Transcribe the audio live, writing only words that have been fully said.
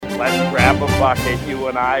Let's grab a bucket, you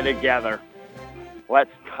and I together.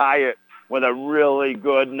 Let's tie it with a really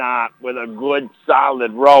good knot, with a good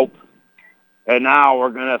solid rope. And now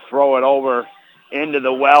we're going to throw it over into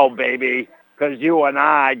the well, baby, because you and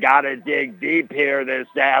I got to dig deep here this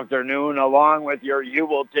afternoon along with your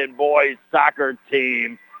Heuvelton boys soccer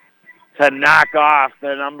team to knock off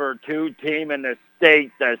the number 2 team in the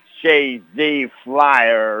state, the Chazy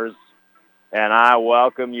Flyers. And I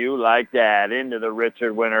welcome you like that into the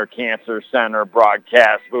Richard Winter Cancer Center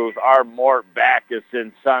broadcast booth, our Mort Backus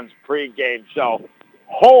and Sons pregame show.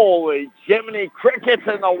 Holy Jiminy Crickets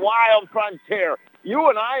in the wild frontier. You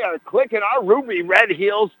and I are clicking our ruby red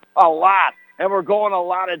heels a lot, and we're going a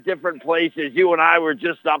lot of different places. You and I were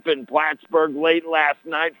just up in Plattsburgh late last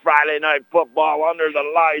night, Friday night football under the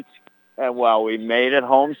lights. And, well, we made it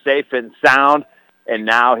home safe and sound, and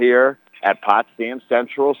now here at Potsdam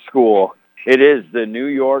Central School, it is the New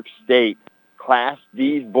York State Class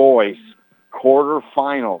D boys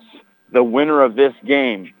quarterfinals. The winner of this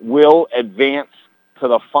game will advance to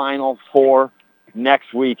the Final Four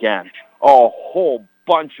next weekend. A whole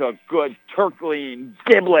bunch of good turkey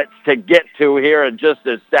giblets to get to here in just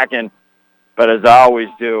a second. But as I always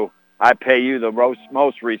do, I pay you the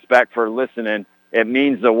most respect for listening. It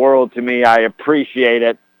means the world to me. I appreciate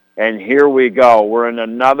it. And here we go. We're in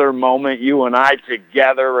another moment, you and I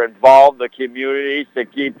together, involve the community to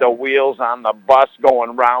keep the wheels on the bus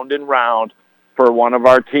going round and round for one of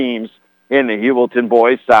our teams in the Heuvelton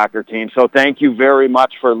boys soccer team. So thank you very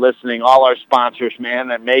much for listening. All our sponsors, man,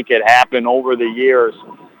 that make it happen over the years.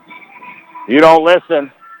 You don't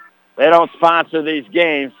listen. They don't sponsor these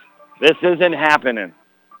games. This isn't happening.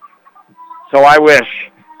 So I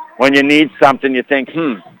wish when you need something, you think,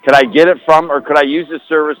 could I get it from, or could I use the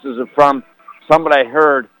services from somebody I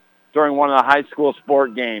heard during one of the high school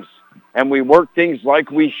sport games? And we work things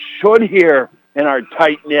like we should here in our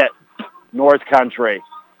tight-knit North Country.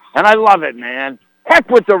 And I love it, man. Heck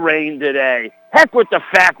with the rain today. Heck with the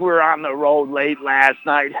fact we were on the road late last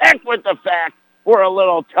night. Heck with the fact we're a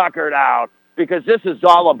little tuckered out, because this is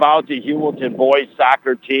all about the Heuvelton boys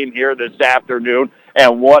soccer team here this afternoon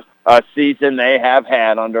and what a season they have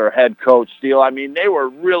had under head coach Steele. I mean, they were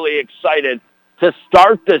really excited to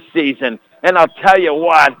start the season. And I'll tell you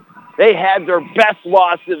what, they had their best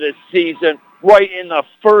loss of the season right in the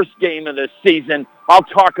first game of the season. I'll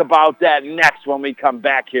talk about that next when we come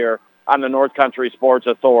back here on the North Country Sports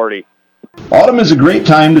Authority. Autumn is a great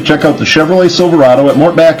time to check out the Chevrolet Silverado at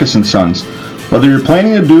Mort Backus & Sons. Whether you're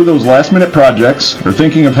planning to do those last-minute projects or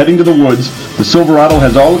thinking of heading to the woods, the Silverado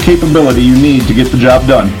has all the capability you need to get the job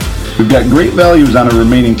done. We've got great values on our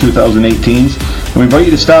remaining 2018s, and we invite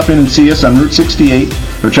you to stop in and see us on Route 68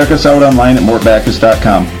 or check us out online at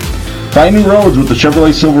mortbackus.com. Find new roads with the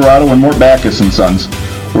Chevrolet Silverado and Mort Backus & Sons,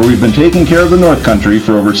 where we've been taking care of the North Country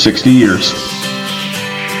for over 60 years.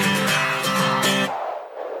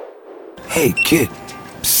 Hey, kid.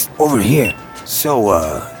 Psst, over here. So,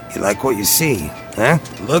 you like what you see, huh?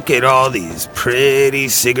 Look at all these pretty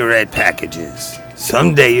cigarette packages.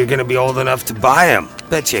 Someday you're gonna be old enough to buy them.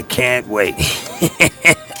 Bet you can't wait.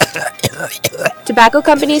 Tobacco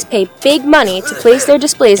companies pay big money to place their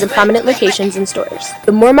displays in prominent locations in stores.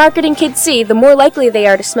 The more marketing kids see, the more likely they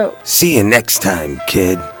are to smoke. See you next time,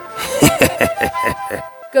 kid.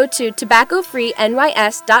 Go to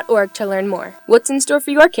tobaccofreenys.org to learn more. What's in store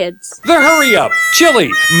for your kids? The Hurry Up! Chilly!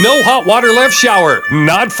 No hot water left shower!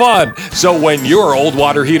 Not fun! So when your old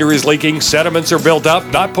water heater is leaking, sediments are built up,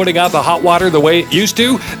 not putting out the hot water the way it used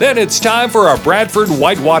to, then it's time for a Bradford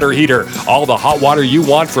white water heater. All the hot water you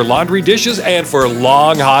want for laundry, dishes, and for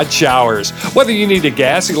long hot showers. Whether you need a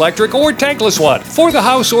gas, electric, or tankless one, for the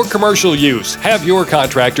house or commercial use, have your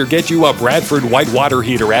contractor get you a Bradford white water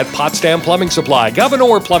heater at Potsdam Plumbing Supply,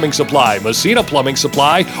 Governor Plumbing Supply, Messina Plumbing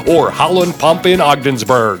Supply, or Howland Pump in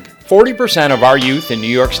Ogdensburg. 40% of our youth in New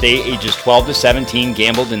York State ages 12 to 17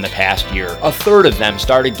 gambled in the past year. A third of them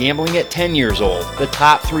started gambling at 10 years old. The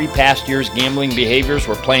top 3 past year's gambling behaviors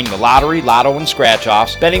were playing the lottery, lotto, and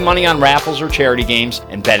scratch-offs, betting money on raffles or charity games,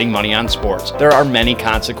 and betting money on sports. There are many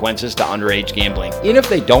consequences to underage gambling. Even if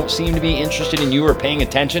they don't seem to be interested in you or paying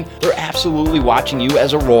attention, they're absolutely watching you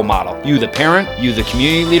as a role model. You, the parent, you, the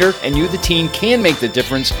community leader, and you, the teen, can make the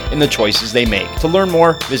difference in the choices they make. To learn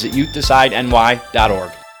more, visit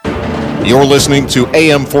YouthDecideNY.org. You're listening to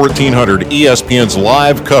AM 1400 ESPN's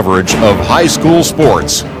live coverage of high school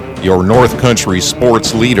sports. Your North Country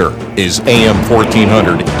sports leader is AM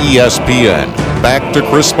 1400 ESPN. Back to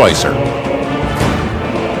Chris Spicer.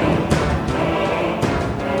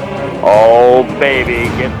 Oh, baby,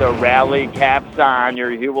 get the rally caps on.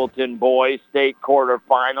 Your Heuvelton boys state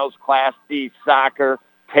quarterfinals, Class D soccer,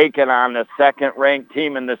 taking on the second-ranked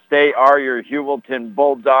team in the state are your Heuvelton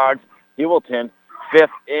Bulldogs. Heuvelton, 5th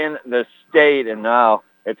in the state, and now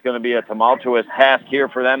it's going to be a tumultuous task here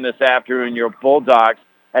for them this afternoon. Your Bulldogs,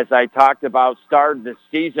 as I talked about, started the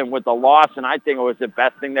season with a loss, and I think it was the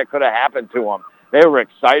best thing that could have happened to them. They were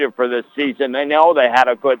excited for this season. They know they had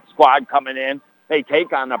a good squad coming in. They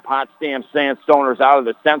take on the Potsdam Sandstoners out of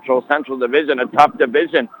the Central Division, a tough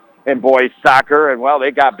division in boys soccer, and, well,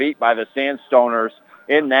 they got beat by the Sandstoners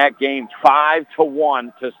in that game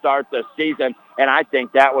 5-1 to start the season, and I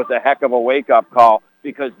think that was a heck of a wake-up call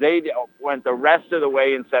because they went the rest of the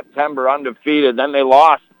way in September undefeated. Then they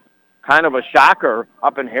lost, kind of a shocker,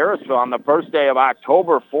 up in Harrisville on the first day of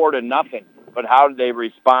October, 4-0. But how did they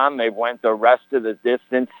respond? They went the rest of the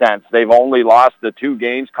distance since. They've only lost the 2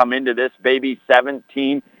 games, come into this baby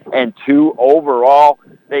 17-2 overall.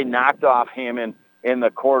 They knocked off Hammond in the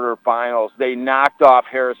quarterfinals. They knocked off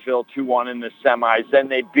Harrisville 2-1 in the semis. Then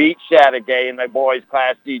they beat Chazy in the boys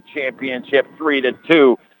Class D championship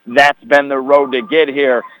 3-2. That's been the road to get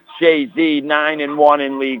here. Chazy 9-1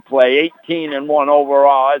 in league play, 18-1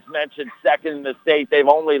 overall. As mentioned, second in the state. They've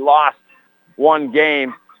only lost 1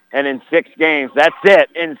 game, and in 6 games, that's it.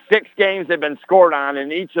 In 6 games they've been scored on.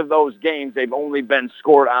 In each of those games, they've only been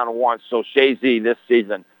scored on once. So Chazy this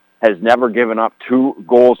season has never given up 2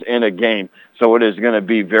 goals in a game. So it is going to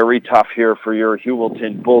be very tough here for your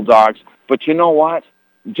Heuvelton Bulldogs. But you know what?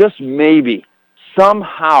 Just maybe,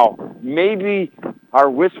 somehow, maybe our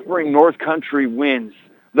Whispering North Country winds,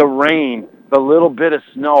 the rain, the little bit of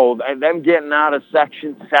snow, and them getting out of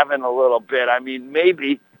Section 7 a little bit. I mean,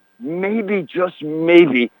 maybe, just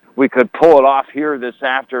maybe, we could pull it off here this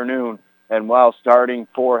afternoon. And while starting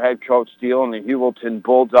for head coach Steele and the Heuvelton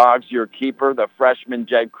Bulldogs, your keeper, the freshman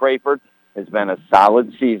Jed Crayford, has been a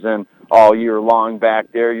solid season all year long back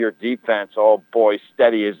there. Your defense, oh boy,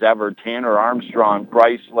 steady as ever. Tanner Armstrong,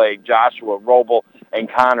 Bryce Lake, Joshua Roble, and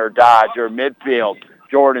Connor Dodge. Your midfield,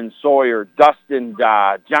 Jordan Sawyer, Dustin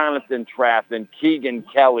Dodd, Jonathan Traff, and Keegan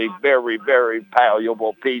Kelly. Very, very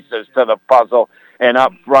valuable pieces to the puzzle. And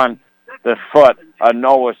up front, the foot,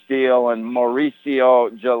 Noah Steele and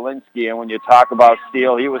Mauricio Jelinski. And when you talk about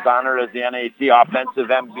Steele, he was honored as the NAC Offensive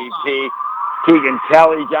MVP. Keegan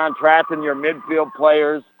Kelly, John Tratton, your midfield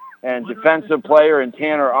players, and defensive player, and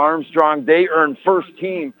Tanner Armstrong. They earned first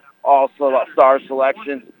team all-star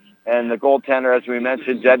selections. And the goaltender, as we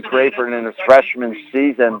mentioned, Jed Crayford, in his freshman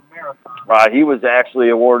season, he was actually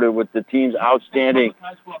awarded with the team's Outstanding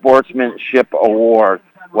Sportsmanship Award.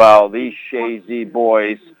 Well, these Chazy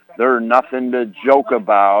boys, they're nothing to joke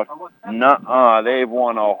about. They've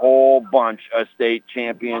won a whole bunch of state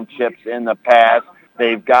championships in the past.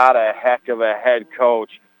 They've got a heck of a head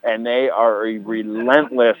coach, and they are a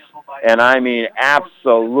relentless, and I mean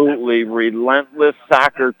absolutely relentless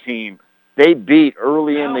soccer team. They beat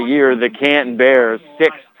early in the year the Canton Bears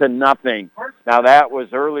 6-0. Now, that was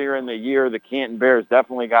earlier in the year. The Canton Bears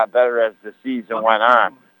definitely got better as the season went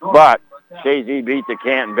on. But Chazy beat the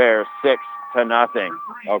Canton Bears 6-0.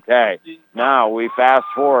 Okay, now we fast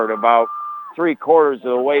forward about 3/4 of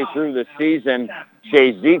the way through the season.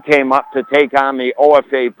 Chazy came up to take on the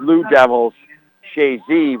OFA Blue Devils.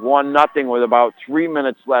 Chazy 1-0 with about 3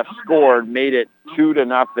 minutes left scored, made it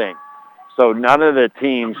 2-0. So none of the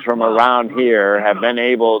teams from around here have been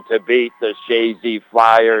able to beat the Chazy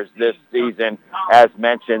Flyers this season. As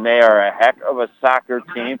mentioned, they are a heck of a soccer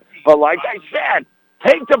team. But like I said,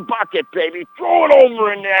 take the bucket, baby. Throw it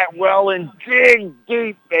over in that well and dig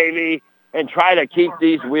deep, baby, and try to keep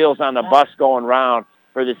these wheels on the bus going round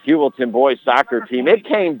for this Heuvelton boys soccer team. It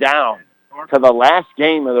came down to the last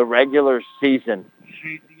game of the regular season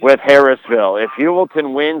with Harrisville. If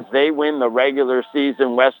Heuvelton wins, they win the regular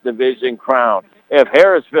season West Division crown. If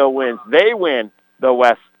Harrisville wins, they win the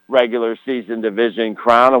West regular season division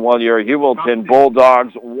crown. And while your Heuvelton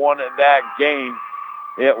Bulldogs won that game,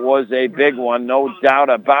 it was a big one, no doubt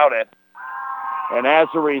about it. And as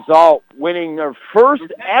a result, winning their first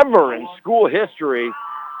ever in school history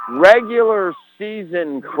regular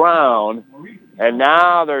season crown, and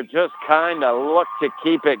now they're just kind of look to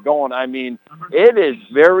keep it going. I mean, it is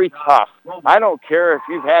very tough. I don't care if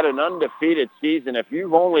you've had an undefeated season, if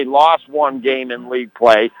you've only lost 1 game in league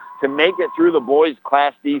play, to make it through the boys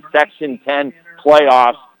Class D Section 10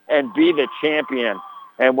 playoffs and be the champion.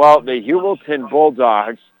 And, well, the Heuvelton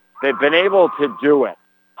Bulldogs, they've been able to do it.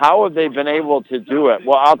 How have they been able to do it?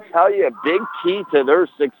 Well, I'll tell you, a big key to their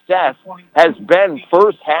success has been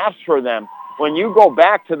first halves for them. When you go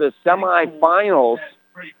back to the semifinals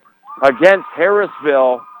against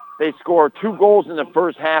Harrisville, they score 2 goals in the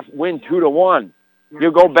first half, win 2-1.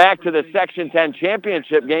 You go back to the Section 10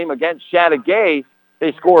 championship game against Chazy,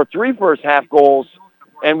 they score 3 first half goals,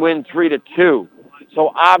 and win 3-2.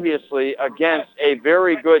 So obviously, against a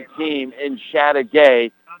very good team in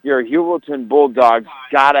Chattagay, your Heuvelton Bulldogs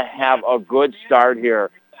got to have a good start here.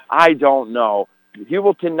 I don't know.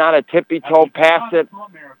 Heuvelton not a tippy-toe, pass it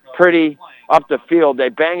pretty up the field. They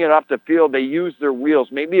bang it up the field. They use their wheels.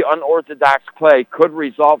 Maybe unorthodox play could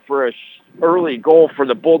result for a early goal for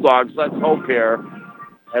the Bulldogs. Let's hope here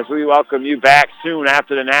as we welcome you back soon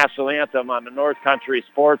after the national anthem on the North Country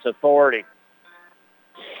Sports Authority.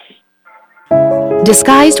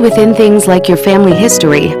 Disguised within things like your family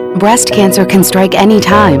history, breast cancer can strike any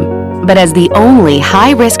time. But as the only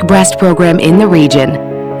high-risk breast program in the region,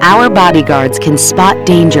 our bodyguards can spot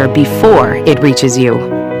danger before it reaches you.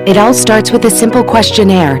 It all starts with a simple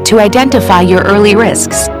questionnaire to identify your early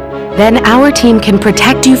risks. Then our team can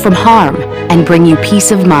protect you from harm and bring you peace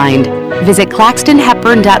of mind. Visit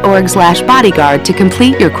claxtonhepburn.org/bodyguard to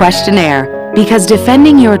complete your questionnaire, because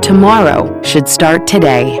defending your tomorrow should start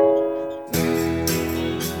today.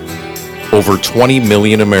 Over 20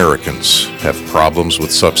 million Americans have problems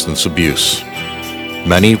with substance abuse.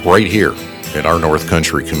 Many right here in our North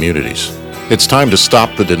Country communities. It's time to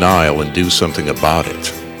stop the denial and do something about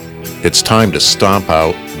it. It's time to stomp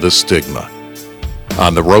out the stigma.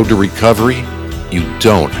 On the road to recovery, you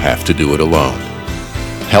don't have to do it alone.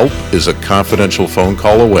 Help is a confidential phone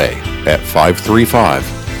call away at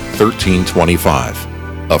 535-1325.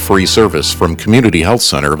 A free service from Community Health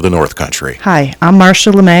Center of the North Country. Hi, I'm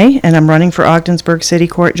Marcia LeMay, and I'm running for Ogdensburg City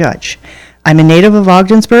Court Judge. I'm a native of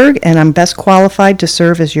Ogdensburg, and I'm best qualified to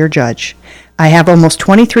serve as your judge. I have almost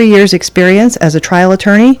 23 years' experience as a trial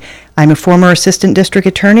attorney. I'm a former assistant district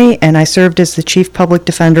attorney, and I served as the chief public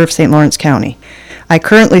defender of St. Lawrence County. I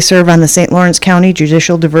currently serve on the St. Lawrence County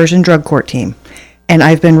Judicial Diversion Drug Court team, and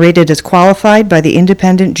I've been rated as qualified by the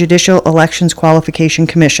Independent Judicial Elections Qualification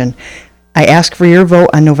Commission. I ask for your vote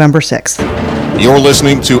on November 6th. You're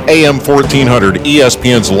listening to AM 1400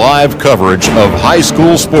 ESPN's live coverage of high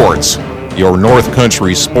school sports. Your North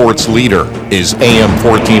Country sports leader is AM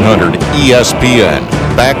 1400 ESPN.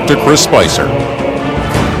 Back to Chris Spicer.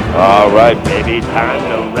 All right, baby, time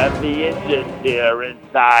to rev the engines here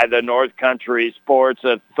inside the North Country Sports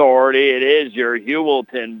Authority. It is your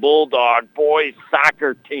Heuvelton Bulldog boys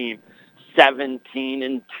soccer team,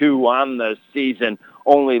 17-2 on the season,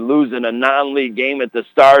 only losing a non-league game at the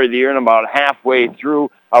start of the year and about halfway through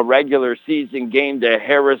a regular season game to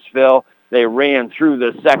Harrisville. They ran through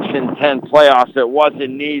the Section 10 playoffs. It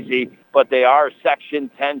wasn't easy, but they are Section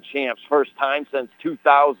 10 champs, first time since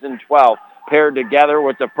 2012, paired together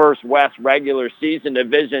with the first West regular season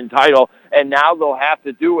division title, and now they'll have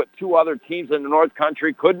to do what two other teams in the North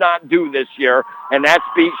Country could not do this year, and that's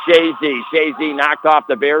beat Chazy. Chazy knocked off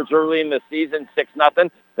the Bears early in the season, 6-0.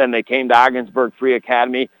 Then they came to Ogdensburg Free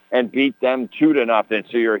Academy and beat them 2-0.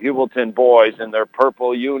 So your Heuvelton boys in their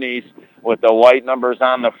purple unis with the white numbers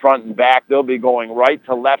on the front and back, they'll be going right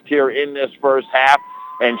to left here in this first half.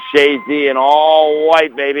 And Chazy in all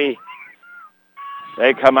white, baby.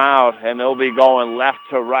 They come out and they'll be going left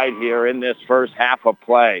to right here in this first half of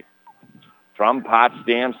play from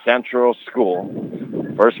Potsdam Central School.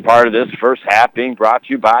 First part of this first half being brought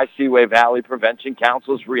to you by Seaway Valley Prevention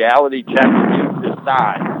Council's Reality Check You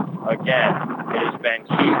Decide. Again, it has been key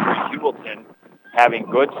for Heuvelton having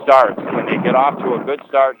good starts. When they get off to a good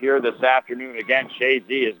start here this afternoon, again,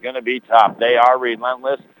 Chazy is going to be tough. They are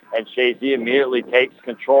relentless, and Chazy immediately takes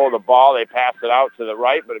control of the ball. They pass it out to the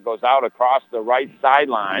right, but it goes out across the right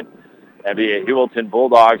sideline. That'll be a Heuvelton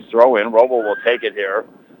Bulldogs throw in. Robo will take it here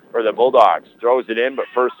for the Bulldogs. Throws it in, but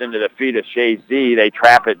first into the feet of Chazy. They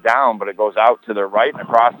trap it down, but it goes out to the right and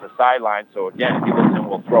across the sideline. So again, Heuvelton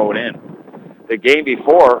will throw it in. The game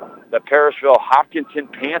before, the Parrishville Hopkinton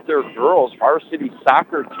Panther girls varsity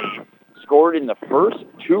soccer team scored in the first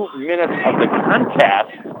 2 minutes of the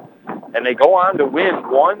contest, and they go on to win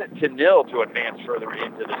 1-0 to advance further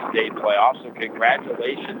into the state playoffs. So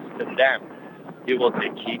congratulations to them.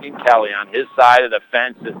 Heuvelton, Keegan Kelly on his side of the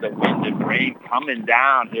fence as the wind and rain coming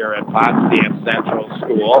down here at Potsdam Central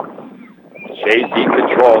School. Chazy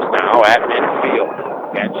controls now at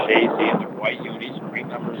midfield. Again, Chazy in their white unis, green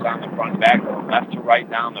numbers on the front back, going left to right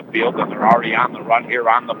down the field, and they're already on the run here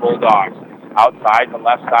on the Bulldogs. Outside the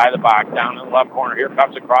left side of the box, down in the left corner. Here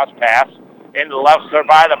comes a cross pass into the left side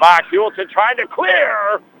by the box. Heuvelton trying to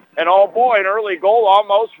clear, and oh boy, an early goal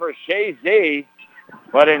almost for Chazy.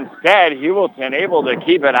 But instead, Heuvelton able to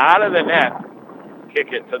keep it out of the net,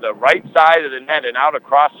 kick it to the right side of the net and out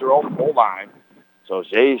across their own goal line. So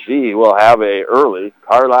Chazy will have a early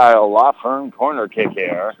Carlisle Law Firm corner kick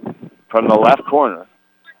here from the left corner.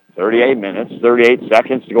 38 minutes, 38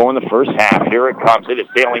 seconds to go in the first half. Here it comes. It is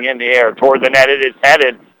sailing in the air toward the net. It is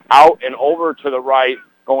headed out and over to the right.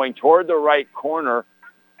 going toward the right corner,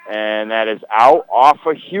 and that is out off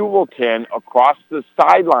of Heuvelton across the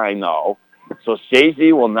sideline, though. So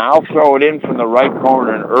Chazy will now throw it in from the right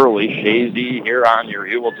corner and early. Chazy here on your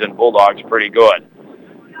Heuvelton Bulldogs pretty good.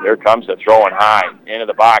 Here comes the throwing high into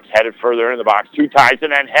the box, headed further into the box 2 times,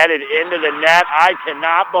 and then headed into the net. I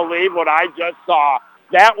cannot believe what I just saw.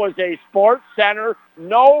 That was a Sports Center,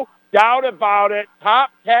 no doubt about it, top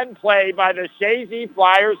 10 play by the Chazy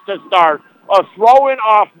Flyers to start. A throw-in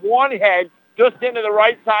off one head just into the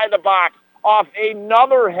right side of the box, off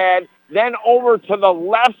another head, then over to the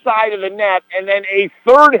left side of the net, and then a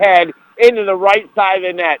third head into the right side of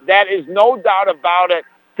the net. That is no doubt about it.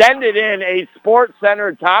 Send it in, a Sports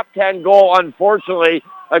Center top 10 goal, unfortunately,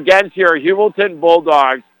 against your Heuvelton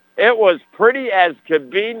Bulldogs. It was pretty as could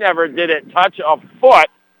be. Never did it touch a foot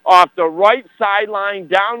off the right sideline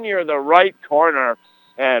down near the right corner.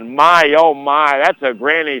 And my, oh my, that's a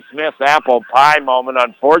Granny Smith apple pie moment,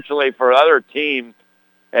 unfortunately, for other teams.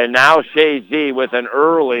 And now Chazy with an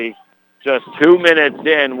early, just 2 minutes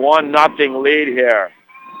in, 1-0 lead here.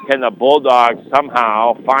 Can the Bulldogs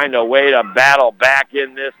somehow find a way to battle back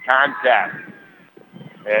in this contest?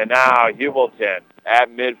 And now Heuvelton at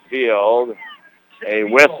midfield. A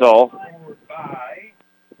whistle.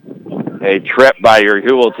 A trip by your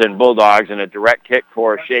Heuvelton Bulldogs and a direct kick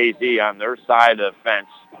for Chazy on their side of the fence.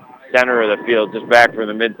 Center of the field, just back from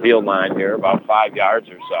the midfield line here, about 5 yards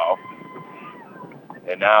or so.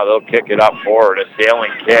 And now they'll kick it up forward. A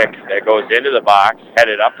sailing kick that goes into the box,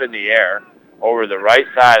 headed up in the air. Over the right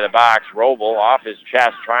side of the box, Roble off his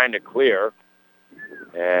chest trying to clear.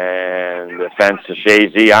 And the fence to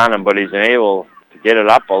Chazy on him, but he's able to get it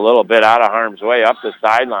up a little bit out of harm's way up the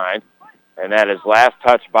sideline. And that is last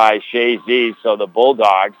touch by Chazy. So the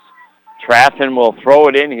Bulldogs, Trafton will throw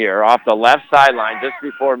it in here off the left sideline just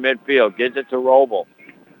before midfield. Gives it to Roble.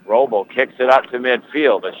 Roble kicks it up to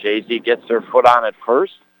midfield, but Chazy gets their foot on it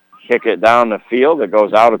first. Kick it down the field. It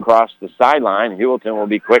goes out across the sideline. Heuvelton will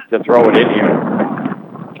be quick to throw it in here.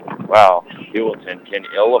 Well, Heuvelton can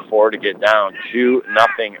ill afford to get down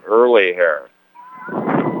 2-0 early here.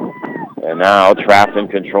 And now Trafton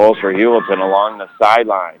controls for Heuvelton along the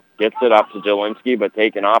sideline. Gets it up to Jelinski, but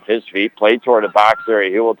taken off his feet. Played toward the box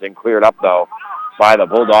area. Heuvelton cleared up, though, by the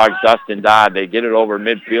Bulldogs, Dustin Dodd. They get it over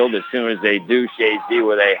midfield as soon as they do. Chazy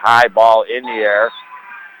with a high ball in the air.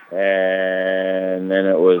 And then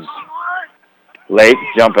it was Lake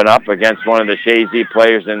jumping up against one of the Chazy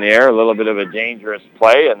players in the air. A little bit of a dangerous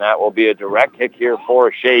play, and that will be a direct kick here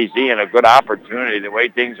for Chazy and a good opportunity the way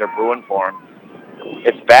things are brewing for him.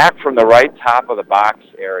 It's back from the right top of the box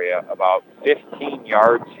area, about 15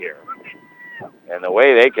 yards here. And the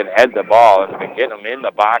way they can head the ball and get them in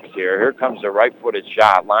the box here. Here comes the right-footed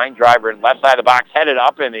shot. Line driver in left side of the box, headed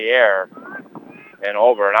up in the air and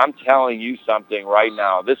over. And I'm telling you something right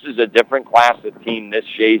now. This is a different class of team, this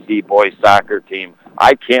Chazy boys soccer team.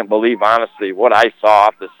 I can't believe, honestly, what I saw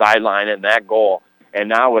off the sideline in that goal. And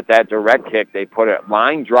now with that direct kick, they put a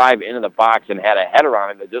line drive into the box and had a header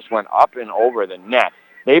on it that just went up and over the net.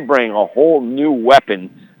 They bring a whole new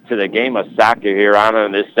weapon to the game of soccer here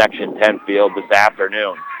on this Section 10 field this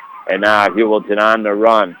afternoon. And now Heuvelton on the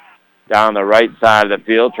run down the right side of the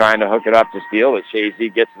field, trying to hook it up to Steele, but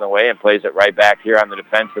Chazy gets in the way and plays it right back here on the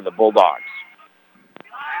defense of the Bulldogs.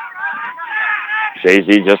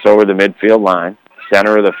 Chazy just over the midfield line,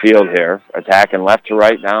 center of the field here, attacking left to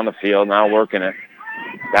right down the field, now working it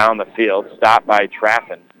down the field, stopped by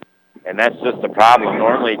Trafton. And that's just the problem.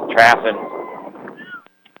 Normally Trafton,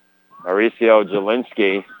 Mauricio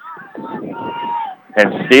Jelinski,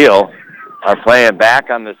 and Steele are playing back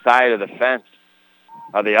on the side of the fence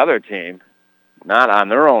of the other team, not on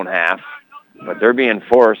their own half, but they're being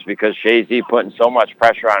forced because Chazy putting so much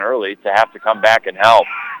pressure on early to have to come back and help.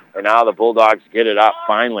 And now the Bulldogs get it up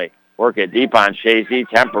finally. Work it deep on Chazy,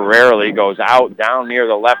 temporarily goes out down near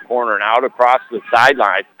the left corner and out across the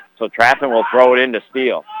sideline. So Trafton will throw it into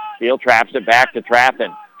Steele. Steele traps it back to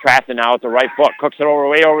Trafton. Trafton now with the right foot, cooks it over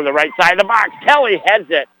way over the right side of the box. Kelly heads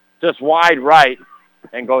it just wide right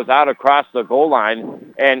and goes out across the goal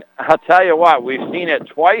line. And I'll tell you what, we've seen it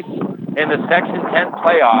twice in the Section 10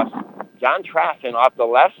 playoffs. John Trafton off the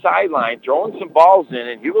left sideline throwing some balls in,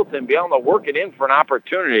 and Heuvelton be able to work it in for an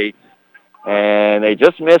opportunity. And they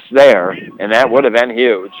just missed there, and that would have been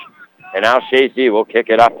huge. And now Chazy will kick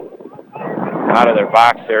it up out of their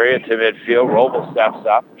box area to midfield. Roble steps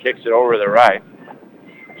up, kicks it over to the right.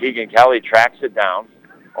 Keegan Kelly tracks it down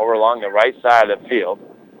over along the right side of the field.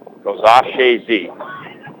 Goes off Chazy.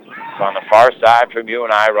 So on the far side from you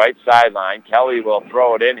and I, right sideline, Kelly will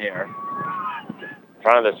throw it in here in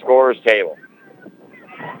front of the scorer's table.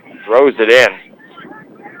 Throws it in.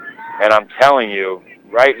 And I'm telling you,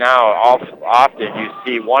 right now, often you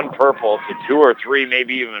see one purple to 2 or 3,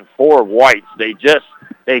 maybe even 4 whites.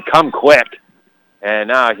 They come quick. And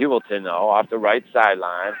now Heuvelton, though, off the right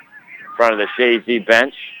sideline, in front of the Chazy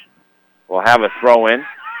bench, will have a throw-in.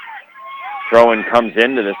 Throw-in comes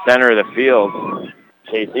into the center of the field.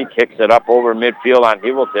 Chazy kicks it up over midfield on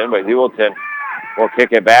Heuvelton, but Heuvelton will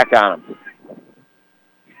kick it back on him.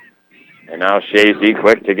 And now Chazy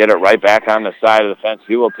quick to get it right back on the side of the fence.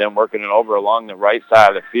 Heuvelton working it over along the right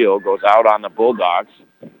side of the field, goes out on the Bulldogs.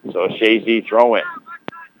 So Chazy throw-in.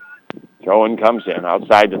 Throw-in comes in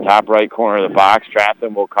outside the top right corner of the box.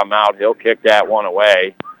 Tratham will come out. He'll kick that one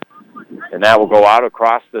away. And that will go out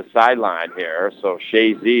across the sideline here. So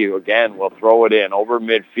Chazy, again, will throw it in over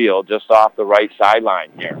midfield just off the right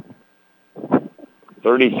sideline here.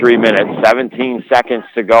 33 minutes, 17 seconds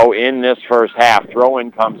to go in this first half.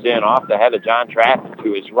 Throw-in comes in off the head of John Tratham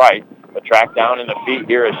to his right. A track down in the feet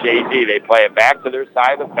here is Chazy. They play it back to their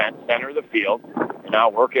side of the fence, center of the field, and now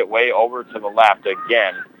work it way over to the left.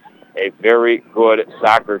 Again, a very good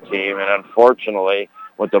soccer team, and unfortunately,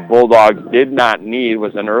 what the Bulldogs did not need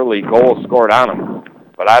was an early goal scored on them.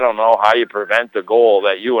 But I don't know how you prevent the goal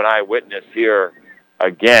that you and I witnessed here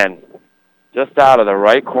again. Just out of the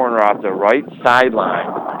right corner off the right sideline,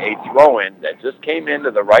 a throw-in that just came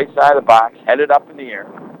into the right side of the box, headed up in the air,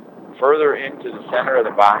 further into the center of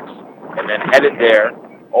the box, and then headed there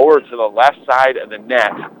over to the left side of the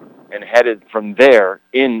net and headed from there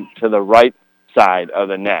into the right side of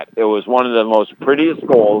the net. It was one of the most prettiest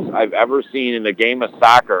goals I've ever seen in the game of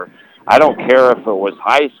soccer. I don't care if it was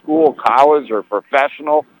high school, college, or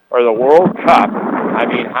professional, or the World Cup. I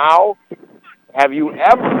mean, how have you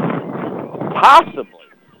ever possibly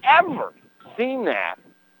ever seen that?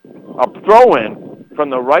 A throw-in from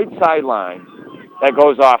the right sideline that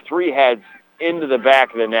goes off 3 heads into the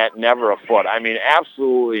back of the net, never a foot. I mean,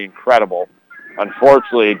 absolutely incredible.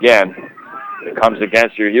 Unfortunately, again, it comes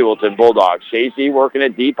against your Heuvelton Bulldogs. Chazy working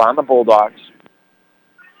it deep on the Bulldogs.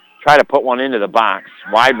 Try to put one into the box,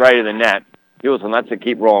 wide right of the net. Heuvelton lets it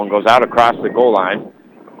keep rolling, goes out across the goal line,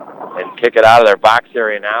 and kick it out of their box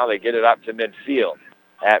area now. They get it up to midfield.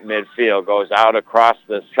 At midfield, goes out across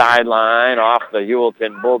the sideline off the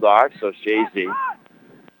Heuvelton Bulldogs. So Chazy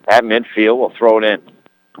at midfield will throw it in.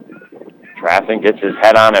 Tratham gets his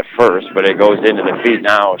head on it first, but it goes into the feet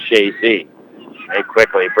now of Chazy. They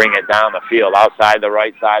quickly bring it down the field outside the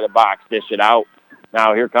right side of the box, dish it out.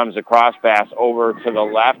 Now here comes the cross pass over to the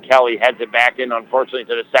left. Kelly heads it back in, unfortunately,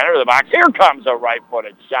 to the center of the box. Here comes a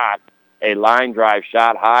right-footed shot. A line drive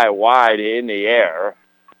shot high, wide in the air.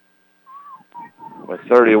 With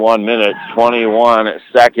 31 minutes, 21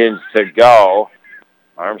 seconds to go.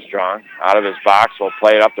 Armstrong, out of his box, will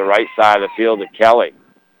play it up the right side of the field to Kelly.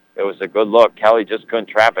 It was a good look. Kelly just couldn't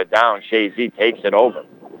trap it down. Chazy takes it over.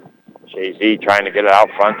 Chazy trying to get it out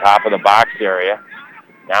front, top of the box area.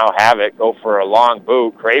 Now have it, go for a long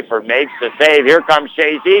boot. Crayford makes the save. Here comes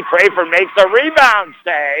Chazy. Crayford makes a rebound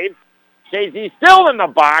save. Chazy still in the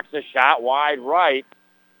box, a shot wide right.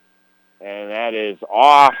 And that is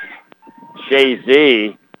off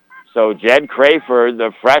Chazy. So Jed Crayford,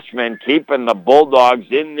 the freshman, keeping the Bulldogs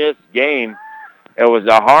in this game. It was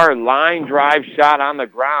a hard line drive shot on the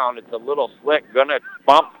ground. It's a little slick, gonna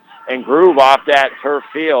bump and groove off that turf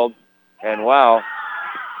field. And, well,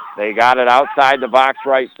 they got it outside the box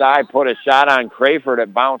right side, put a shot on Crayford.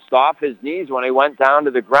 It bounced off his knees when he went down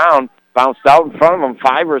to the ground, bounced out in front of him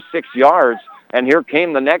 5 or 6 yards. And here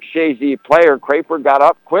came the next Chazy player. Crayford got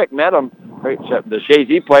up quick, met him. The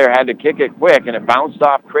Chazy player had to kick it quick, and it bounced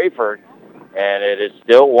off Crayford. And it is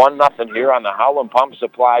still 1-0 here on the Howland Pump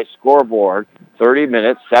Supply scoreboard. 30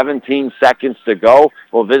 minutes, 17 seconds to go.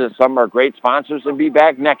 We'll visit some of our great sponsors and be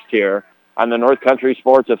back next year on the North Country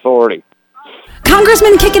Sports Authority.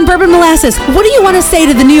 Congressman Kickin' Bourbon Molasses, what do you want to say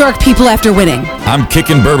to the New York people after winning? I'm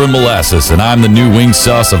Kickin' Bourbon Molasses, and I'm the new wing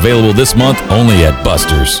sauce available this month only at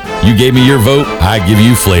Buster's. You gave me your vote, I give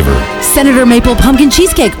you flavor. Senator Maple Pumpkin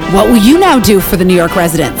Cheesecake, what will you now do for the New York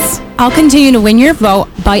residents? I'll continue to win your vote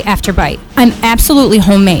bite after bite. I'm absolutely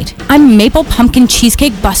homemade. I'm Maple Pumpkin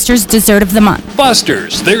Cheesecake Buster's Dessert of the Month.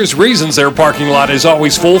 Buster's. There's reasons their parking lot is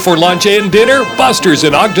always full for lunch and dinner. Buster's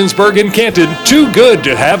in Ogdensburg and Canton. Too good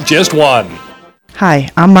to have just one. Hi,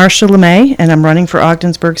 I'm Marcia LeMay, and I'm running for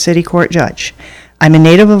Ogdensburg City Court Judge. I'm a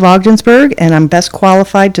native of Ogdensburg, and I'm best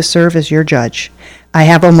qualified to serve as your judge. I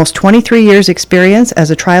have almost 23 years' experience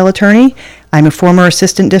as a trial attorney. I'm a former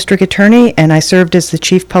assistant district attorney, and I served as the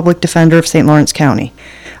chief public defender of St. Lawrence County.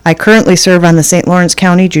 I currently serve on the St. Lawrence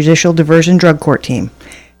County Judicial Diversion Drug Court team,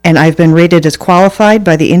 and I've been rated as qualified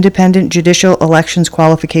by the Independent Judicial Elections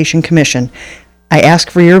Qualification Commission. I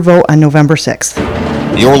ask for your vote on November 6th.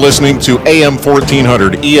 You're listening to AM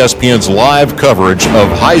 1400 ESPN's live coverage of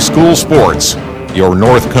high school sports. Your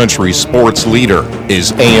North Country sports leader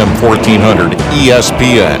is AM 1400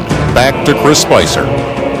 ESPN. Back to Chris Spicer.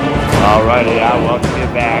 All righty, I welcome you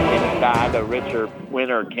back inside the Richard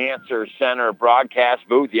Winter Cancer Center broadcast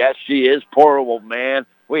booth. Yes, she is portable, man.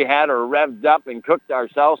 We had her revved up and cooked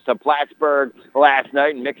ourselves to Plattsburgh last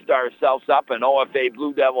night and mixed ourselves up an OFA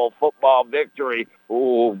Blue Devil football victory.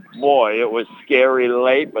 Oh, boy, it was scary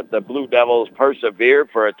late, but the Blue Devils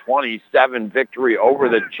persevered for a 27 victory over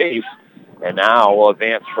the Chiefs. And now we'll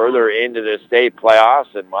advance further into the state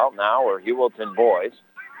playoffs. And, well, now we're Heuvelton boys.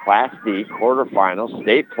 Class D quarterfinals,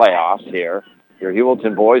 state playoffs here. Your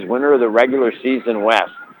Heuvelton boys, winner of the regular season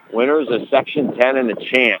West. Winners of Section 10 and the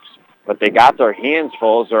champs. But they got their hands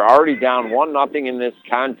full. They're already down 1-0 in this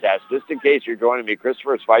contest. Just in case you're joining me,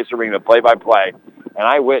 Christopher Spicer bringing the play-by-play. And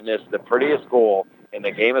I witnessed the prettiest goal in the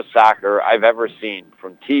game of soccer I've ever seen.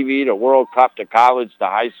 From TV to World Cup to college to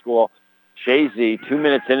high school. Chazy, 2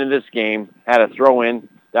 minutes into this game, had a throw-in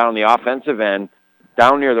down the offensive end,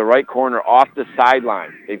 down near the right corner off the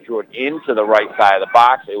sideline. They threw it into the right side of the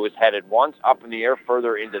box. It was headed once up in the air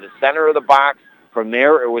further into the center of the box. From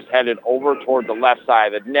there, it was headed over toward the left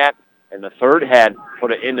side of the net. And the third head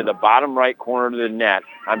put it into the bottom right corner of the net.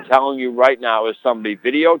 I'm telling you right now, if somebody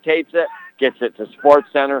videotapes it, gets it to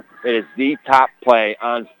SportsCenter, it is the top play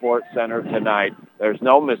on SportsCenter tonight. There's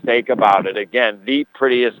no mistake about it. Again, the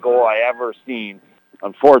prettiest goal I ever seen.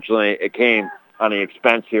 Unfortunately, it came on the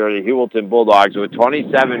expense here of the Heuvelton Bulldogs with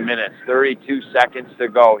 27 minutes, 32 seconds to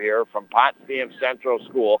go here from Potsdam Central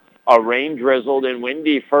School. A rain-drizzled and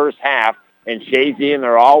windy first half. And Chazy in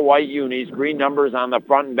their all-white unis, green numbers on the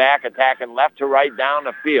front and back, attacking left to right down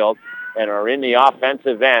the field, and are in the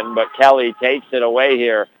offensive end. But Kelly takes it away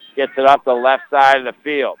here, gets it up the left side of the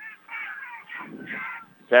field.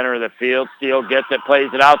 Center of the field, Steele gets it, plays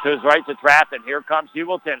it out to his right to Trafton. Here comes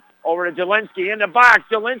Heuvelton over to Jelinski in the box.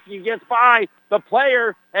 Jelinski gets by the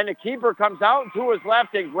player, and the keeper comes out to his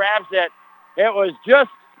left and grabs it. It was just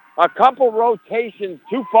a couple rotations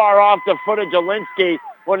too far off the foot of Jelinski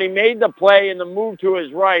when he made the play and the move to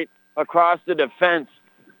his right across the defense.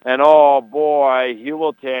 And, oh, boy,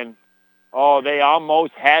 Heuvelton, they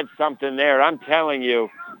almost had something there. I'm telling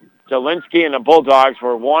you, Jelinski and the Bulldogs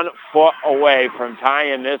were 1 foot away from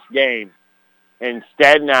tying this game.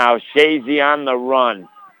 Instead now, Chazy on the run,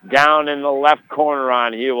 down in the left corner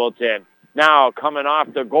on Heuvelton. Now coming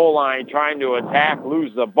off the goal line, trying to attack,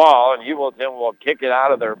 lose the ball, and Heuvelton will kick it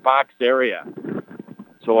out of their box area.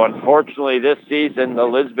 So unfortunately this season, the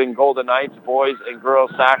Lisbon Golden Knights boys and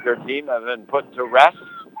girls soccer team have been put to rest.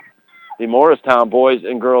 The Morristown boys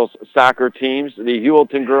and girls soccer teams, the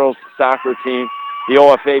Heuvelton girls soccer team, the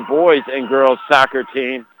OFA boys and girls soccer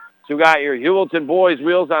team. So we got your Heuvelton boys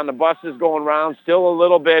wheels on the buses going around still a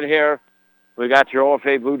little bit here. We got your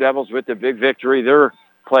OFA Blue Devils with the big victory. Their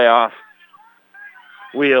playoff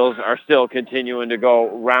wheels are still continuing to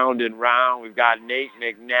go round and round. We've got Nate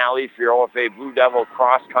McNally for your OFA Blue Devil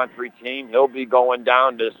cross-country team. He'll be going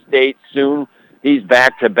down to state soon. He's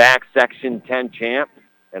back-to-back Section 10 champ.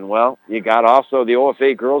 And, well, you got also the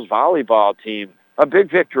OFA girls volleyball team. A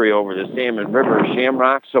big victory over the Salmon River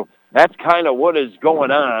Shamrocks. So that's kind of what is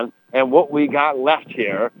going on and what we got left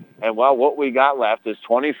here. And, well, what we got left is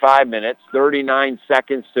 25 minutes, 39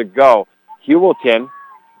 seconds to go. Heuvelton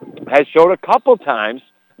has showed a couple times,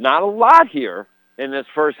 not a lot here in this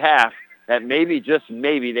first half, that maybe, just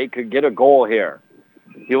maybe, they could get a goal here.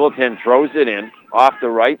 Heuvelton throws it in off the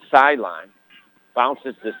right sideline,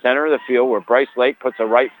 bounces to center of the field where Bryce Lake puts a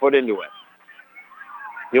right foot into it.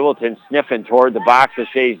 Heuvelton sniffing toward the box of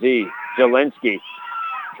Chazy. Jelinski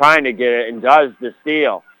trying to get it and does the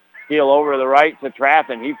steal. Steal over to the right to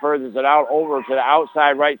Trafton. He furthers it out over to the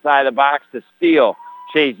outside right side of the box to Steele.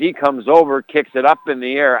 Chazy comes over, kicks it up in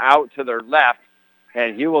the air out to their left,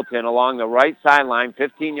 and Heuvelton along the right sideline,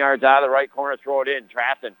 15 yards out of the right corner, throw it in.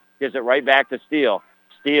 Trafton gives it right back to Steele.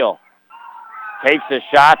 Steele takes a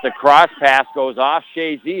shot. The cross pass goes off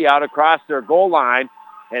Chazy out across their goal line,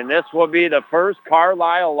 and this will be the first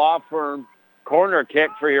Carlisle Law Firm corner kick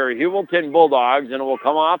for your Heuvelton Bulldogs, and it will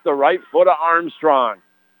come off the right foot of Armstrong.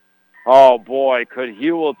 Oh, boy, could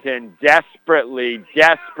Heuvelton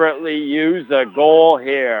desperately use a goal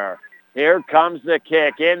here. Here comes the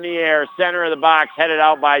kick in the air, center of the box, headed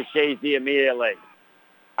out by Chazy immediately.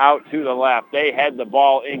 Out to the left. They had the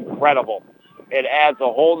ball incredible. It adds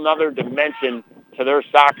a whole nother dimension to their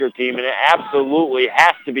soccer team, and it absolutely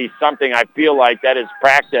has to be something I feel like that is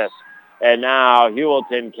practice. And now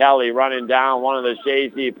Heuvelton Kelly running down one of the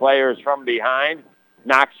Chazy players from behind,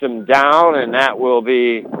 knocks him down, and that will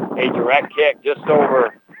be a direct kick just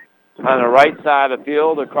over on the right side of the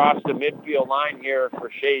field across the midfield line here for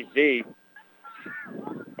Chazy.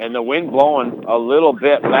 And the wind blowing a little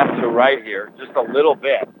bit left to right here, just a little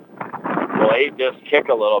bit. Will aid this kick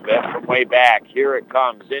a little bit from way back. Here it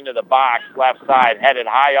comes into the box, left side, headed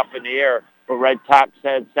high up in the air, but right top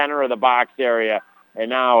center of the box area. And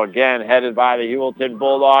now again headed by the Heuvelton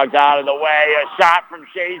Bulldogs out of the way. A shot from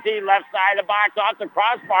Chazy, left side of the box, off the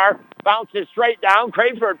crossbar, bounces straight down.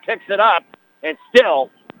 Crayford picks it up and still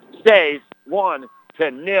stays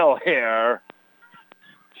 1-0 here.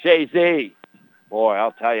 Chazy. Boy,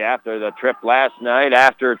 I'll tell you, after the trip last night,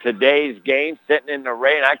 after today's game, sitting in the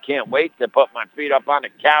rain, I can't wait to put my feet up on the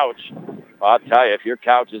couch. I'll tell you, if your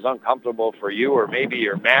couch is uncomfortable for you or maybe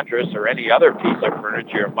your mattress or any other piece of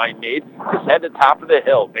furniture you might need, just head to Top of the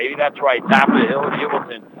Hill, baby. That's right, Top of the Hill in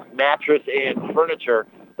Heuvelton. Mattress and furniture,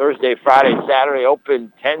 Thursday, Friday, Saturday,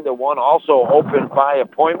 open 10 to 1, also open by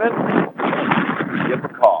appointment. Give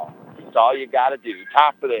a call. That's all you got to do.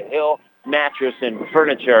 Top of the Hill, mattress and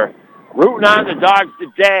furniture. Rooting on the Dogs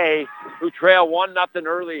today, who trail 1-0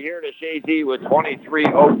 early here to Chazy with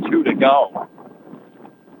 23:02 to go.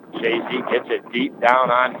 Chazy gets it deep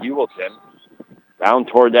down on Heuvelton, down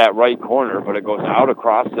toward that right corner, but it goes out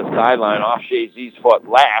across the sideline off Chazy's foot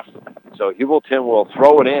last, so Heuvelton will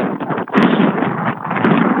throw it in.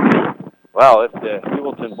 Well, if the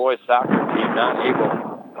Heuvelton boys soccer team not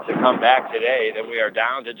able to come back today, then we are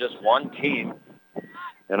down to just one team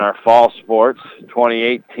in our fall sports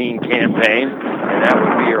 2018 campaign, and that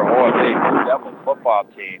would be your OFA Blue Devil football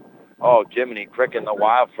team. Oh, Jiminy Crick and the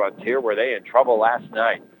Wild Frontier, were they in trouble last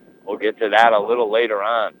night? We'll get to that a little later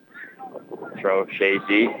on. Throw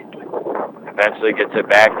Chazy. Eventually gets it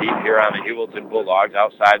back deep here on the Heuvelton Bulldogs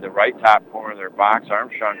outside the right top corner of their box.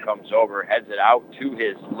 Armstrong comes over, heads it out to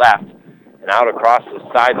his left and out across the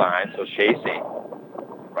sideline. So Chazy,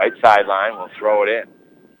 right sideline, will throw it in.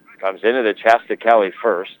 Comes into the chest of Kelly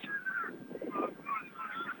first.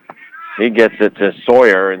 He gets it to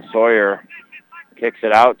Sawyer, and Sawyer kicks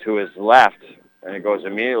it out to his left, and it goes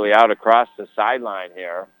immediately out across the sideline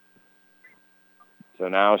here. So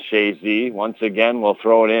now Chazy, once again, will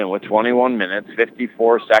throw it in with 21 minutes,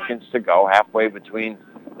 54 seconds to go, halfway between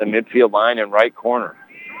the midfield line and right corner.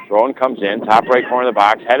 Throwing comes in, top right corner of the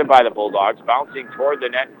box, headed by the Bulldogs, bouncing toward the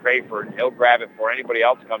net in Crayford. He'll grab it before anybody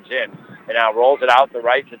else comes in, and now rolls it out the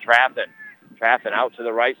right to Trafton. Trafton out to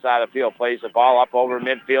the right side of the field, plays the ball up over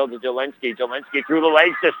midfield to Jelinski. Jelinski through the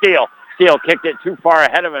legs to Steele. Steele kicked it too far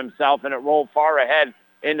ahead of himself, and it rolled far ahead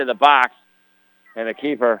into the box. And the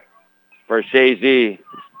keeper for Chazy,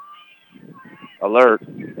 alert,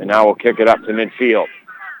 and now we'll kick it up to midfield.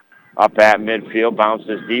 Up at midfield,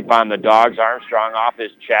 bounces deep on the Dogs. Armstrong off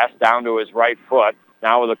his chest, down to his right foot.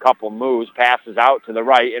 Now with a couple moves, passes out to the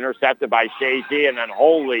right, intercepted by Chazy, and then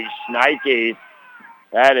holy shnikes,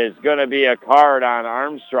 that is going to be a card on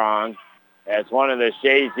Armstrong as one of the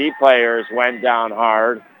Chazy players went down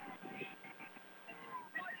hard.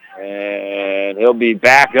 And he'll be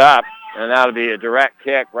back up, and that'll be a direct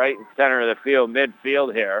kick right in center of the field,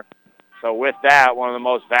 midfield here. So with that, one of the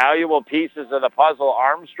most valuable pieces of the puzzle,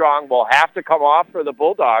 Armstrong will have to come off for the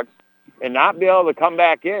Bulldogs and not be able to come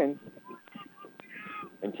back in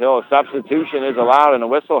until a substitution is allowed and a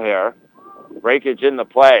whistle here. Breakage in the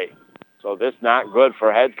play. So this not good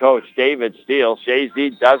for head coach David Steele.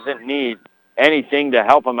 Chazy doesn't need anything to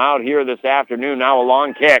help him out here this afternoon. Now a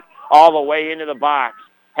long kick all the way into the box.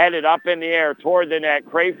 Headed up in the air toward the net.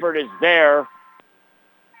 Crayford is there.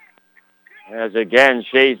 As again,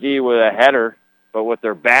 Chazy with a header, but with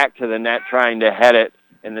their back to the net trying to head it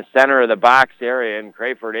in the center of the box area, and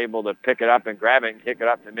Crayford able to pick it up and grab it and kick it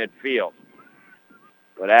up to midfield.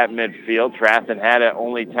 But at midfield, Trafton had it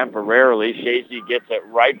only temporarily. Chazy gets it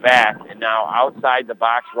right back, and now outside the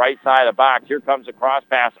box, right side of the box. Here comes a cross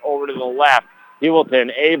pass over to the left.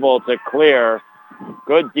 Heuvelton able to clear.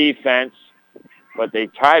 Good defense, but they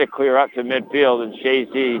try to clear up to midfield, and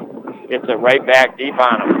Chazy gets it right back deep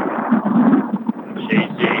on him.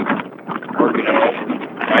 Chazy working it over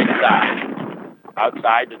right side,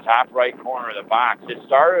 outside the top right corner of the box. It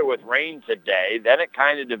started with rain today, then it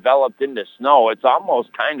kind of developed into snow. It's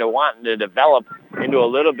almost kind of wanting to develop into a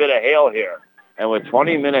little bit of hail here. And with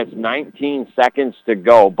 20 minutes, 19 seconds to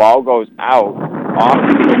go, ball goes out,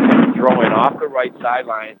 throwing off the right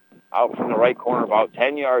sideline, out from the right corner, about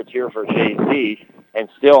 10 yards here for Chazy. And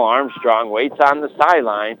still Armstrong waits on the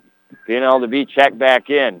sideline, being able to be checked back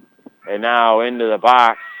in. And now into the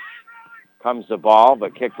box comes the ball,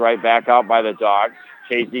 but kicked right back out by the Dogs.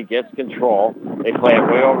 Chazy gets control. They play it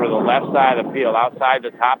way over to the left side of the field, outside the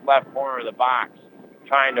top left corner of the box,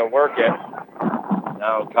 trying to work it.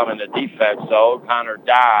 Now coming to defense, though, Connor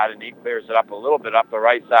Dodd, and he clears it up a little bit up the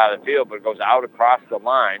right side of the field, but it goes out across the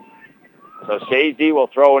line. So Chazy will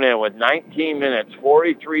throw it in with 19 minutes,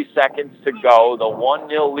 43 seconds to go. The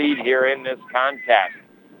 1-0 lead here in this contest.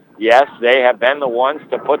 Yes, they have been the ones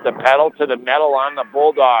to put the pedal to the metal on the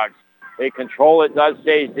Bulldogs. They control it, does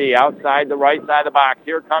Chazy, outside the right side of the box.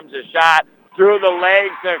 Here comes a shot through the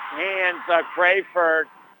legs of hands of Crayford.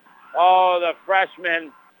 Oh, the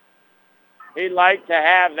freshman. He'd like to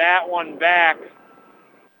have that one back.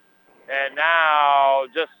 And now,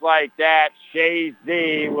 just like that,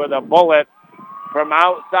 Chazy with a bullet from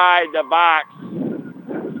outside the box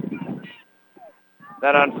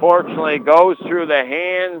that unfortunately goes through the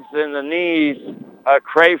hands and the knees of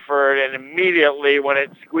Crayford, and immediately when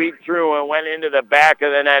it squeaked through and went into the back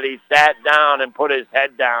of the net, he sat down and put his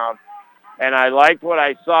head down. And I liked what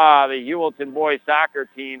I saw, the Heuvelton boys soccer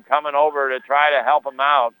team coming over to try to help him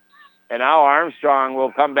out. And now Armstrong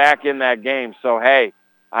will come back in that game. So, hey,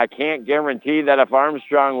 I can't guarantee that if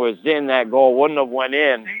Armstrong was in, that goal wouldn't have went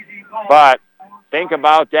in. But think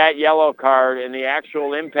about that yellow card and the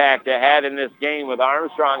actual impact it had in this game with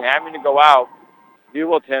Armstrong having to go out.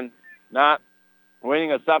 Heuvelton not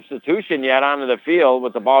winning a substitution yet onto the field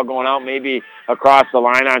with the ball going out maybe across the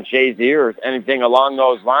line on Chazy or anything along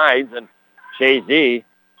those lines. And Chazy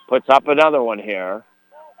puts up another one here.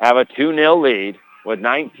 Have a 2-0 lead with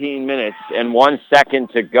 19 minutes and 1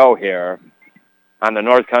 second to go here on the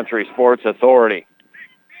North Country Sports Authority.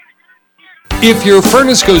 If your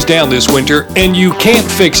furnace goes down this winter and you can't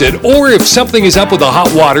fix it, or if something is up with the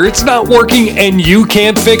hot water, it's not working and you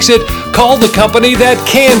can't fix it, call the company that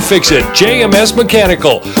can fix it, JMS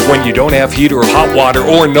Mechanical. When you don't have heat or hot water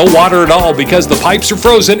or no water at all because the pipes are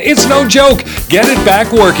frozen, it's no joke. Get it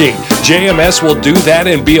back working. JMS will do that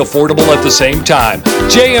and be affordable at the same time.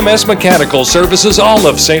 JMS Mechanical services all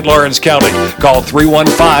of St. Lawrence County. Call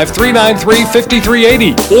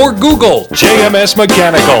 315-393-5380 or Google JMS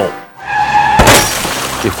Mechanical.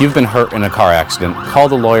 If you've been hurt in a car accident, call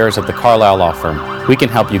the lawyers at the Carlisle Law Firm. We can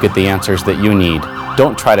help you get the answers that you need.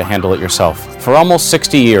 Don't try to handle it yourself. For almost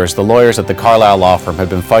 60 years, the lawyers at the Carlisle Law Firm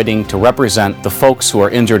have been fighting to represent the folks who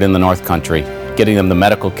are injured in the North Country, getting them the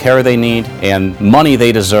medical care they need and money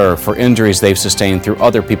they deserve for injuries they've sustained through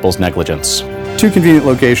other people's negligence. 2 convenient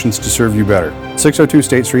locations to serve you better: 602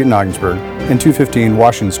 State Street in Ogdensburg and 215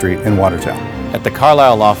 Washington Street in Watertown. At the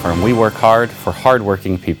Carlisle Law Firm, we work hard for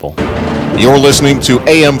hardworking people. You're listening to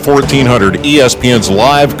AM 1400 ESPN's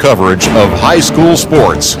live coverage of high school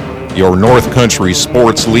sports. Your North Country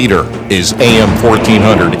sports leader is AM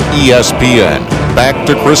 1400 ESPN. Back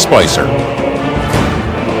to Chris Spicer.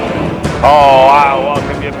 Oh, I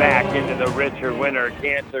welcome you back into the Richard Winter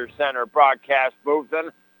Cancer Center broadcast booth.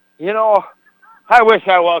 And, you know, I wish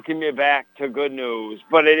I welcomed you back to good news,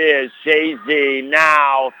 but it is Chazy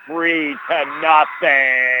now 3-0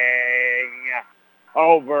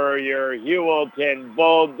 over your Heuvelton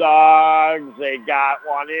Bulldogs. They got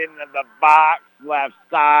one into the box, left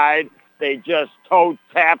side. They just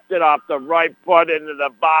toe-tapped it off the right foot into the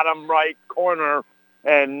bottom right corner.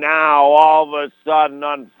 And now, all of a sudden,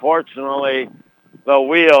 unfortunately, the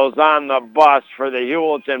wheels on the bus for the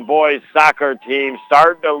Heuvelton boys soccer team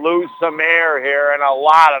starting to lose some air here, and a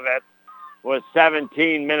lot of it with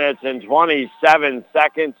 17 minutes and 27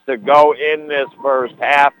 seconds to go in this first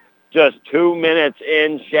half. Just 2 minutes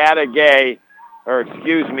in, Chazy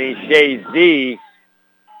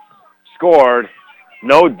scored.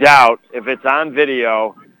 No doubt, if it's on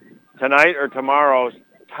video, tonight or tomorrow's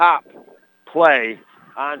top play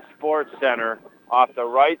on SportsCenter off the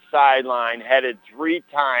right sideline, headed 3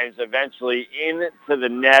 times, eventually into the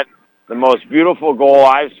net. The most beautiful goal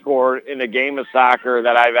I've scored in a game of soccer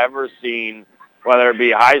that I've ever seen, whether it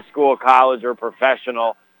be high school, college, or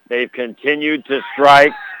professional. They've continued to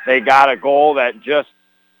strike. They got a goal that just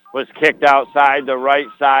was kicked outside the right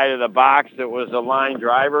side of the box. It was a line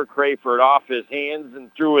driver. Crayford off his hands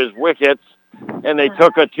and through his wickets, and they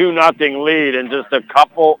took a 2-0 lead. And just a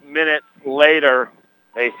couple minutes later,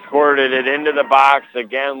 they squirted it into the box,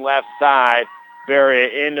 again left side, bury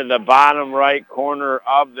it into the bottom right corner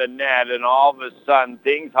of the net, and all of a sudden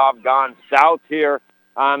things have gone south here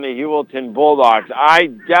on the Heuvelton Bulldogs. I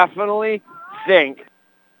definitely think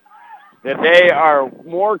that they are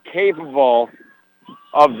more capable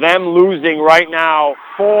of them losing right now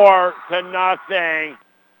 4-0,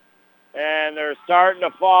 and they're starting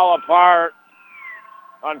to fall apart.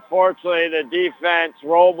 Unfortunately, the defense,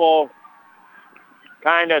 Roble,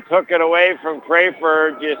 kind of took it away from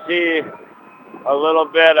Crayford. You see a little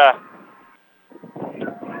bit of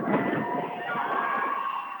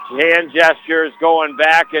hand gestures going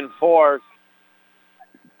back and forth,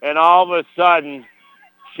 and all of a sudden,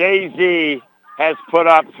 Chazy has put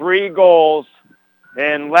up 3 goals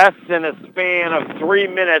in less than a span of 3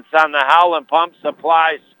 minutes on the Howland Pump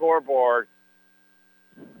Supply scoreboard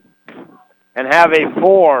and have a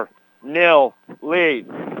 4-0 lead.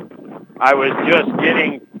 I was just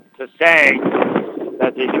getting to saying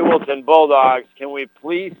that the Heuvelton Bulldogs, can we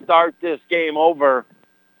please start this game over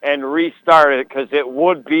and restart it, because it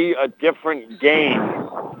would be a different game.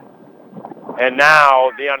 And now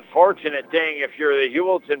the unfortunate thing, if you're the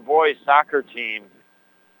Heuvelton boys soccer team,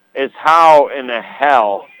 is how in the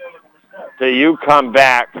hell do you come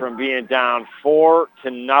back from being down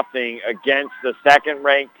 4-0 against the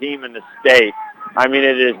second-ranked team in the state? I mean,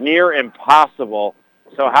 it is near impossible.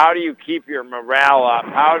 So how do you keep your morale up?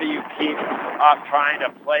 How do you keep up trying to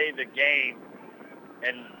play the game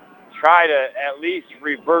and try to at least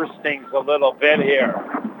reverse things a little bit here?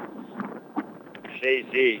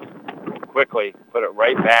 Chazy quickly put it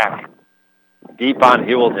right back deep on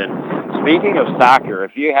Heuvelton. Speaking of soccer,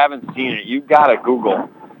 if you haven't seen it, you've got to Google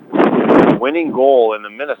winning goal in the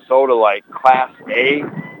Minnesota Class A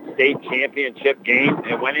state championship game.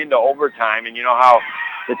 It went into overtime, and you know how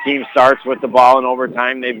the team starts with the ball in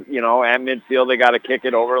overtime. They, at midfield, they got to kick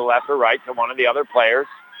it over left or right to one of the other players,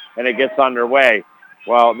 and it gets underway.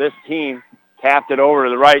 Well, this team tapped it over to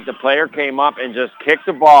the right. The player came up and just kicked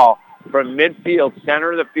the ball from midfield,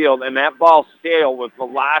 center of the field, and that ball sailed with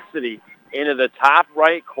velocity into the top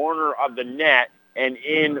right corner of the net and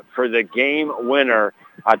in for the game winner.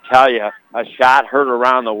 I tell you, a shot heard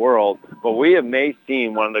around the world, but we have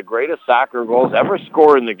seen one of the greatest soccer goals ever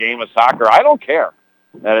scored in the game of soccer. I don't care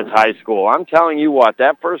that it's high school. I'm telling you what,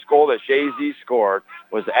 that first goal that Chazy scored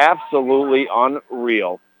was absolutely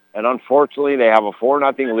unreal. And unfortunately, they have a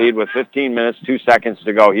 4-0 lead with 15 minutes, 2 seconds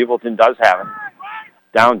to go. Heuvelton does have it.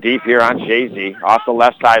 Down deep here on Chazy, off the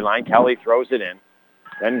left sideline. Kelly throws it in,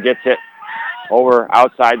 then gets it over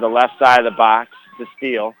outside the left side of the box to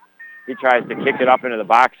Steele. He tries to kick it up into the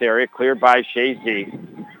box area, cleared by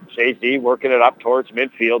Chazy. Chazy working it up towards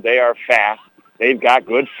midfield. They are fast. They've got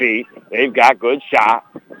good feet. They've got good shot.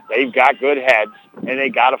 They've got good heads. And they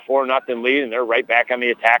got a 4-0 lead, and they're right back on the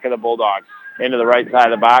attack of the Bulldogs. Into the right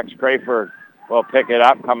side of the box. Crayford will pick it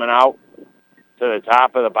up, coming out to the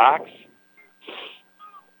top of the box.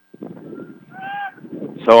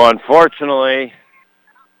 So unfortunately,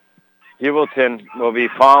 Heuvelton will be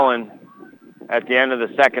falling at the end of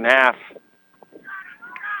the second half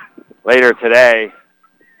later today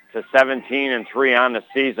to 17-3 on the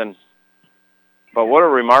season. But what a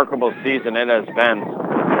remarkable season it has been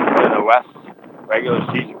for the West regular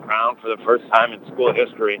season crown for the first time in school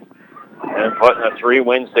history. And putting the 3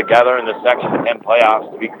 wins together in the Section 10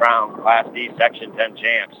 playoffs to be crowned Class D Section 10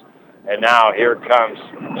 champs. And now here comes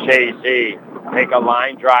Chazy. Take a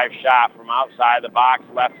line drive shot from outside the box,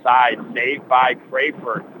 left side, saved by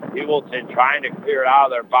Crayford. Heuvelton trying to clear it out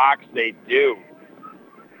of their box. They do.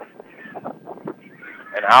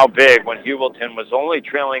 And how big when Heuvelton was only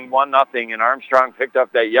trailing 1-0 and Armstrong picked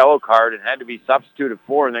up that yellow card and had to be substituted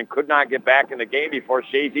for and then could not get back in the game before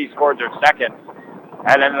Chazy scored their second.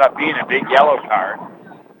 That ended up being a big yellow card.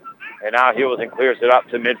 And now Heuvelton clears it up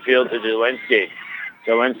to midfield to Jelinski.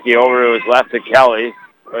 Jelinski over to his left to Kelly,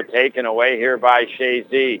 but taken away here by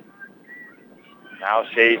Chazy. Now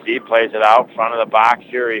Chazy plays it out front of the box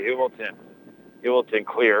here at Heuvelton. Heuvelton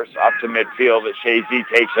clears up to midfield, but Chazy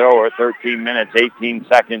takes it over. 13 minutes, 18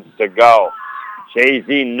 seconds to go.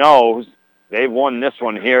 Chazy knows they've won this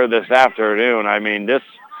one here this afternoon. I mean, it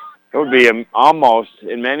would be almost,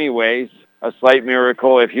 in many ways, a slight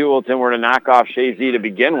miracle if Heuvelton were to knock off Chazy to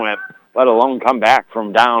begin with, let alone come back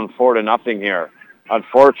from down 4-0 here.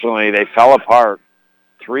 Unfortunately, they fell apart.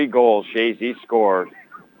 3 goals Chazy scored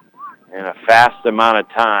in a fast amount of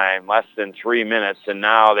time, less than 3 minutes, and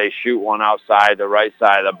now they shoot one outside the right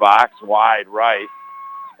side of the box, wide right,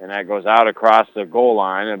 and that goes out across the goal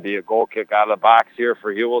line. It'll be a goal kick out of the box here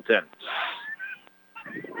for Heuvelton.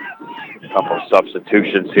 A couple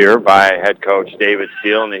substitutions here by head coach David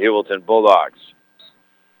Steele and the Heuvelton Bulldogs.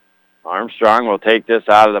 Armstrong will take this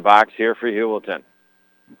out of the box here for Heuvelton.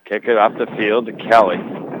 Kick it up the field to Kelly.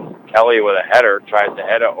 Kelly with a header tries to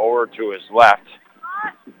head it over to his left.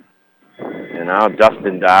 And now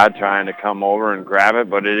Dustin Dodd trying to come over and grab it,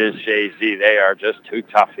 but it is Chazy. They are just too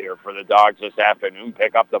tough here for the Dogs this afternoon.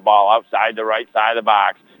 Pick up the ball outside the right side of the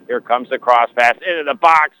box. Here comes the cross pass into the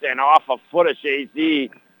box and off a foot of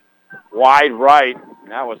Chazy. Wide right.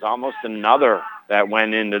 That was almost another that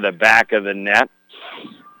went into the back of the net.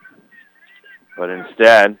 But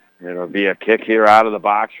instead, it'll be a kick here out of the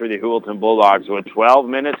box for the Heuvelton Bulldogs with 12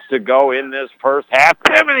 minutes to go in this first half.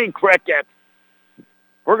 Bimini Cricket!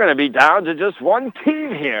 We're going to be down to just one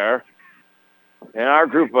team here in our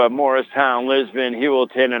group of Morristown, Lisbon,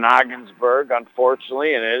 Heuvelton, and Ogdensburg,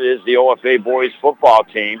 unfortunately, and it is the OFA boys football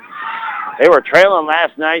team. They were trailing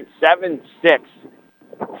last night 7-6,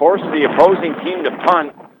 forced the opposing team to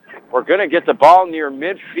punt. We're going to get the ball near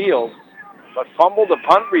midfield, but fumbled the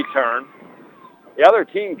punt return. The other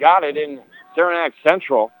team got it in Saranac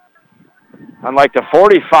Central on like the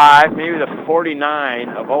 45, maybe the 49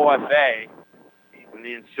 of OFA. And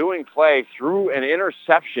the ensuing play threw an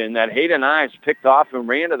interception that Hayden Ives picked off and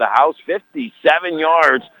ran to the house 57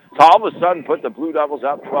 yards to all of a sudden put the Blue Devils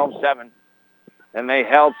up 12-7. And they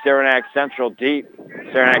held Saranac Central deep.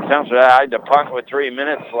 Saranac Central had to punt with 3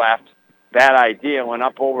 minutes left. Bad idea. Went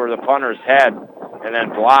up over the punter's head and then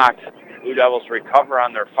blocked. Blue Devils recover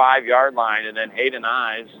on their 5-yard line, and then Hayden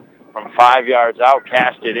Ives from 5 yards out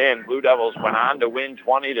cashed it in. Blue Devils went on to win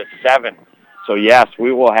 20-7. So, yes,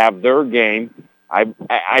 we will have their game.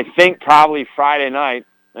 I think probably Friday night,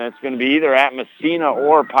 and it's going to be either at Messina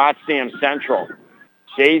or Potsdam Central.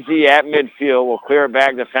 Chazy at midfield will clear it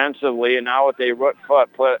back defensively, and now with a root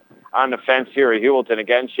foot put on the fence here at Heuvelton.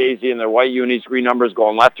 Again, Chazy in their white unis, green numbers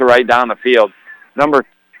going left to right down the field. Number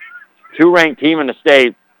 2 ranked team in the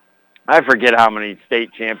state. I forget how many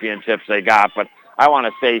state championships they got, but I want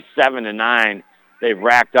to say 7 to 9 they've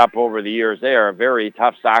racked up over the years. They are a very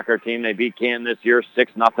tough soccer team. They beat Canton this year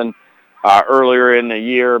 6-0 earlier in the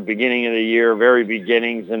year, beginning of the year, very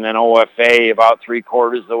beginnings, and then OFA about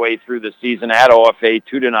 3/4 of the way through the season at OFA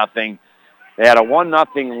 2-0. They had a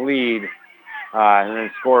 1-0 lead and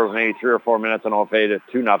then scored maybe 3 or 4 minutes on OFA to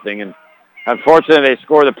 2-0. And unfortunately, they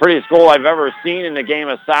scored the prettiest goal I've ever seen in the game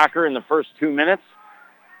of soccer in the first 2 minutes.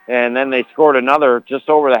 And then they scored another just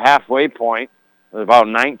over the halfway point with about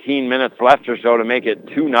 19 minutes left or so to make it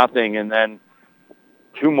 2-0, and then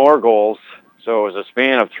 2 more goals. So it was a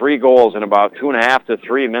span of 3 goals in about 2.5 to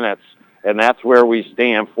 3 minutes, and that's where we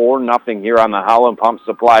stand, 4-0 here on the Holland Pump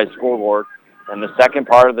Supply scoreboard. And the second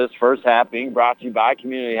part of this first half being brought to you by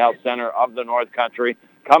Community Health Center of the North Country.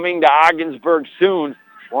 Coming to Ogdensburg soon,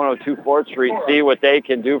 102 4th Street, see what they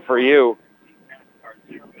can do for you.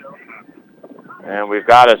 And we've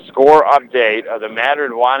got a score update of the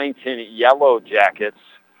Madrid-Waddington Yellow Jackets.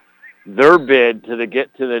 Their bid to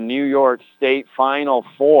get to the New York State Final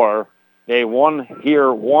Four. They won here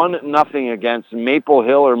 1-0 against Maple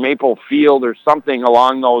Hill or Maple Field or something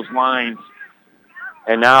along those lines.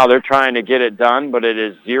 And now they're trying to get it done, but it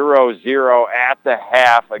is 0-0 at the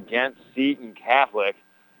half against Seton Catholic.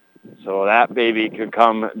 So that baby could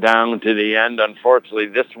come down to the end. Unfortunately,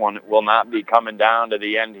 this one will not be coming down to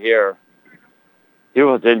the end here.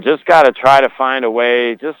 Heuvelton just got to try to find a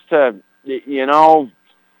way just to,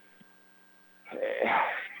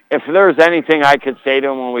 if there's anything I could say to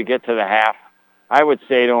him when we get to the half, I would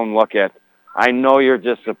say to him, look, I know you're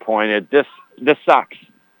disappointed. This sucks.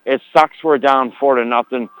 It sucks we're down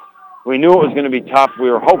 4-0. We knew it was going to be tough. We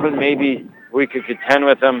were hoping maybe we could contend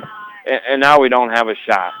with them, and now we don't have a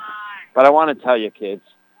shot. But I want to tell you, kids,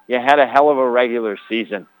 you had a hell of a regular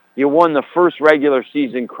season. You won the first regular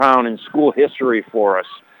season crown in school history for us.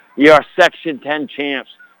 You are Section 10 champs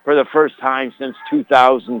for the first time since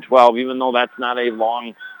 2012, even though that's not a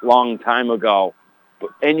long, long time ago.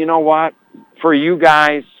 And you know what? For you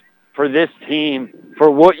guys, for this team,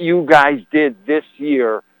 for what you guys did this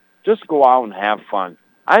year, just go out and have fun.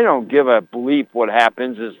 I don't give a bleep what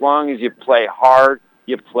happens as long as you play hard,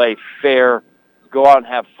 you play fair, go out and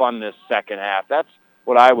have fun this second half. That's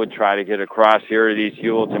what I would try to get across here to these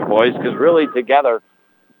Heuvelton boys, because really together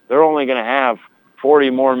they're only going to have 40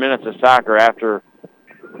 more minutes of soccer after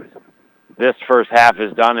this first half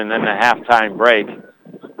is done and then the halftime break.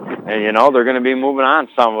 And, they're going to be moving on,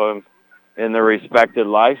 some of them, in their respected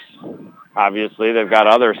lives. Obviously, they've got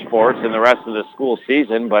other sports in the rest of the school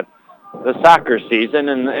season, but the soccer season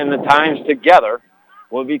and the times together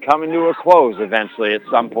will be coming to a close eventually at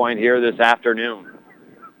some point here this afternoon.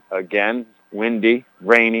 Again, windy,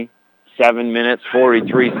 rainy, 7 minutes,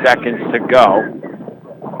 43 seconds to go.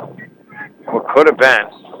 What could have been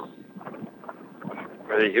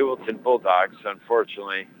for the Heuvelton Bulldogs,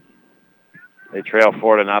 unfortunately, they trail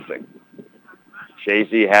 4-0.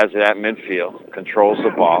 Chazy has it at midfield, controls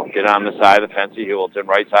the ball, get on the side of the fence of Heuvelton,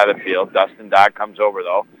 right side of the field. Dustin Dodd comes over,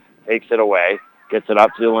 though, takes it away, gets it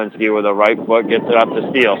up to Zielinski with a right foot, gets it up to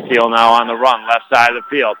Steele. Steele now on the run, left side of the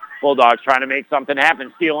field. Bulldogs trying to make something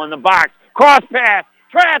happen. Steele in the box. Cross pass.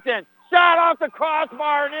 Trafton. Shot off the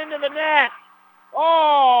crossbar and into the net. Oh,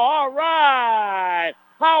 all right.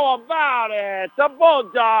 How about it? The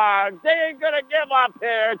Bulldogs, they ain't going to give up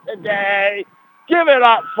here today. Give it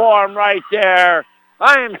up for them right there.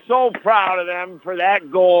 I am so proud of them for that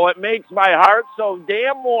goal. It makes my heart so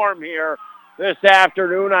damn warm here this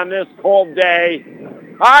afternoon on this cold day.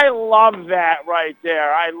 I love that right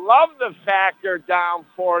there. I love the fact they're down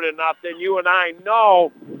 4-0. You and I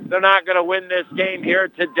know they're not going to win this game here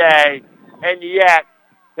today, and yet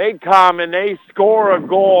they come and they score a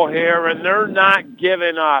goal here, and they're not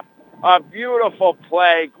giving up. A beautiful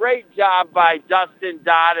play. Great job by Dustin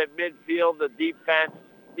Dodd at midfield, the defense.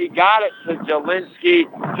 He got it to Jelinski.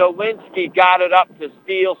 Jelinski got it up to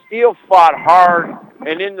Steele. Steele fought hard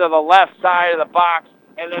and into the left side of the box,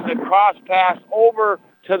 and then the cross pass over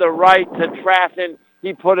to the right to Trafton.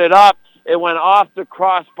 He put it up. It went off the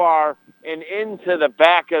crossbar and into the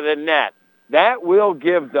back of the net. That will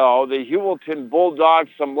give, though, the Heuvelton Bulldogs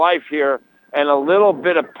some life here and a little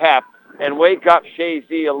bit of pep and wake up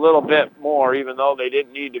Chazy a little bit more, even though they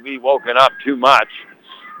didn't need to be woken up too much.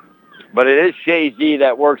 But it is Chazy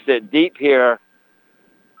that works it deep here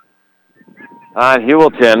on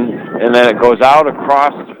Heuvelton, and then it goes out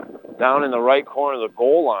across down in the right corner of the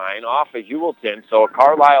goal line off of Heuvelton. So a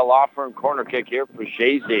Carlisle Law Firm corner kick here for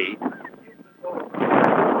Chazy.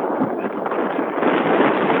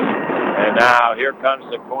 And now here comes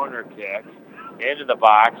the corner kick into the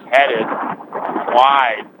box, headed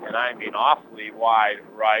wide, and I mean awfully wide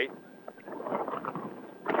right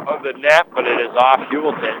of the net, but it is off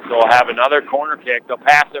Heuvelton, so we'll have another corner kick. They'll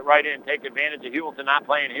pass it right in, take advantage of Heuvelton not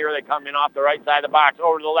playing here. They come in off the right side of the box,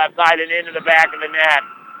 over to the left side and into the back of the net,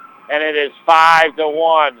 and it is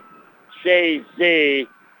 5-1. Chazy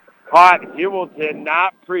caught Heuvelton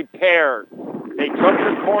not prepared. They took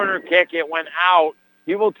the corner kick, it went out.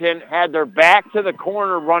 Heuvelton had their back to the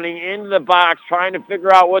corner, running into the box, trying to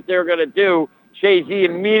figure out what they were going to do. Chazy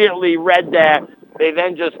immediately read that. They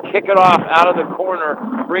then just kick it off out of the corner,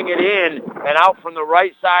 bring it in, and out from the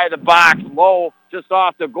right side of the box, low, just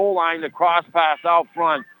off the goal line, the cross pass out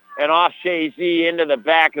front, and off Chazy into the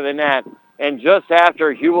back of the net. And just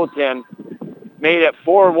after Heuvelton made it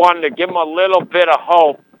 4-1 to give them a little bit of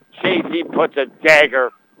hope, Chazy puts a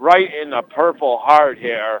dagger right in the Purple Heart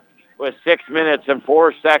here with 6 minutes and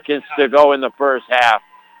 4 seconds to go in the first half.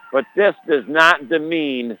 But this does not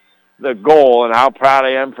demean the goal, and how proud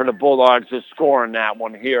I am for the Bulldogs to scoring that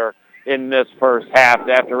one here in this first half.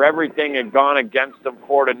 After everything had gone against them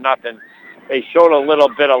 4-0, they showed a little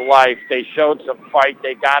bit of life. They showed some fight.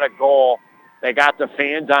 They got a goal. They got the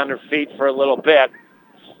fans on their feet for a little bit.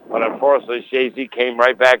 But unfortunately, Chazy came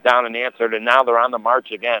right back down and answered, and now they're on the march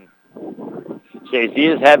again. Chazy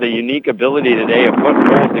has had the unique ability today of putting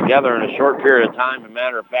goals together in a short period of time. As a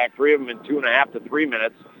matter of fact, 3 of them in 2.5 to 3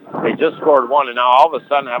 minutes. They just scored one, and now all of a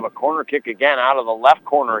sudden have a corner kick again out of the left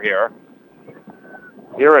corner here.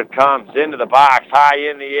 Here it comes into the box, high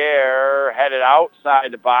in the air, headed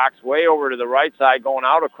outside the box, way over to the right side, going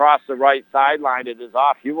out across the right sideline. It is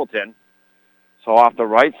off Heuvelton. So off the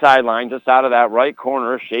right sideline, just out of that right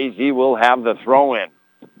corner, Chazy will have the throw-in.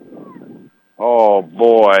 Oh,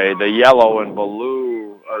 boy, the yellow and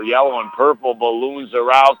purple balloons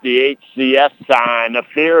are out, the HCS sign, the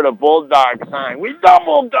Fear the Bulldog sign. We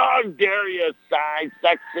double dog dare you sign,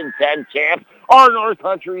 Section 10 champ, our North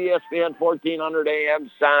Country ESPN 1400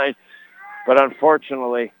 AM sign. But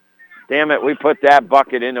unfortunately, damn it, we put that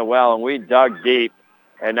bucket in the well and we dug deep.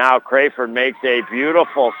 And now Crayford makes a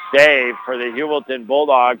beautiful save for the Heuvelton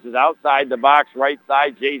Bulldogs. Is outside the box, right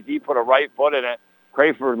side. Chazy put a right foot in it.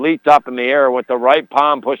 Crayford leaped up in the air with the right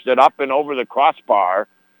palm, pushed it up and over the crossbar.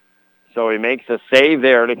 So he makes a save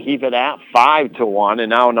there to keep it at 5-1, and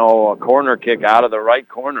now a corner kick out of the right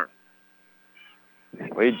corner.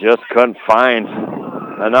 We just couldn't find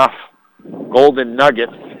enough golden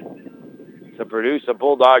nuggets to produce a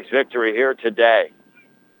Bulldogs victory here today.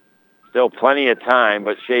 Still plenty of time,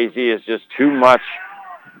 but Chazy is just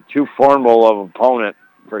too formidable of an opponent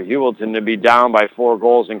for Heuvelton to be down by 4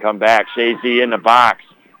 goals and come back. Chazy in the box,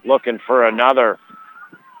 looking for another.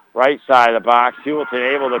 Right side of the box.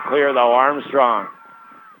 Heuvelton able to clear, though. Armstrong.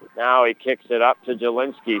 Now he kicks it up to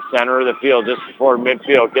Jelinski, center of the field, just before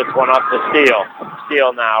midfield. Gets one up to Steele.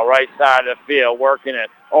 Steele now, right side of the field, working it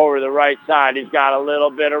over the right side. He's got a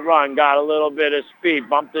little bit of run, got a little bit of speed.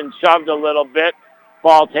 Bumped and shoved a little bit.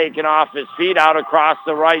 Ball taken off his feet out across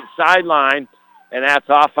the right sideline, and that's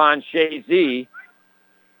off on Chazy.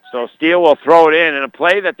 So Steele will throw it in, and a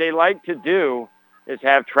play that they like to do is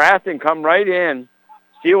have Trafton come right in.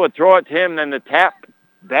 Steele would throw it to him, then the tap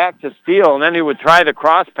back to Steele, and then he would try the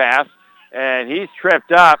cross pass, and he's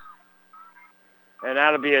tripped up. And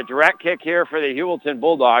that'll be a direct kick here for the Heuvelton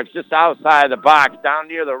Bulldogs, just outside the box, down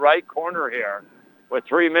near the right corner here. With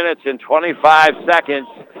 3 minutes and 25 seconds,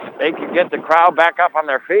 they could get the crowd back up on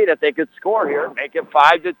their feet if they could score here, make it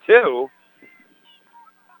 5-2.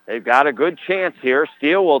 They've got a good chance here.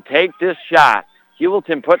 Steele will take this shot.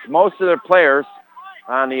 Heuvelton puts most of their players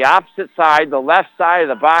on the opposite side, the left side of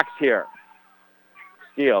the box here.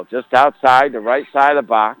 Steele just outside the right side of the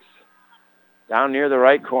box, down near the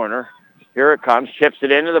right corner. Here it comes, chips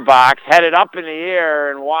it into the box, headed up in the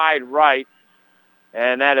air and wide right.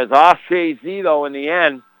 And that is off Chazy, though, in the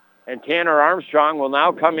end. And Tanner Armstrong will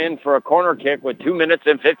now come in for a corner kick with 2 minutes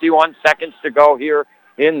and 51 seconds to go here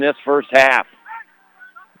in this first half.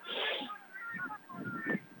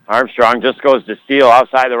 Armstrong just goes to Steele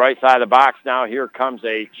outside the right side of the box. Now here comes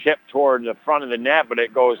a chip toward the front of the net, but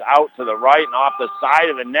it goes out to the right and off the side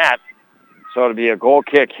of the net. So it'll be a goal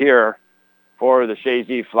kick here for the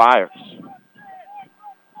Chazy Flyers.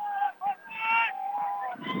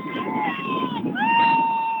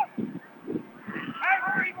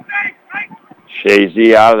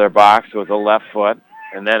 Chazy out of their box with a left foot,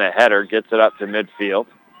 and then a header gets it up to midfield.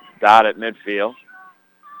 Dot at midfield.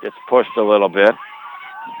 Gets pushed a little bit.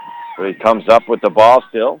 But he comes up with the ball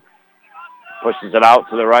still. Pushes it out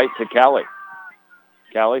to the right to Kelly.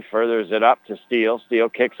 Kelly furthers it up to Steele. Steele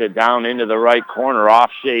kicks it down into the right corner off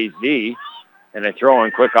Chazy. And a throw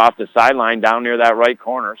in quick off the sideline down near that right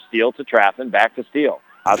corner. Steele to Traffin, back to Steele.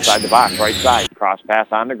 Outside the box, right side. Cross pass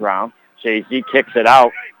on the ground. Chazy kicks it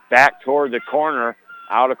out. Back toward the corner,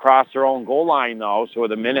 out across their own goal line, though. So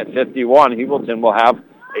with a minute 51, Heuvelton will have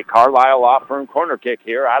a Carlisle Law Firm corner kick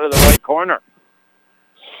here out of the right corner.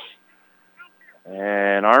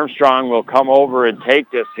 And Armstrong will come over and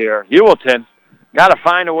take this here. Heuvelton got to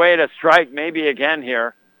find a way to strike maybe again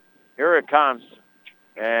here. Here it comes.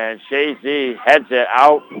 And Chazy heads it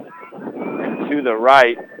out to the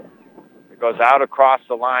right. Goes out across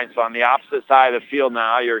the line. So on the opposite side of the field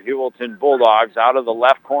now, your Heuvelton Bulldogs out of the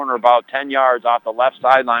left corner about 10 yards off the left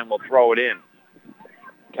sideline will throw it in.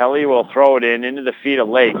 Kelly will throw it in into the feet of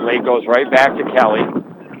Lake. Lake goes right back to Kelly.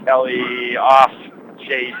 Kelly off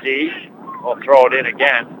Chazy. Will throw it in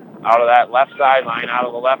again out of that left sideline, out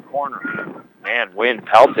of the left corner. Man, wind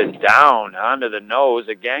pelted down onto the nose.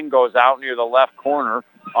 Again goes out near the left corner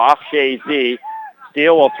off Chazy.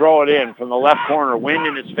 Steele will throw it in from the left corner, wind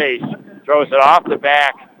in his face. Throws it off the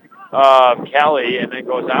back of Kelly and then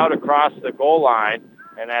goes out across the goal line,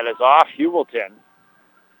 and that is off Heuvelton.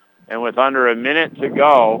 And with under a minute to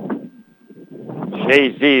go,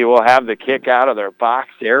 Chazy will have the kick out of their box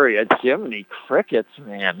area. Jiminy crickets,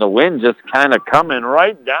 man. The wind just kind of coming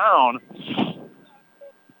right down.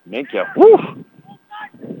 Make you, whoo.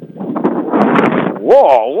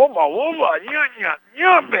 Whoa, whooma,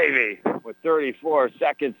 yeah, baby. With 34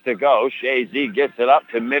 seconds to go, Chazy gets it up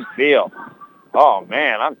to midfield. Oh,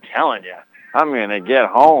 man, I'm telling you, I'm going to get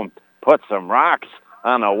home, put some rocks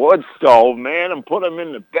on a wood stove, man, and put them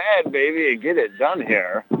in the bed, baby, and get it done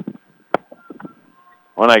here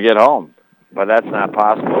when I get home. But that's not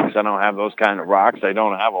possible because I don't have those kind of rocks. I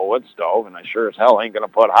don't have a wood stove, and I sure as hell ain't going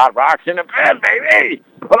to put hot rocks in the bed, baby.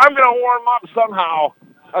 But I'm going to warm up somehow.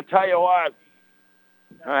 I'll tell you what.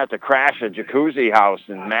 I have to crash a jacuzzi house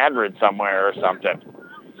in Madrid somewhere or something.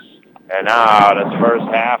 And now this first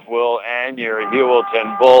half will end. Your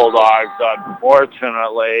Heuvelton Bulldogs,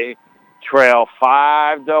 unfortunately, trail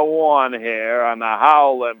 5-1 here on the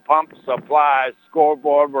Howland Pump Supply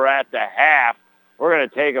scoreboard. We're at the half. We're going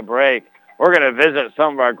to take a break. We're going to visit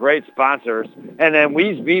some of our great sponsors. And then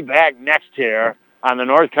we'll be back next here on the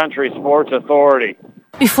North Country Sports Authority.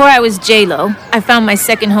 Before I was J-Lo, I found my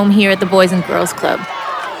second home here at the Boys and Girls Club.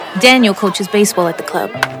 Daniel coaches baseball at the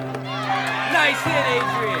club. Nice hit,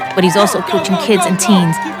 Adrian. But he's also coaching kids and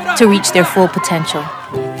teens to reach their full potential.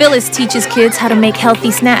 Phyllis teaches kids how to make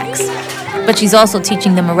healthy snacks, but she's also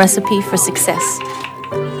teaching them a recipe for success.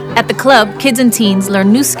 At the club, kids and teens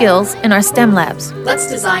learn new skills in our STEM labs. Let's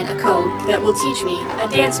design a code that will teach me a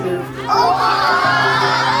dance move.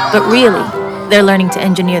 But really, they're learning to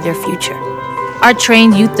engineer their future. Our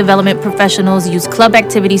trained youth development professionals use club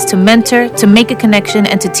activities to mentor, to make a connection,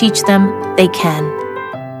 and to teach them they can.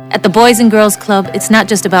 At the Boys and Girls Club, it's not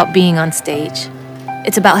just about being on stage.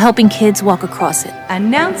 It's about helping kids walk across it.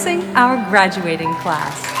 Announcing our graduating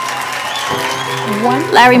class.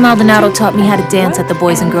 Larry Maldonado taught me how to dance at the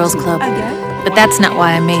Boys and Girls Club. But that's not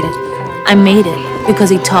why I made it. I made it because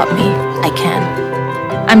he taught me I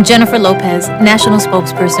can. I'm Jennifer Lopez, National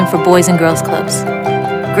Spokesperson for Boys and Girls Clubs.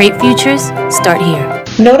 Great futures start here.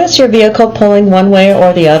 Notice your vehicle pulling one way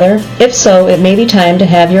or the other? If so, it may be time to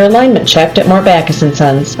have your alignment checked at Mort Backus &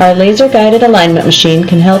 Sons. Our laser-guided alignment machine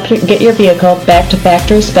can help you get your vehicle back to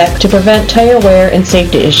factory spec to prevent tire wear and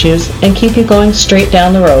safety issues and keep you going straight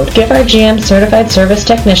down the road. Give our GM certified service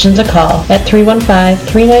technicians a call at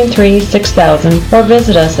 315-393-6000 or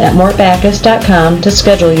visit us at mortbackus.com to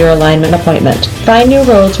schedule your alignment appointment. Find new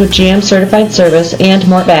roads with GM certified service and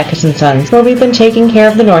Mort Backus & Sons, where we've been taking care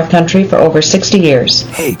of the North Country for over 60 years.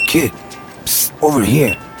 Hey, kid. Psst, over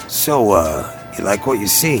here. So, you like what you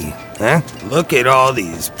see, huh? Look at all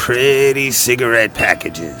these pretty cigarette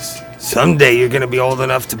packages. Someday you're gonna be old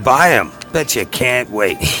enough to buy them. Bet you can't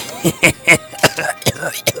wait.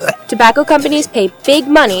 Tobacco companies pay big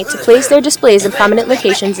money to place their displays in prominent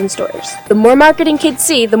locations in stores. The more marketing kids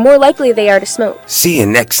see, the more likely they are to smoke. See you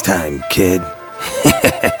next time, kid.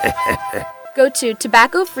 Go to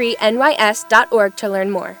tobaccofreenys.org to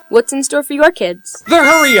learn more. What's in store for your kids? The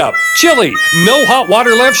Hurry Up! Chilly! No hot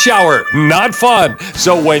water left shower. Not fun.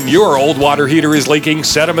 So when your old water heater is leaking,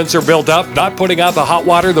 sediments are built up, not putting out the hot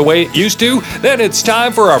water the way it used to, then it's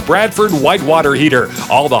time for a Bradford white water heater.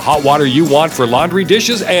 All the hot water you want for laundry,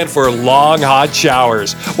 dishes, and for long hot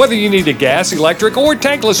showers. Whether you need a gas, electric, or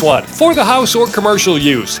tankless one, for the house or commercial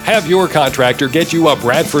use, have your contractor get you a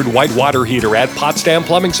Bradford white water heater at Potsdam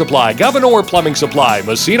Plumbing Supply, Governor Plumbing Supply,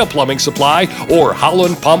 Messina Plumbing Supply, or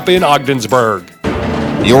Howland Pump in Ogdensburg.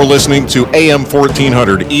 You're listening to AM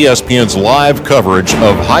 1400 ESPN's live coverage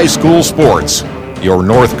of high school sports. Your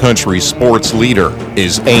North Country sports leader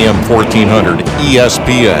is AM 1400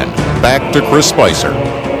 ESPN. Back to Chris Spicer.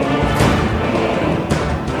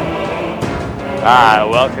 I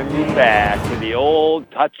welcome you back to the old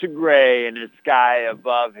touch of gray in the sky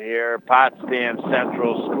above here. Potsdam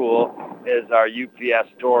Central School is our UPS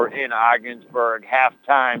store in Ogdensburg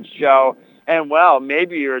halftime show. And, well,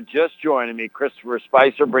 maybe you're just joining me, Christopher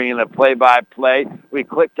Spicer, bringing the play-by-play. We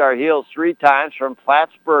clicked our heels 3 times from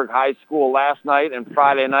Plattsburgh High School last night and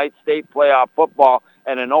Friday night state playoff football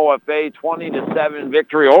and an OFA 20-7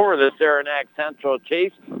 victory over the Saranac Central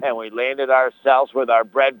Chiefs. And we landed ourselves with our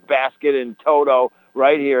bread basket in toto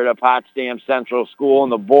right here at Potsdam Central School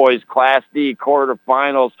in the boys Class D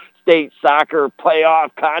quarterfinals state soccer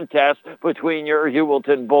playoff contest between your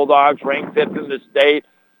Heuvelton Bulldogs, ranked 5th in the state,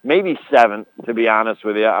 maybe 7th, to be honest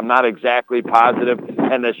with you. I'm not exactly positive.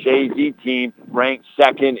 And the Chazy team ranked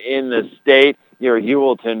 2nd in the state. Your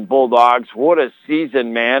Heuvelton Bulldogs, what a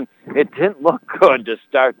season, man. It didn't look good to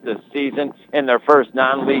start the season in their first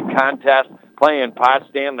non-league contest playing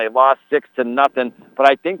Potsdam. They lost 6-0, but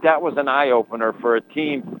I think that was an eye-opener for a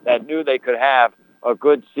team that knew they could have a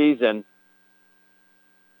good season.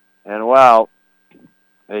 And, well,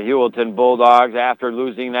 the Heuvelton Bulldogs, after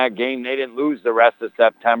losing that game, they didn't lose the rest of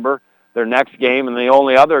September. Their next game, and the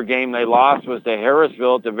only other game they lost, was to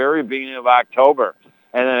Harrisville at the very beginning of October.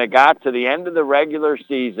 And then it got to the end of the regular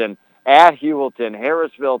season at Heuvelton.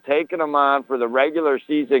 Harrisville taking them on for the regular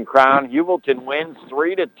season crown. Heuvelton wins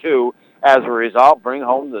 3-2. As a result, bring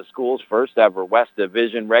home the school's first ever West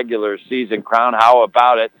Division regular season crown. How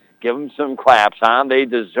about it? Give them some claps, huh? They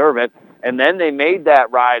deserve it. And then they made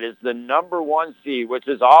that ride as the number 1 seed, which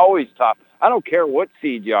is always tough. I don't care what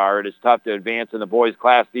seed you are. It is tough to advance in the boys'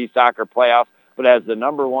 Class D soccer playoffs. But as the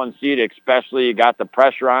number 1 seed, especially, you got the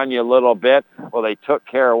pressure on you a little bit. Well, they took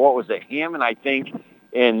care of, what was it, Hammond, I think,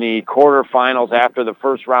 in the quarterfinals after the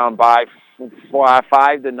first round by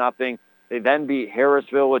 5-0. They then beat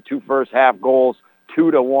Harrisville with 2 first-half goals,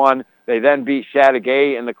 2-1. They then beat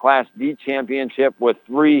Chattagay in the Class D championship with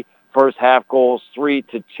 3 first-half goals,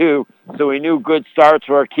 3-2. So we knew good starts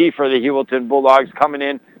were key for the Heuvelton Bulldogs coming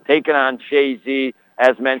in, taking on Chazy,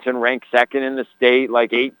 as mentioned, ranked 2nd in the state,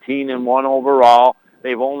 like 18-1 overall.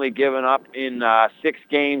 They've only given up in 6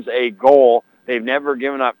 games a goal. They've never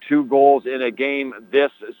given up 2 goals in a game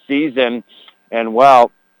this season. And, well,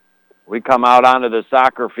 we come out onto the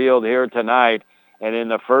soccer field here tonight, and in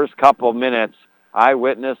the first couple minutes, I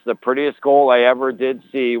witnessed the prettiest goal I ever did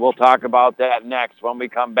see. We'll talk about that next when we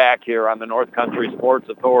come back here on the North Country Sports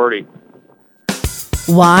Authority.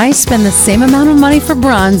 Why spend the same amount of money for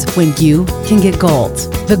bronze when you can get gold?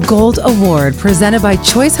 The Gold Award, presented by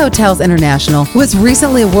Choice Hotels International, was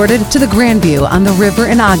recently awarded to the Grandview on the river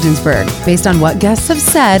in Ogdensburg, based on what guests have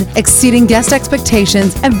said, exceeding guest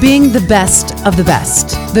expectations, and being the best of the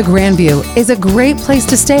best. The Grandview is a great place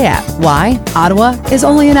to stay at. Why? Ottawa is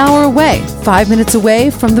only an hour away, 5 minutes away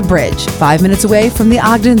from the bridge, 5 minutes away from the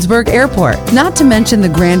Ogdensburg Airport. Not to mention the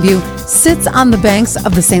Grandview sits on the banks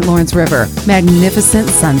of the St. Lawrence River. Magnificent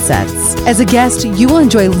sunsets. As a guest, you will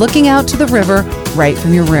enjoy looking out to the river right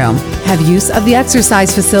from your room. Have use of the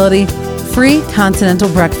exercise facility. Free continental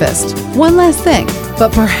breakfast. One last thing.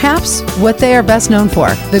 but perhaps what they are best known for,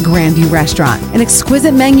 the Grandview Restaurant, an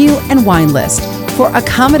exquisite menu and wine list. For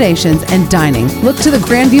accommodations and dining, look to the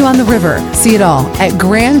Grandview on the River. See it all at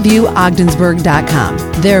grandviewogdensburg.com.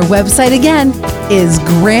 Their website again is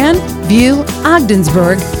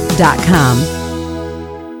grandviewogdensburg.com.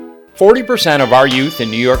 40% of our youth in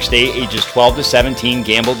New York State ages 12 to 17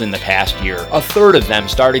 gambled in the past year. A third of them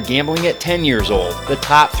started gambling at 10 years old. The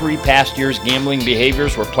top 3 past year's gambling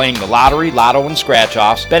behaviors were playing the lottery, lotto, and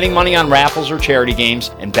scratch-offs, betting money on raffles or charity games,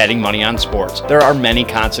 and betting money on sports. There are many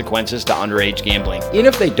consequences to underage gambling. Even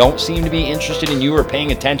if they don't seem to be interested in you or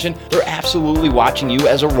paying attention, they're absolutely watching you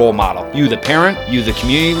as a role model. You, the parent, you, the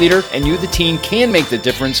community leader, and you, the teen, can make the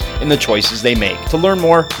difference in the choices they make. To learn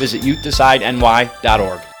more, visit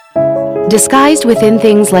YouthDecideNY.org. Disguised within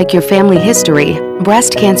things like your family history,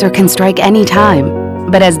 breast cancer can strike any time.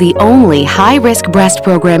 But as the only high-risk breast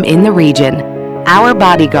program in the region, our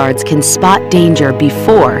bodyguards can spot danger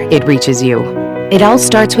before it reaches you. It all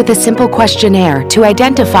starts with a simple questionnaire to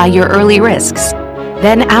identify your early risks.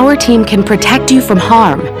 Then our team can protect you from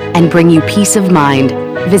harm and bring you peace of mind.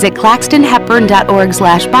 Visit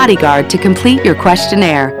claxtonhepburn.org/bodyguard to complete your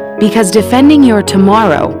questionnaire, because defending your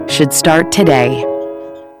tomorrow should start today.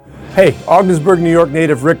 Hey, Ogdensburg, New York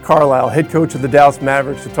native Rick Carlisle, head coach of the Dallas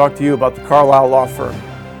Mavericks, to talk to you about the Carlisle Law Firm,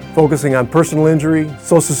 focusing on personal injury,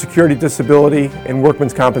 Social Security disability, and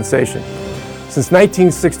workman's compensation. Since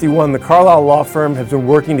 1961, the Carlisle Law Firm has been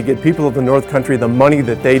working to get people of the North Country the money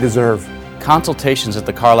that they deserve. Consultations at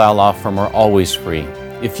the Carlisle Law Firm are always free.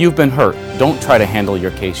 If you've been hurt, don't try to handle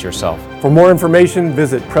your case yourself. For more information,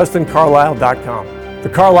 visit PrestonCarlisle.com. The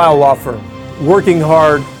Carlisle Law Firm, working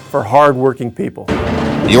hard for hard-working people.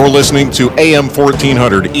 You're listening to AM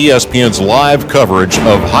 1400 ESPN's live coverage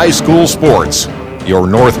of high school sports. Your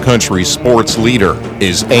North Country sports leader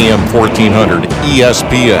is AM 1400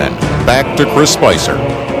 ESPN. Back to Chris Spicer.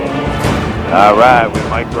 All right, we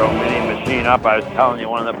micro mini machine up. I was telling you,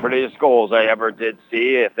 one of the prettiest goals I ever did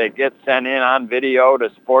see. If it gets sent in on video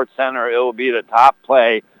to Sports Center, it will be the top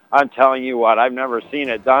play. I'm telling you what, I've never seen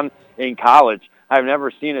it done in college. I've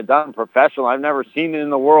never seen it done professional. I've never seen it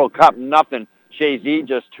in the World Cup. Nothing. Chazy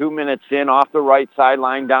just 2 minutes in off the right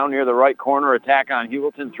sideline down near the right corner, attack on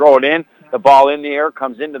Heuvelton, throw it in. The ball in the air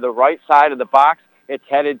comes into the right side of the box. It's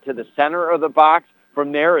headed to the center of the box.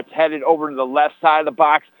 From there, it's headed over to the left side of the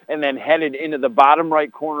box and then headed into the bottom right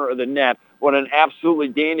corner of the net. What an absolutely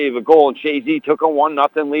dandy of a goal. And Chazy took a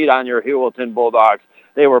 1-0 lead on your Heuvelton Bulldogs.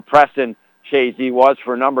 They were pressing. Chazy was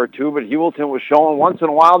for number 2, but Heuvelton was showing once in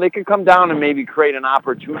a while they could come down and maybe create an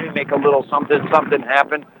opportunity, make a little something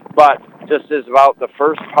happen. But just as about the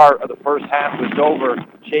first part of the first half was over,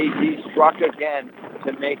 Chazy struck again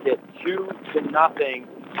to make it 2-0,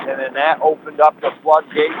 and then that opened up the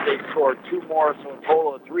floodgates. They scored 2 more, so a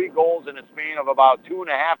total of 3 goals in a span of about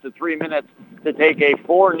 2.5 to 3 minutes to take a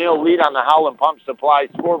 4-0 lead on the Howland Pump Supply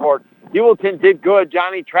scoreboard. Heuvelton did good.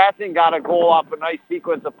 Johnny Traston got a goal off a nice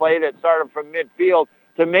sequence of play that started from midfield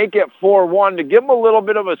to make it 4-1, to give them a little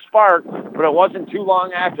bit of a spark, but it wasn't too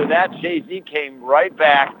long after that. Chazy came right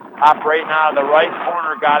back, operating out of the right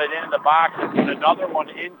corner, got it into the box, and put another one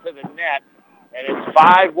into the net. And it's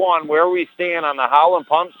 5-1 where we stand on the Howland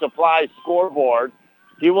Pump Supply scoreboard.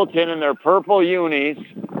 Heuvelton in their purple unis,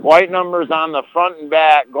 white numbers on the front and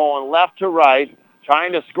back, going left to right,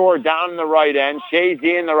 trying to score down in the right end.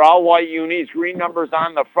 Chazy in their all-white unis, green numbers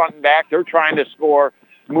on the front and back. They're trying to score,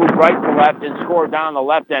 move right to left and score down the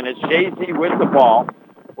left end. It's Chazy with the ball.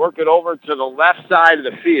 Work it over to the left side of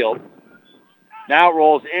the field. Now it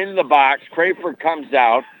rolls in the box. Crayford comes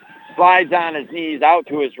out, slides on his knees out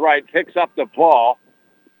to his right, picks up the ball,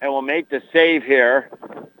 and will make the save here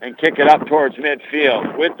and kick it up towards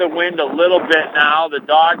midfield. With the wind a little bit now, the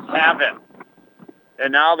Dogs have it.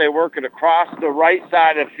 And now they work it across the right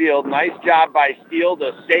side of the field. Nice job by Steele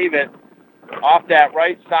to save it off that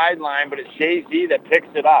right sideline, but it's Chazy that picks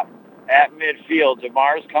it up at midfield.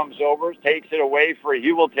 Demars comes over, takes it away for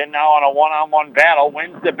Heuvelton now on a one-on-one battle,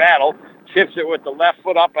 wins the battle, chips it with the left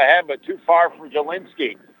foot up ahead, but too far for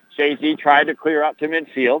Jelinski. Chazy tried to clear up to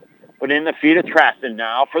midfield, but in the feet of Traston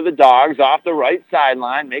now for the Dogs off the right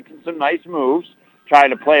sideline, making some nice moves, trying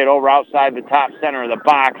to play it over outside the top center of the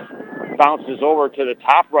box. Bounces over to the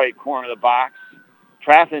top right corner of the box.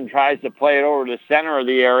 Traston tries to play it over to the center of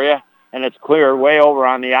the area, and it's cleared way over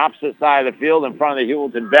on the opposite side of the field in front of the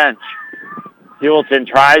Heuvelton bench. Heuvelton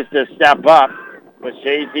tries to step up, but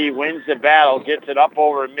Chazy wins the battle, gets it up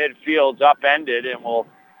over midfield's upended, and will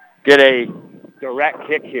get a direct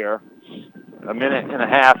kick here a minute and a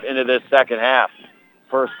half into this second half.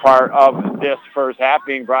 First part of this first half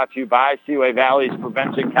being brought to you by Seaway Valley's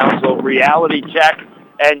Prevention Council, Reality Check,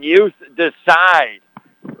 and Youth Decide.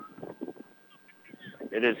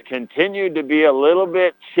 It has continued to be a little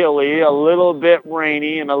bit chilly, a little bit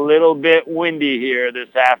rainy, and a little bit windy here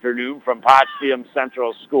this afternoon from Potsdam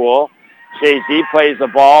Central School. Chazy plays the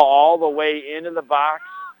ball all the way into the box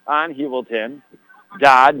on Heuvelton.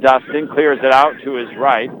 Dustin clears it out to his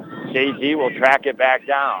right. Chazy will track it back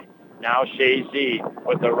down. Now Chazy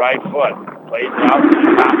with the right foot plays it out to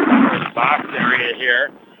the top corner of the box area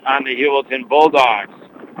here on the Heuvelton Bulldogs.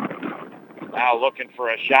 Now looking for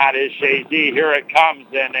a shot is Chazy. Here it comes,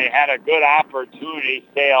 and they had a good opportunity.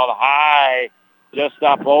 Sailed high just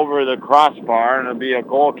up over the crossbar, and it'll be a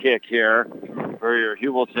goal kick here for your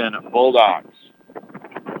Heuvelton Bulldogs.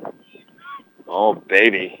 Oh,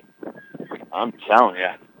 baby. I'm telling you,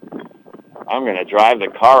 I'm going to drive the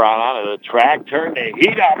car out onto the track, turn the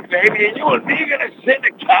heat up, baby, and you and me going to sit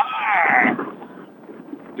in the car.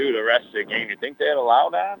 Do the rest of the game. You think they'd allow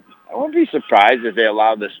that? I wouldn't be surprised if they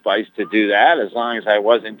allowed the Spice to do that as long as I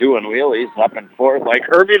wasn't doing wheelies up and forth like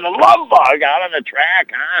Herbie the Love Bug out on the track,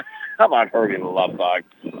 huh? How about Herbie the Love Bug?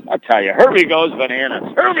 I'll tell you, Herbie goes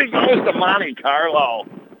bananas. Herbie goes to Monte Carlo.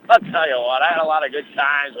 I'll tell you what, I had a lot of good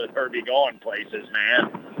times with Herbie going places,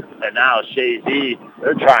 man. And now Chazy,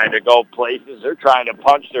 they're trying to go places. They're trying to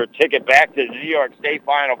punch their ticket back to the New York State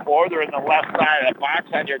Final Four. They're in the left side of the box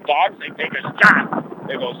on your dogs. They take a shot.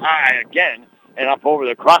 It goes high again and up over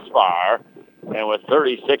the crossbar. And with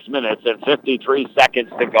 36 minutes and 53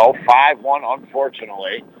 seconds to go, 5-1,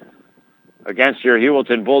 unfortunately, against your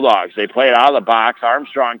Heuvelton Bulldogs. They play it out of the box.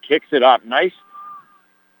 Armstrong kicks it up. Nice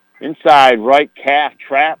inside right calf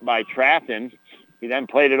trap by Trafton. He then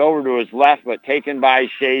played it over to his left, but taken by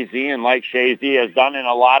Chazy. And like Chazy has done in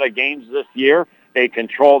a lot of games this year, they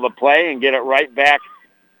control the play and get it right back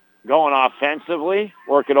going offensively.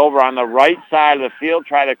 Work it over on the right side of the field.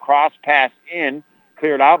 Try to cross pass in.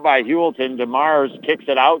 Cleared out by Heuvelton. DeMars kicks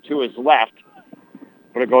it out to his left.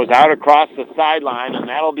 But it goes out across the sideline, and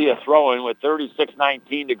that'll be a throw-in with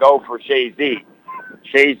 36-19 to go for Chazy.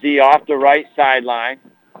 Chazy off the right sideline.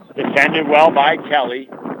 Defended well by Kelly.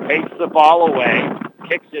 Takes the ball away.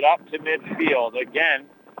 Kicks it up to midfield. Again,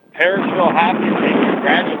 Parrishville Hopkins,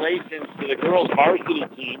 congratulations to the girls varsity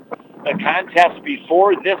team. The contest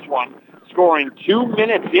before this one, scoring 2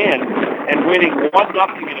 minutes in and winning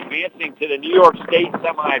 1-0 and advancing to the New York State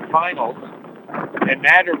semifinals. And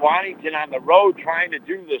Madrid Waddington on the road trying to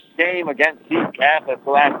do the same against Steve Catholic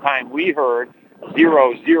the last time we heard,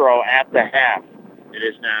 0-0 at the half. It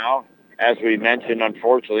is now, as we mentioned,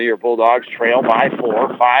 unfortunately, your Bulldogs trail by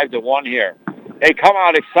 4, 5-1 here. They come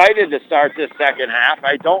out excited to start this second half.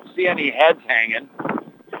 I don't see any heads hanging.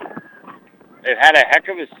 They've had a heck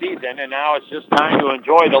of a season, and now it's just time to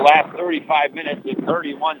enjoy the last 35 minutes and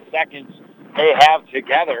 31 seconds they have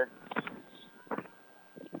together.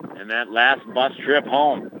 And that last bus trip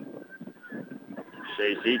home.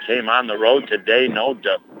 Chazy came on the road today, no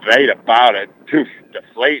debate about it.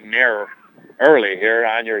 Deflating air early here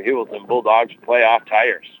on your Heuvelton Bulldogs playoff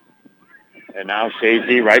tires. And now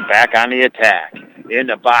Chazy right back on the attack. In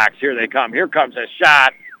the box, here they come. Here comes a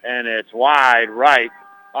shot, and it's wide right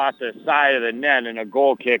off the side of the net, and a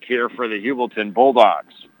goal kick here for the Heuvelton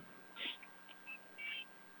Bulldogs.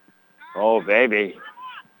 Oh, baby.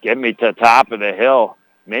 Get me to the top of the hill.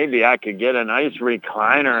 Maybe I could get a nice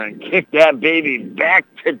recliner and kick that baby back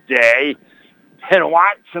today and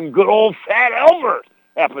watch some good old Fat Albert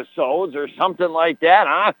episodes or something like that,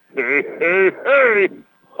 huh? Hey.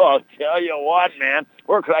 I'll tell you what, man.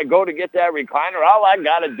 Where could I go to get that recliner? All I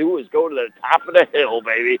got to do is go to the top of the hill,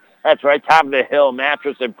 baby. That's right, top of the hill.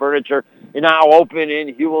 Mattress and furniture. You're now open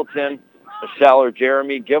in Heuvelton. Michelle or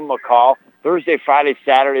Jeremy, give them a call. Thursday, Friday,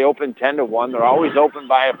 Saturday, open 10 to 1. They're always open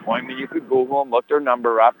by appointment. You could Google them, look their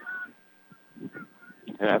number up. And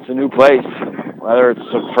that's a new place. Whether it's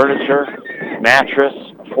some furniture, mattress,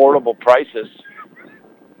 affordable prices.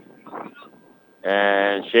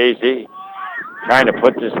 And Chazy trying to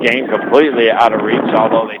put this game completely out of reach,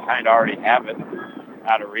 although they kind of already have it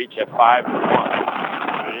out of reach at 5-1.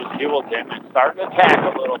 It is Heuvelton. It's starting to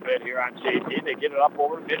attack a little bit here on Chazy. They get it up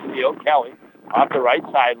over midfield. Kelly off the right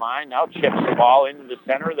sideline, now chips the ball into the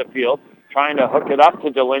center of the field, trying to hook it up to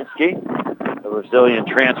Delinsky, the Brazilian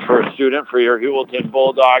transfer student for your Heuvelton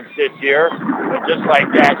Bulldogs this year. But just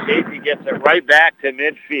like that, Chazy gets it right back to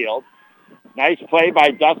midfield. Nice play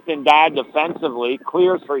by Dustin Dodd defensively.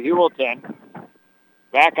 Clears for Heuvelton.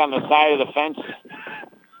 Back on the side of the fence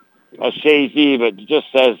of Chazy, but just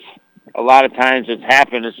as a lot of times it's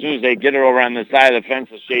happened, as soon as they get it over on the side of the fence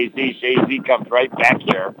of Chazy comes right back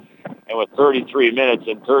here. And with 33 minutes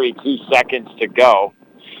and 32 seconds to go,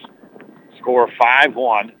 score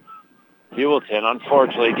 5-1. Heuvelton,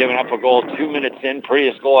 unfortunately, giving up a goal 2 minutes in.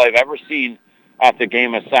 Prettiest goal I've ever seen at the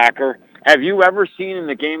game of soccer. Have you ever seen in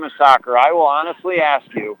the game of soccer, I will honestly ask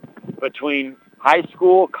you, between high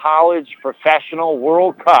school, college, professional,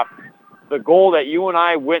 World Cup, the goal that you and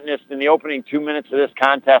I witnessed in the opening 2 minutes of this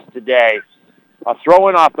contest today, a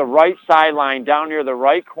throw-in off the right sideline down near the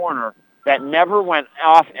right corner that never went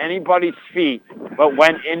off anybody's feet but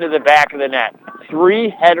went into the back of the net.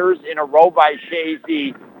 3 headers in a row by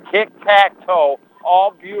Chazy, tic-tac-toe,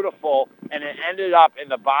 all beautiful, and it ended up in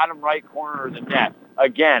the bottom right corner of the net.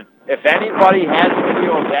 Again, if anybody has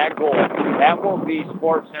video of that goal, that will be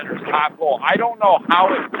SportsCenter's top goal. I don't know how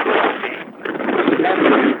it could be.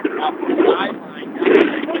 Off the sideline,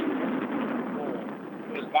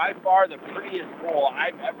 it was by far the prettiest goal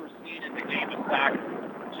I've ever seen in the game of soccer.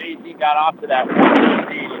 Chazy got off to that one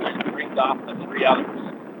lead and then brings off the 3 others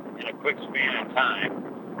in a quick span of time.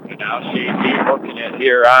 And now Chazy working it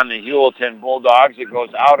here on the Heuvelton Bulldogs. It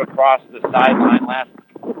goes out across the sideline, last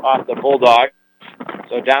off the Bulldogs.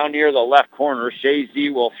 So down near the left corner, Chazy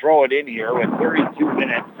will throw it in here with 32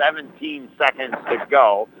 minutes, 17 seconds to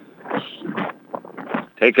go.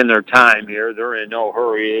 Taking their time here. They're in no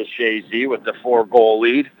hurry, is Chazy with the 4-goal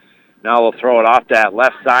lead. Now they'll throw it off that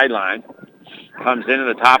left sideline. Comes into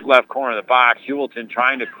the top left corner of the box. Heuvelton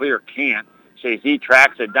trying to clear, can't. Chazy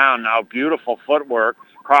tracks it down now. Beautiful footwork.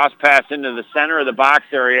 Cross pass into the center of the box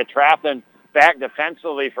area. Trapping back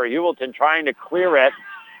defensively for Heuvelton, trying to clear it.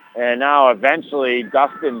 And now eventually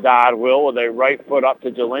Dustin Dodd will with a right foot up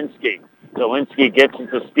to Jelinski. Jelinski gets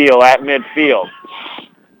it to steal at midfield.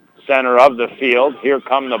 Center of the field. Here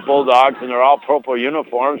come the Bulldogs in their all purple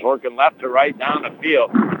uniforms, working left to right down the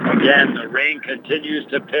field. Again, the rain continues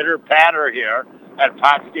to pitter-patter here at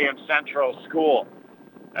Potsdam Central School.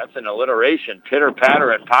 That's an alliteration.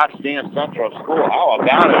 Pitter-patter at Potsdam Central School. How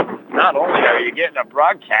about it? Not only are you getting a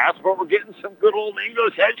broadcast, but we're getting some good old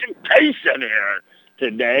English education here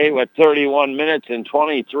today with 31 minutes and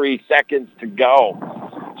 23 seconds to go.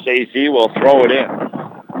 Chazy will throw it in.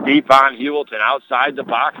 Deep on Heuvelton, outside the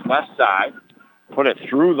box, left side. Put it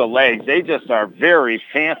through the legs. They just are very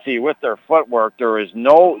fancy with their footwork. There is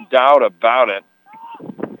no doubt about it.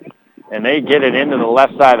 And they get it into the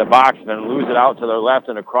left side of the box and then lose it out to their left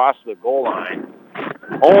and across the goal line.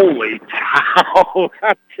 Holy cow.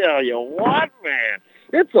 I tell you what, man.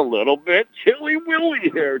 It's a little bit chilly-willy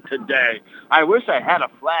here today. I wish I had a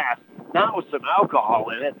flask, not with some alcohol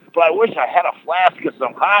in it, but I wish I had a flask of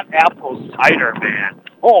some hot apple cider, man.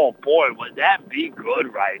 Oh, boy, would that be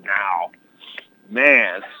good right now.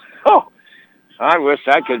 Man, I wish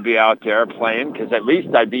I could be out there playing because at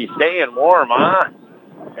least I'd be staying warm, huh?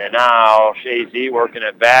 And now Chazy working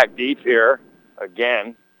it back deep here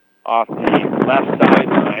again off the left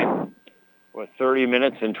sideline with 30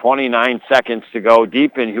 minutes and 29 seconds to go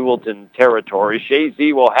deep in Heuvelton territory.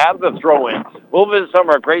 Chazy will have the throw-in. We'll visit some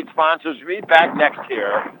of our great sponsors. We'll be back next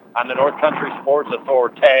year on the North Country Sports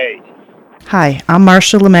Authority. Hi, I'm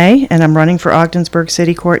Marcia LeMay, and I'm running for Ogdensburg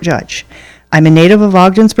City Court Judge. I'm a native of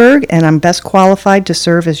Ogdensburg, and I'm best qualified to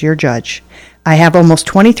serve as your judge. I have almost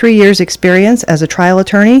 23 years' experience as a trial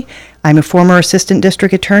attorney. I'm a former assistant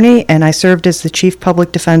district attorney, and I served as the chief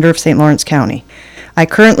public defender of St. Lawrence County. I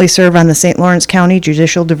currently serve on the St. Lawrence County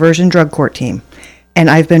Judicial Diversion Drug Court team, and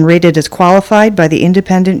I've been rated as qualified by the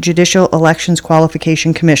Independent Judicial Elections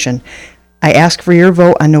Qualification Commission. I ask for your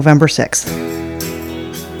vote on November 6th.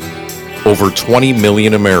 Over 20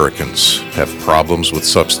 million Americans have problems with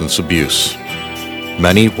substance abuse.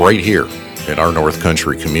 Many right here in our North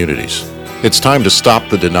Country communities. It's time to stop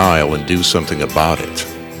the denial and do something about it.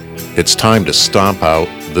 It's time to stomp out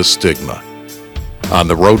the stigma. On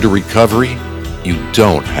the road to recovery, you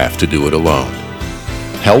don't have to do it alone.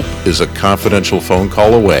 Help is a confidential phone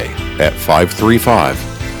call away at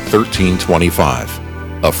 535-1325.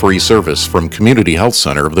 A free service from Community Health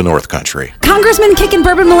Center of the North Country. Congressman Kickin'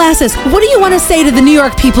 Bourbon Molasses, what do you want to say to the New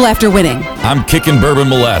York people after winning? I'm Kickin' Bourbon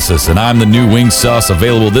Molasses, and I'm the new wing sauce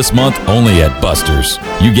available this month only at Buster's.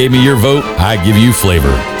 You gave me your vote, I give you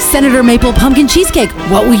flavor. Senator Maple Pumpkin Cheesecake,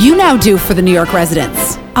 what will you now do for the New York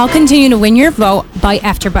residents? I'll continue to win your vote bite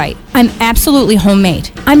after bite. I'm absolutely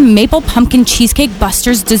homemade. I'm Maple Pumpkin Cheesecake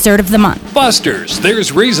Buster's Dessert of the Month. Buster's.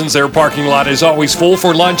 There's reasons their parking lot is always full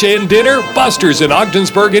for lunch and dinner. Buster's in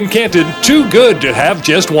Ogdensburg and Canton. Too good to have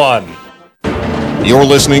just one. You're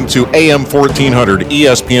listening to AM 1400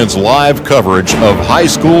 ESPN's live coverage of high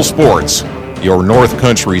school sports. Your North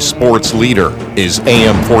Country sports leader is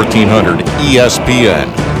AM 1400 ESPN.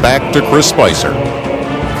 Back to Chris Spicer.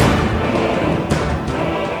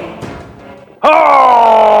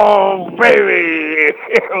 Oh, baby,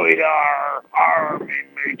 here we are, Army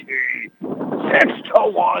matey,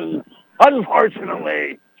 6-1,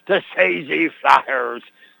 unfortunately, The Chazy Flyers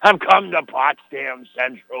have come to Potsdam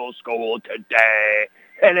Central School today,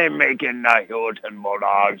 and they're making the Heuvelton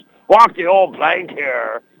Bulldogs walk the old plank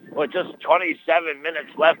here with just 27 minutes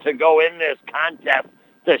left to go in this contest.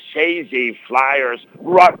 The Chazy Flyers,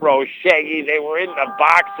 Rutrow Shaggy, they were in the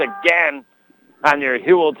box again on your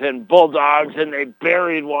Heuvelton Bulldogs, and they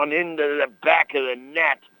buried one into the back of the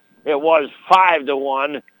net. It was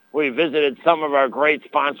 5-1. We visited some of our great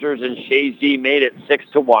sponsors, and Chazy made it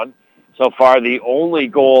 6-1. So far, the only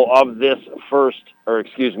goal of this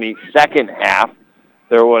second half,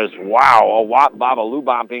 there was, a wop, babaloo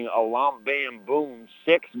bomping, a lump, bam, boom,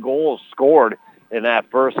 6 goals scored in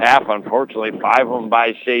that first half. Unfortunately, 5 of them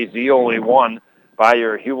by Chazy, only 1 by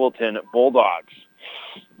your Heuvelton Bulldogs.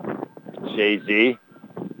 Chazy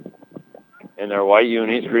in their white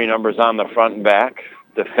unis, green numbers on the front and back.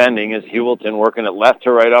 Defending is Heuvelton working it left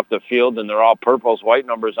to right up the field, and they're all purples, white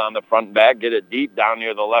numbers on the front and back. Get it deep down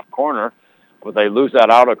near the left corner, but they lose that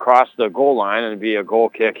out across the goal line, and it'd be a goal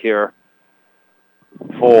kick here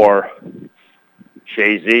for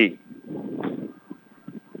Chazy.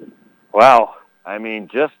 Well,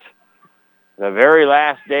 just the very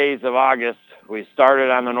last days of August, we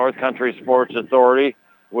started on the North Country Sports Authority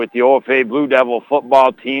with the OFA Blue Devil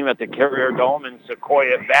football team at the Carrier Dome in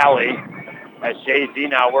Sequoia Valley, as Chazy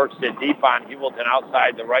now works it deep on Heuvelton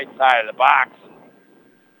outside the right side of the box.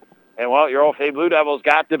 And, your OFA Blue Devils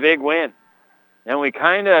got the big win. And we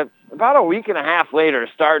about a week and a half later,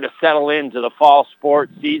 started to settle into the fall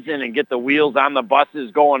sports season and get the wheels on the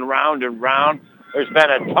buses going round and round. There's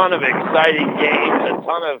been a ton of exciting games, a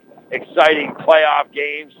ton of exciting playoff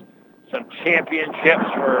games, some championships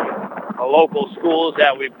for the local schools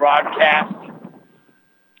that we broadcast.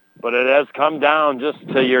 But it has come down just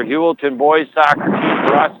to your Heuvelton boys soccer team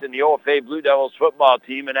for us and the OFA Blue Devils football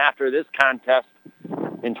team. And after this contest,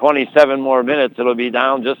 in 27 more minutes, it'll be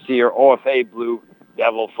down just to your OFA Blue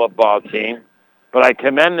Devil football team. But I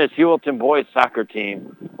commend this Heuvelton boys soccer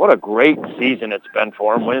team. What a great season it's been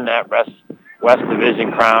for them, winning that West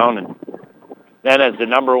Division crown. And then as the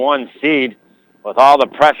number 1 seed, with all the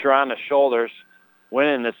pressure on the shoulders,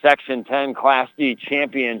 winning the Section 10 Class D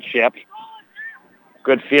championship.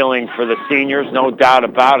 Good feeling for the seniors, no doubt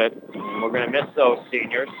about it. We're going to miss those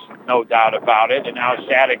seniors, no doubt about it. And now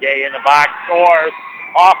Chattagay in the box scores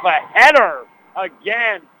off a header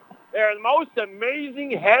again. They're the most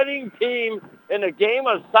amazing heading team in the game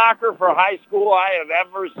of soccer for high school I have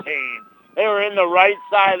ever seen. They were in the right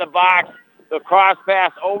side of the box. The cross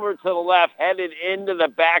pass over to the left, headed into the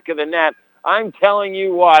back of the net. I'm telling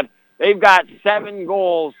you what, they've got 7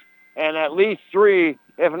 goals, and at least 3,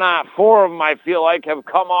 if not 4 of them, I feel like, have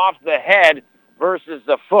come off the head versus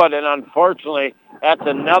the foot. And unfortunately, that's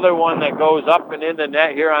another one that goes up and in the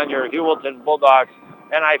net here on your Heuvelton Bulldogs.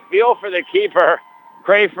 And I feel for the keeper,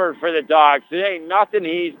 Crayford, for the Dogs. There ain't nothing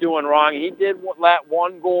he's doing wrong. He did let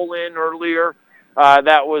 1 goal in earlier.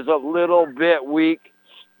 That was a little bit weak.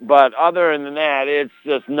 But other than that, it's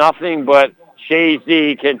just nothing but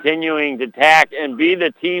Chazy continuing to tack and be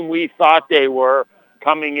the team we thought they were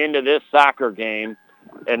coming into this soccer game.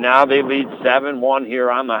 And now they lead 7-1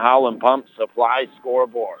 here on the Howland Pump Supply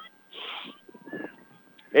scoreboard.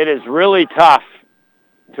 It is really tough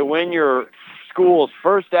to win your school's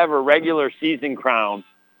first ever regular season crown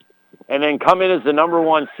and then come in as the number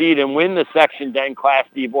 1 seed and win the Section 10 Class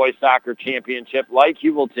D Boys Soccer Championship like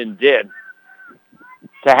Heuvelton did.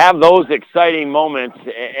 To have those exciting moments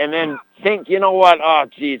and then think, you know what,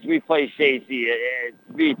 we play Chazy.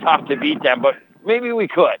 It'd be tough to beat them, but maybe we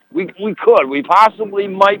could. We could. We possibly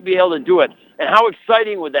might be able to do it. And how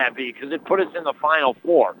exciting would that be? Because it put us in the Final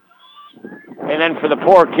Four. And then for the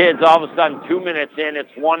poor kids, all of a sudden, 2 minutes in,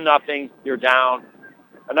 it's 1-0, you're down.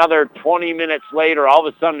 Another 20 minutes later, all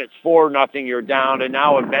of a sudden, it's 4-0, you're down. And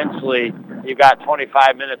now eventually, you've got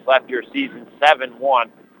 25 minutes left your season,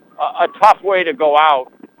 7-1. A tough way to go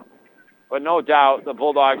out. But no doubt, the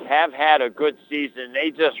Bulldogs have had a good season.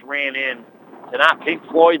 They just ran in to not Pink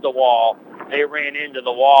Floyd the wall. They ran into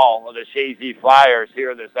the wall of the Chazy Flyers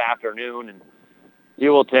here this afternoon. And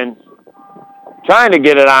Heuvelton trying to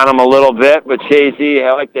get it on them a little bit, but Chazy,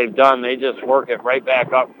 like they've done, they just work it right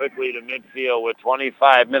back up quickly to midfield with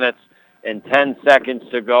 25 minutes and 10 seconds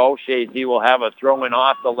to go. Chazy will have a throw-in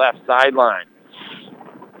off the left sideline.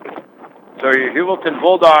 So your Heuvelton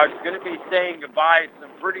Bulldogs going to be saying goodbye to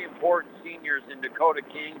some pretty important seniors in Dakota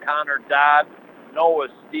King, Connor Dodd, Noah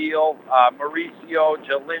Steele, Mauricio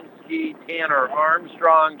Jelinski, Tanner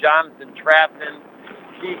Armstrong, Jonathan Trapton,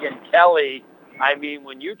 Keegan Kelly. I mean,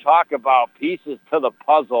 when you talk about pieces to the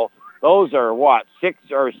puzzle, those are, 6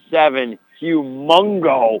 or 7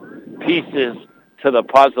 humongo pieces to the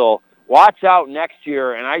puzzle watch out next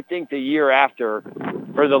year, and I think the year after,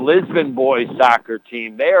 for the Lisbon boys soccer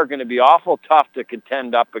team. They are going to be awful tough to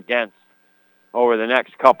contend up against over the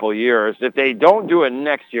next couple years. If they don't do it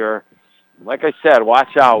next year, like I said,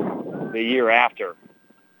 watch out the year after.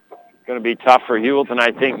 It's going to be tough for Heuvelton,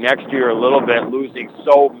 I think, next year a little bit, losing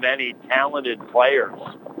so many talented players.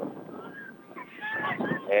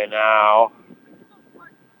 And now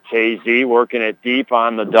Chazy working it deep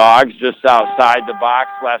on the Dogs, just outside the box,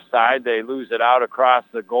 left side. They lose it out across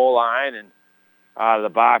the goal line and out of the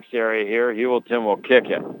box area here. Heuvelton will kick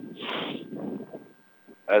it.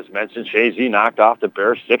 As mentioned, Chazy knocked off the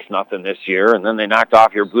Bears 6-0 this year, and then they knocked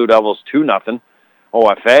off your Blue Devils 2-0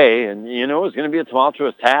 OFA, and you know it's going to be a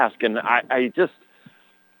tumultuous task. And I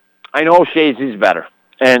know Chazy's better.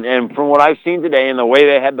 And from what I've seen today and the way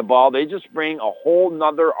they had the ball, they just bring a whole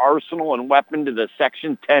nother arsenal and weapon to the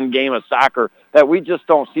Section 10 game of soccer that we just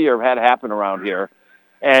don't see or had happen around here.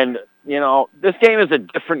 And, you know, this game is a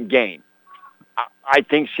different game. I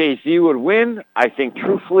think Chazy would win. I think,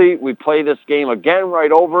 truthfully, we play this game again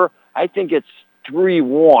right over. I think it's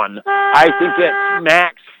 3-1. I think it's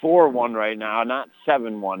max 4-1 right now, not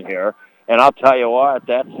 7-1 here. And I'll tell you what,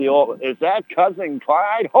 that's the old, is that Cousin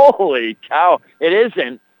Clyde? Holy cow, it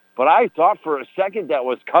isn't. But I thought for a second that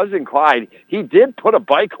was Cousin Clyde. He did put a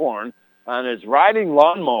bike horn on his riding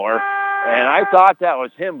lawnmower, and I thought that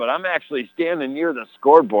was him, but I'm actually standing near the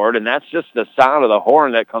scoreboard, and that's just the sound of the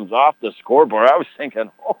horn that comes off the scoreboard. I was thinking,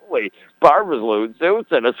 holy Barber's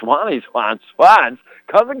Zoots and a Swanee Swans.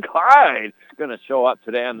 Cousin Clyde going to show up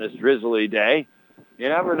today on this drizzly day. You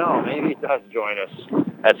never know. Maybe he does join us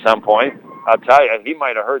at some point. I'll tell you, he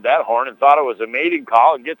might have heard that horn and thought it was a mating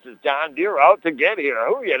call and gets his John Deere out to get here.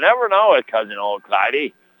 Ooh, you never know it, Cousin Old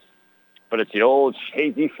Clydey. But it's the old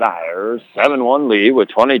Chazy Flyers, 7-1 lead with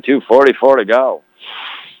 22:44 to go.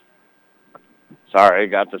 Sorry,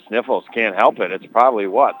 got the sniffles. Can't help it. It's probably,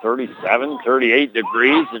 37, 38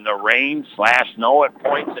 degrees in the rain/snow at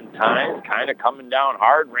points and times. Kind of coming down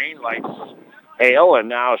hard. Rain like hail, and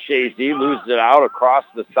now Chazy loses it out across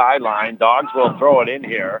the sideline. Dogs will throw it in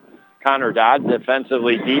here. Connor Dodd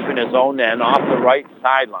defensively deep in his own end off the right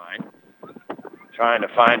sideline. Trying to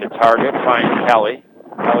find a target, finds Kelly.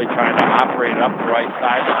 Kelly trying to operate it up the right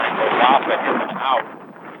sideline, goes off at him and out.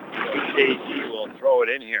 Chazy will throw it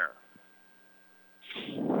in here.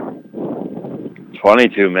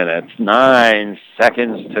 22 minutes, 9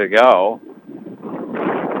 seconds to go.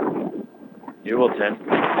 Heuvelton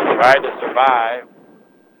tried to survive,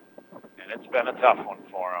 and it's been a tough one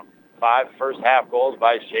for him. 5 first-half goals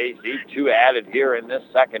by Chazy, 2 added here in this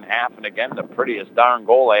second half, and again, the prettiest darn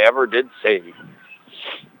goal I ever did see.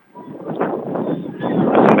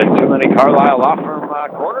 There's been too many Carlisle Law Firm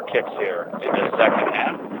corner kicks here in this second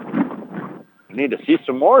half. We need to see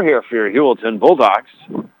some more here for your Heuvelton Bulldogs.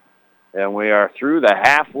 And we are through the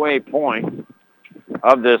halfway point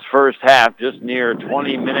of this first half, just near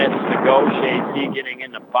 20 minutes to go. Chazy getting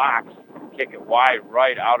in the box, kick it wide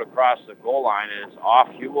right out across the goal line. And it's off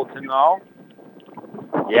Heuvelton, though.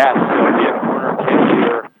 Yes, it'll be a corner kick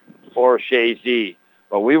here for Chazy.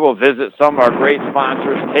 But we will visit some of our great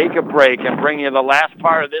sponsors, take a break, and bring you the last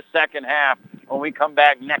part of this second half when we come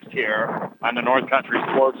back next year on the North Country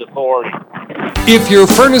Sports Authority. If your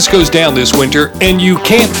furnace goes down this winter and you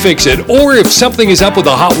can't fix it, or if something is up with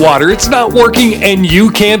the hot water, it's not working and you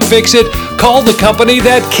can't fix it, call the company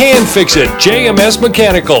that can fix it, JMS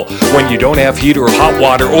Mechanical. When you don't have heat or hot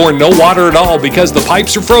water or no water at all because the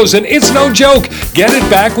pipes are frozen, it's no joke. Get it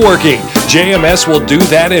back working. JMS will do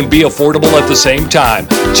that and be affordable at the same time.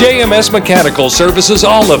 JMS Mechanical services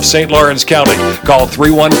all of St. Lawrence County. Call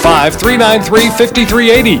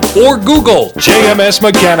 315-393-5380 or Google JMS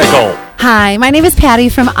Mechanical. Hi, my name is Patty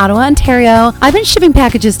from Ottawa, Ontario. I've been shipping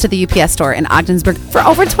packages to the UPS store in Ogdensburg for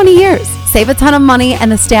over 20 years. Save a ton of money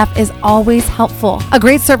and the staff is always helpful. A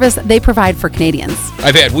great service they provide for Canadians.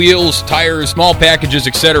 I've had wheels, tires, small packages,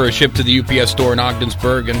 etc. shipped to the UPS store in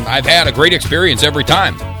Ogdensburg, and I've had a great experience every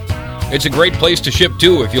time. It's a great place to ship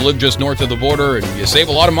to if you live just north of the border, and you save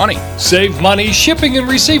a lot of money. Save money shipping and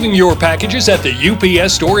receiving your packages at the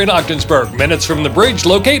UPS store in Ogdensburg, minutes from the bridge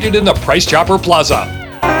located in the Price Chopper Plaza.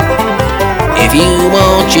 If you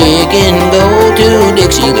want chicken, go to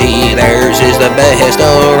Dixie Lee. Theirs is the best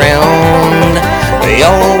around. They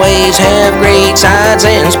always have great sides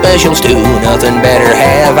and specials too. Nothing better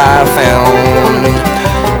have I found.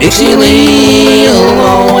 Dixie Lee will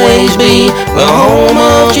always be the home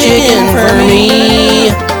of chicken for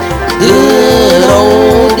me. Good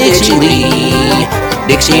old Dixie Lee.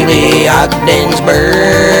 Dixie Lee,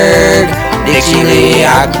 Ogdensburg. Dixie Lee,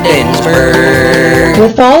 Ogdensburg.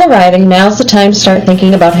 With fall arriving, now's the time to start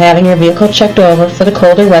thinking about having your vehicle checked over for the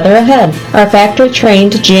colder weather ahead. Our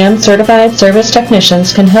factory-trained, GM-certified service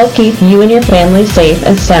technicians can help keep you and your family safe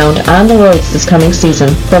and sound on the roads this coming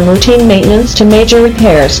season. From routine maintenance to major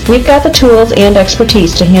repairs, we've got the tools and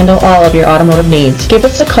expertise to handle all of your automotive needs. Give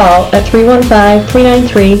us a call at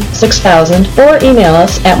 315-393-6000 or email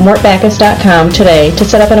us at mortbackus.com today to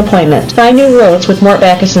set up an appointment. Find new roads with Mort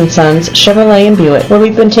Backus & Sons, Chevrolet and Buick, where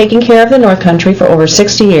we've been taking care of the North Country for over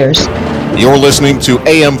 60 years. You're listening to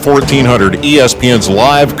AM 1400 ESPN's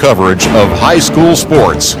live coverage of high school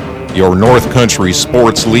sports. Your North Country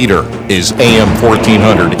sports leader is AM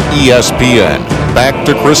 1400 ESPN. Back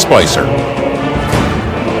to Chris Spicer.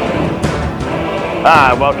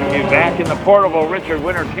 I welcome you back in the portable Richard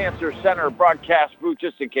Winter Cancer Center broadcast booth.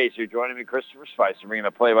 Just in case you're joining me, Christopher Spicer, bringing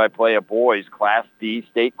the play-by-play of boys Class D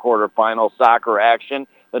state quarterfinal soccer action.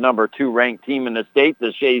 The number 2 ranked team in the state,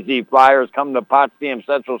 the Chazy Flyers, come to Potsdam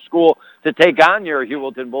Central School to take on your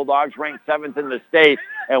Heuvelton Bulldogs, ranked 7th in the state.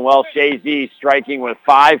 And, well, Chazy striking with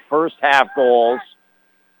 5 first-half goals.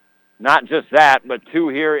 Not just that, but 2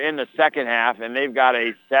 here in the second half, and they've got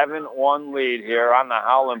a 7-1 lead here on the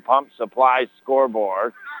Howland Pump Supply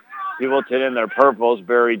scoreboard. Heuvelton in their purples,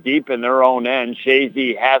 buried deep in their own end.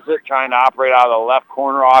 Chazy has it, trying to operate out of the left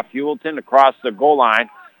corner off Heuvelton across the goal line,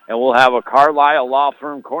 and we'll have a Carlisle Law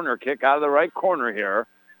Firm corner kick out of the right corner here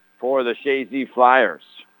for the Chazy Flyers.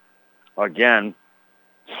 Again,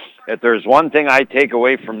 if there's one thing I take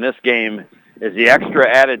away from this game is the extra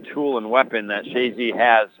added tool and weapon that Chazy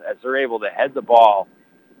has as they're able to head the ball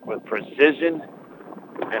with precision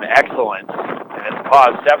and excellence. And it's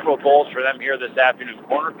caused several goals for them here this afternoon.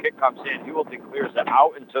 Corner kick comes in. Heuvelton clears it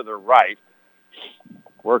out and to the right.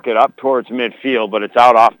 Work it up towards midfield, but it's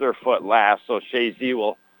out off their foot last. So Chazy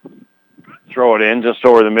will throw it in just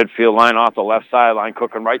over the midfield line off the left sideline,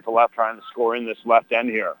 cooking right to left, trying to score in this left end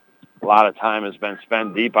here. A lot of time has been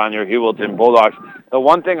spent deep on your Heuvelton Bulldogs. The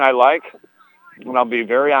one thing I like, and I'll be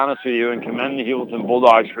very honest with you and commend the Heuvelton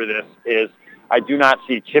Bulldogs for this, is I do not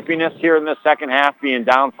see chippiness here in the second half, being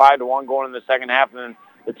down 5-1 going in the second half, and then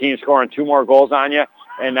the team scoring 2 more goals on you,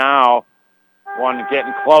 and now one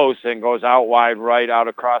getting close and goes out wide right out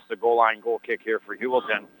across the goal line. Goal kick here for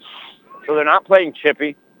Heuvelton. So they're not playing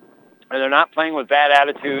chippy, and they're not playing with bad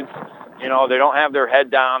attitudes. You know, they don't have their head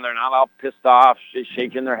down. They're not all pissed off,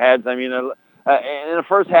 shaking their heads. I mean, in the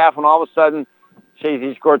first half, when all of a sudden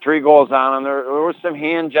Chazy scored 3 goals on them, there were some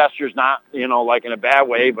hand gestures, not, you know, like in a bad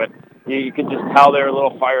way, but you could just tell they're a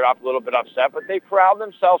little fired up, a little bit upset. But they corralled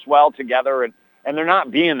themselves well together, and they're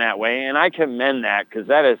not being that way. And I commend that, because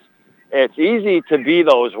it's easy to be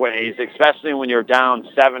those ways, especially when you're down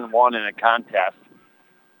 7-1 in a contest.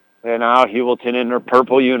 And now Heuvelton in their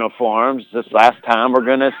purple uniforms. This last time we're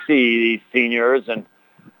going to see these seniors and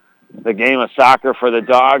the game of soccer for the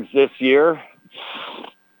Dogs this year.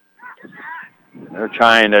 They're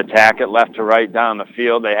trying to attack it left to right down the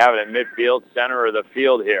field. They have it at midfield, center of the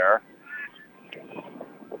field here.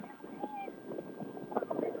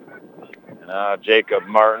 Jacob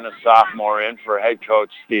Martin, a sophomore, in for head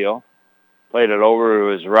coach Steele. Played it over to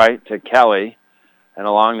his right to Kelly. And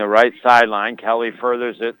along the right sideline, Kelly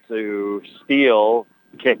furthers it to Steele,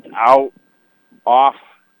 kicked out off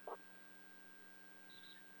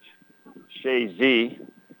Chazy.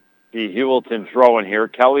 The Heuvelton throwing here.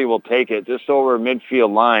 Kelly will take it just over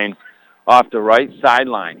midfield line off the right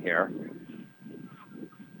sideline here.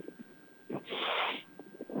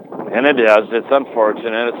 And it is. It's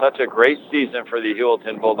unfortunate. It's such a great season for the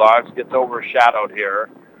Heuvelton Bulldogs. Gets overshadowed here.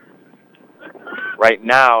 Right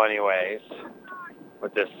now, anyways,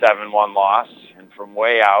 with this 7-1 loss. And from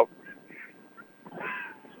way out,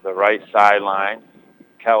 the right sideline,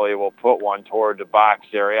 Kelly will put one toward the box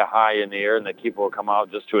area, high in the air, and the keeper will come out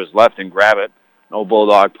just to his left and grab it. No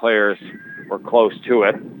Bulldog players were close to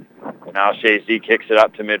it. And now Chazy kicks it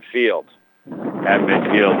up to midfield. At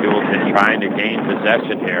midfield, Heuvelton trying to gain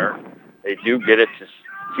possession here. They do get it to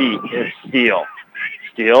Steele.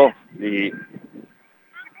 Steele, the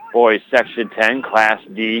boys Section 10, Class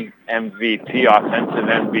D MVP, offensive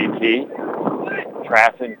MVP.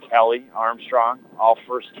 Trafton, Kelly, Armstrong, all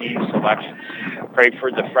first-team selections.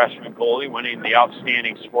 Crayford, the freshman goalie, winning the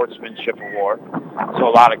Outstanding Sportsmanship Award. So a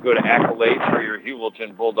lot of good accolades for your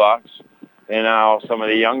Heuvelton Bulldogs. And now some of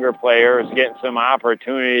the younger players getting some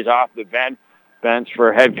opportunities off the bench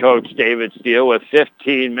for head coach David Steele with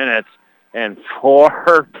 15 minutes and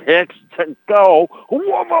 4 kicks to go.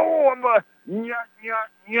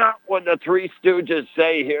 What the Three Stooges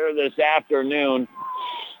say here this afternoon.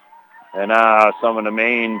 And some of the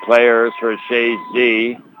main players for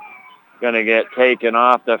Chazy going to get taken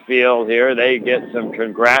off the field here. They get some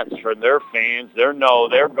congrats from their fans.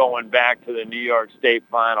 They're going back to the New York State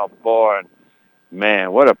Final Four. And,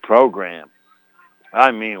 man, what a program.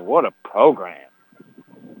 I mean, what a program.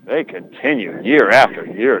 They continue year after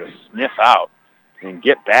year to sniff out and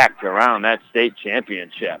get back to around that state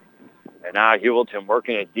championship. And now Heuvelton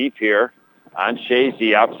working it deep here on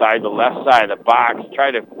Chazy outside the left side of the box.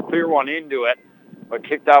 Try to clear one into it, but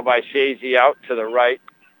kicked out by Chazy out to the right.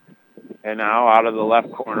 And now out of the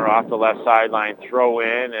left corner, off the left sideline, throw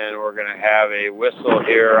in, and we're going to have a whistle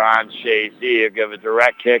here on Chazy. It'll give a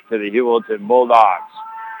direct kick to the Heuvelton Bulldogs.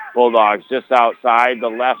 Bulldogs just outside the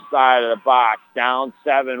left side of the box, down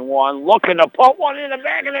 7-1, looking to put one in the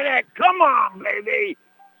back of the net. Come on, baby.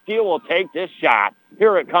 Steele will take this shot.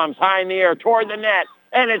 Here it comes, high in the air toward the net,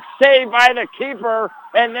 and it's saved by the keeper,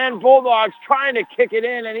 and then Bulldogs trying to kick it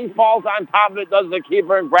in, and he falls on top of it, does the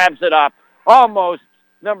keeper, and grabs it up. Almost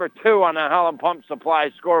number 2 on the Holland Pump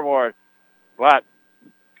Supply scoreboard. But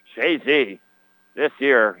Chazy, this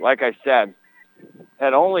year, like I said,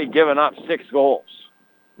 had only given up 6 goals.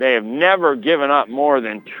 They have never given up more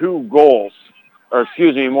than 2 goals,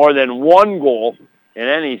 more than 1 goal in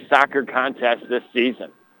any soccer contest this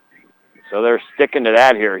season. So they're sticking to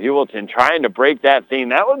that here. Heuvelton trying to break that theme.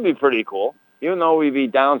 That would be pretty cool. Even though we'd be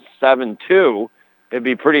down 7-2, it'd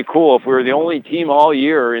be pretty cool if we were the only team all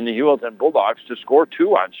year in the Heuvelton Bulldogs to score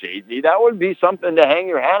 2 on Chazy. That would be something to hang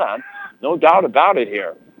your hat on. No doubt about it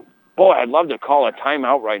here. Boy, I'd love to call a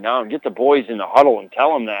timeout right now and get the boys in the huddle and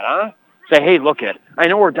tell them that, huh? Say, hey, look it. I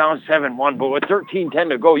know we're down 7-1, but with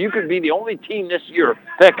 13-10 to go, you could be the only team this year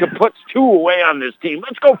that could put 2 away on this team.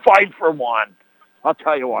 Let's go fight for 1. I'll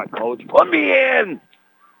tell you what, Coach. Put me in.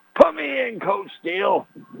 Put me in, Coach Steele.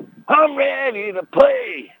 I'm ready to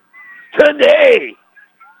play today.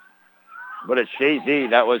 But it's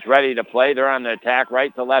Chazy that was ready to play. They're on the attack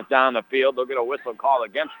right to left down the field. They'll get a whistle call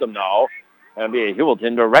against them, though. It'll be a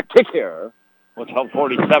Heuvelton direct kick here with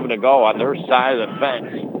 12:47 to go on their side of the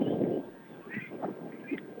fence.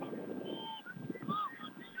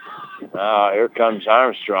 Here comes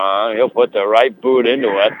Armstrong. He'll put the right boot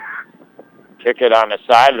into it. Kick it on the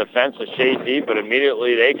side of the fence of Chazy, but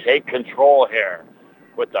immediately they take control here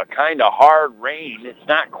with the kind of hard rain. It's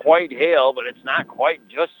not quite hail, but it's not quite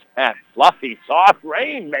just that fluffy, soft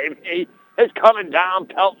rain, baby. It's coming down,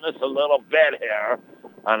 pelting us a little bit here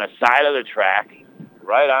on the side of the track,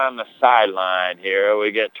 right on the sideline here.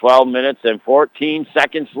 We get 12 minutes and 14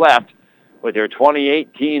 seconds left with your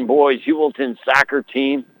 2018 boys Heuvelton soccer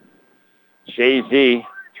team. Chazy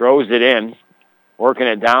throws it in, working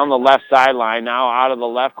it down the left sideline, now out of the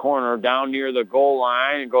left corner, down near the goal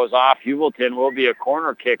line. It goes off. Heuvelton will be a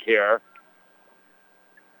corner kick here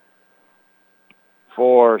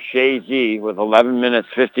for Chazy with 11 minutes,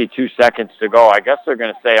 52 seconds to go. I guess they're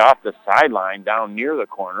going to say off the sideline down near the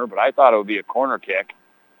corner, but I thought it would be a corner kick.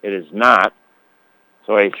 It is not.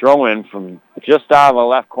 So a throw-in from just out of the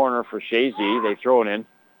left corner for Chazy. They throw it in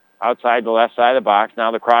outside the left side of the box.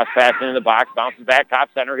 Now the cross pass into the box, bounces back top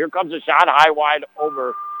center. Here comes a shot high wide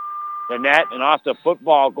over the net and off the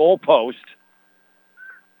football goal post.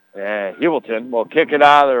 Heuvelton will kick it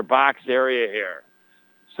out of their box area here.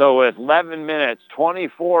 So with 11 minutes,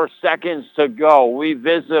 24 seconds to go, we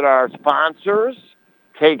visit our sponsors,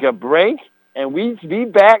 take a break, and we'll be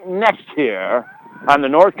back next here on the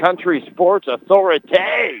North Country Sports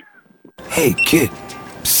Authority. Hey, kid,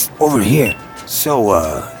 psst, over here. So,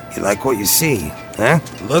 you like what you see, huh?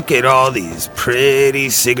 Look at all these pretty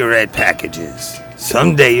cigarette packages.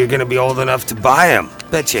 Someday you're gonna be old enough to buy them.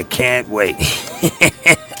 Bet you can't wait.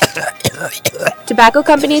 Tobacco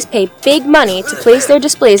companies pay big money to place their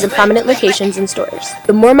displays in prominent locations in stores.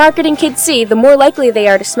 The more marketing kids see, the more likely they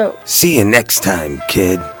are to smoke. See you next time,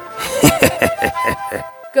 kid.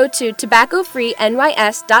 Go to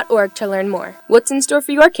tobaccofreenys.org to learn more. What's in store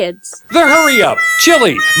for your kids? The hurry up,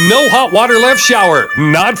 chilly, no hot water left shower,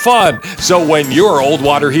 not fun. So when your old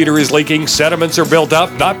water heater is leaking, sediments are built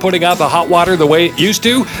up, not putting out the hot water the way it used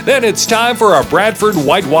to, then it's time for a Bradford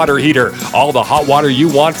white water heater. All the hot water you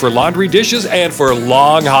want for laundry, dishes, and for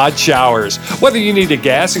long hot showers. Whether you need a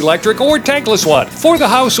gas, electric, or tankless one, for the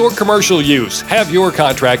house or commercial use, have your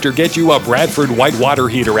contractor get you a Bradford white water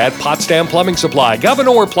heater at Potsdam Plumbing Supply,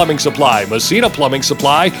 Governor Plumbing Supply, Messina Plumbing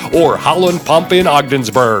Supply, or Holland Pump in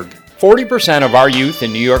Ogdensburg. 40% of our youth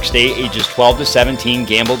in New York State ages 12 to 17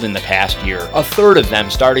 gambled in the past year. A third of them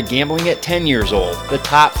started gambling at 10 years old. The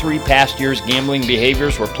top 3 past years' gambling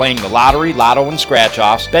behaviors were playing the lottery, lotto, and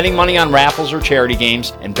scratch-offs, betting money on raffles or charity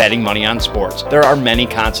games, and betting money on sports. There are many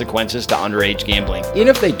consequences to underage gambling. Even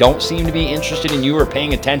if they don't seem to be interested in you or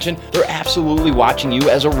paying attention, they're absolutely watching you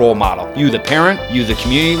as a role model. You, the parent, you, the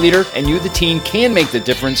community leader, and you, the teen, can make the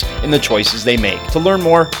difference in the choices they make. To learn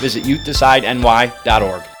more, visit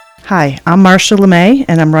YouthDecideNY.org. Hi, I'm Marcia LeMay,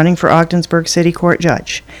 and I'm running for Ogdensburg City Court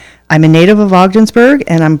Judge. I'm a native of Ogdensburg,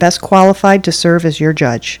 and I'm best qualified to serve as your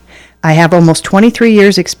judge. I have almost 23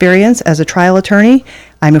 years' experience as a trial attorney.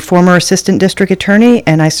 I'm a former assistant district attorney,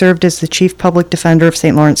 and I served as the chief public defender of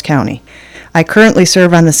St. Lawrence County. I currently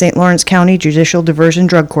serve on the St. Lawrence County Judicial Diversion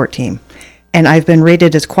Drug Court team, and I've been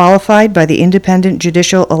rated as qualified by the Independent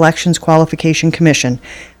Judicial Elections Qualification Commission.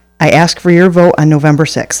 I ask for your vote on November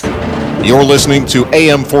 6th. You're listening to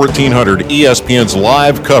AM 1400 ESPN's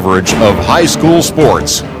live coverage of high school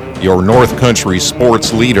sports. Your North Country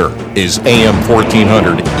sports leader is AM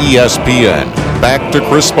 1400 ESPN. Back to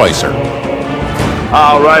Chris Spicer.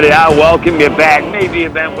 All righty, I welcome you back. Maybe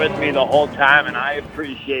you've been with me the whole time, and I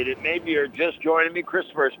appreciate it. Maybe you're just joining me.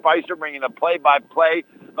 Christopher Spicer bringing the play-by-play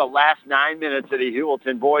the last 9 minutes of the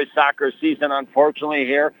Heuvelton boys soccer season, unfortunately,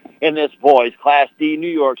 here in this boys Class D New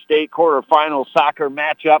York State quarterfinal soccer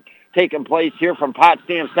matchup taking place here from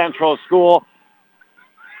Potsdam Central School.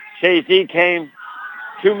 Chazy came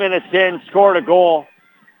 2 minutes in, scored a goal.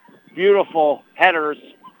 Beautiful headers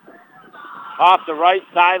off the right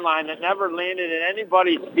sideline that never landed in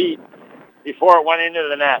anybody's feet before it went into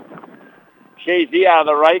the net. Chazy out of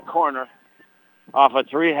the right corner off of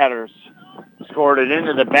 3 headers, scored it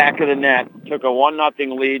into the back of the net, took a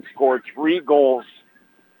 1-0 lead, scored 3 goals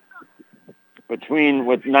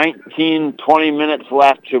with 19, 20 minutes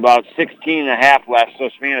left to about 16 and a half left. So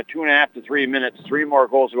span of 2.5 to 3 minutes, 3 more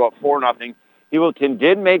goals, about 4-0. Heuvelton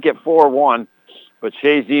did make it 4-1, but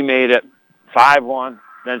Chazy made it 5-1,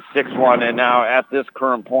 then 6-1, and now at this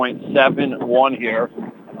current point, 7-1 here.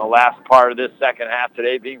 The last part of this second half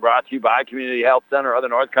today being brought to you by Community Health Center of the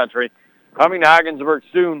North Country. Coming to Ogdensburg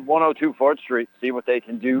soon, 102 4th Street. See what they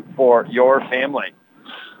can do for your family.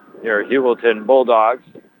 Your Heuvelton Bulldogs,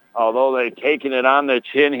 although they've taken it on the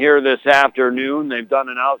chin here this afternoon, they've done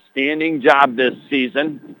an outstanding job this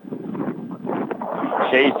season.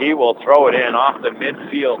 Chazy will throw it in off the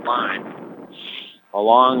midfield line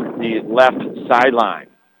along the left sideline.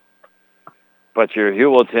 But your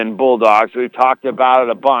Heuvelton Bulldogs, we've talked about it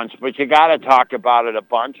a bunch, but you got to talk about it a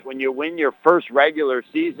bunch. When you win your first regular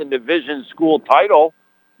season division school title,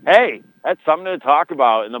 hey, that's something to talk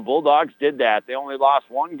about, and the Bulldogs did that. They only lost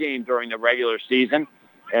 1 game during the regular season,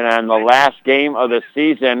 and on the last game of the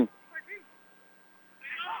season,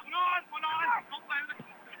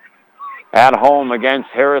 at home against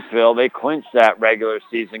Harrisville, they clinched that regular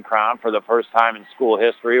season crown for the first time in school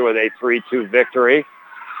history with a 3-2 victory.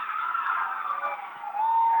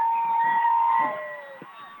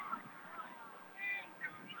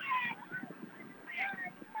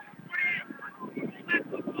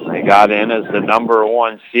 They got in as the number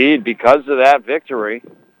 1 seed because of that victory.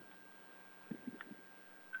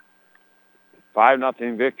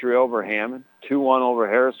 5-0 victory over Hammond, 2-1 over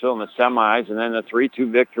Harrisville in the semis, and then the 3-2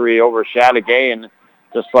 victory over Chattagay. And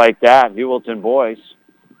just like that, Heuvelton boys,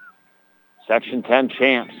 Section 10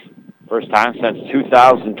 champs, first time since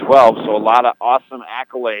 2012. So a lot of awesome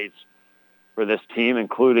accolades for this team,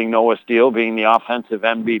 including Noah Steele being the offensive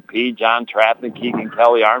MVP, John Trapp and Keegan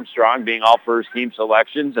Kelly Armstrong being all first-team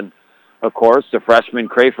selections, and, of course, the freshman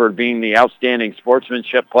Crayford being the outstanding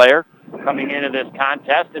sportsmanship player coming into this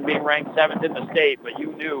contest and being ranked 7th in the state. But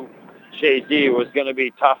you knew Chazy was going to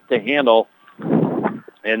be tough to handle,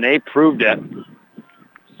 and they proved it.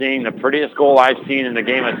 Seeing the prettiest goal I've seen in the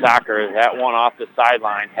game of soccer is that one off the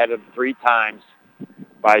sideline, headed 3 times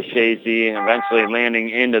by Chazy, and eventually landing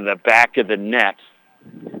into the back of the net.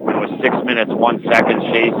 It was 6 minutes, 1 second.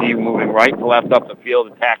 Chazy moving right to left up the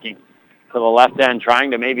field, attacking to the left end,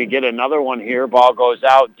 trying to maybe get another one here. Ball goes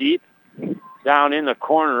out deep, down in the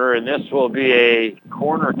corner, and this will be a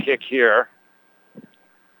corner kick here.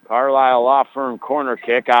 Carlisle Law Firm corner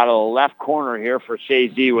kick out of the left corner here for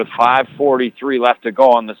Chazy with 5:43 left to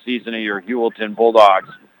go on the season of your Heuvelton Bulldogs.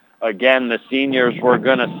 Again, the seniors we're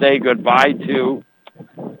going to say goodbye to,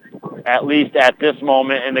 at least at this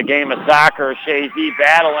moment in the game of soccer. Chazy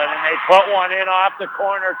battling, and they put one in off the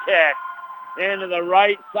corner kick into the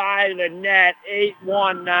right side of the net.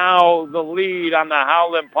 8-1 now, the lead on the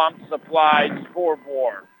Howland Pump Supply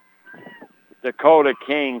scoreboard. Dakota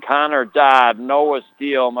King, Connor Dodd, Noah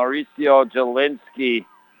Steele, Mauricio Jelinski,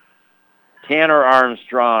 Tanner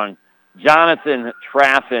Armstrong, Jonathan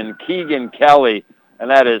Traffin, Keegan Kelly, and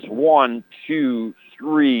that is 1, 2,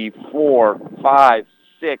 3, 4, 5,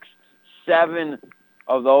 6, 7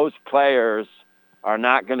 of those players are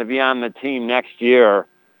not going to be on the team next year,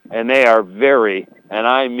 and they are very, and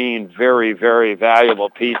I mean very, very valuable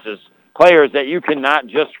pieces. Players that you cannot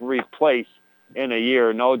just replace in a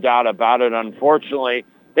year, no doubt about it. Unfortunately,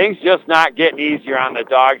 things just not getting easier on the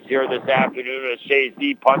Dogs here this afternoon as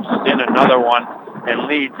Chazy punches in another one and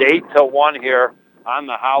leads 8-1 here on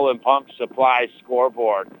the Howland Pump Supply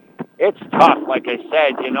scoreboard. It's tough, like I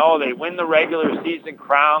said. They win the regular season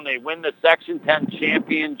crown. They win the Section 10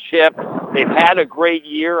 championship. They've had a great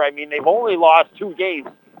year. I mean, they've only lost 2 games.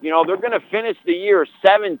 They're going to finish the year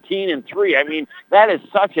 17-3. I mean, that is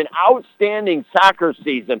such an outstanding soccer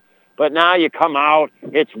season. But now you come out,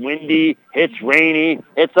 it's windy, it's rainy,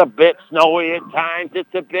 it's a bit snowy at times, it's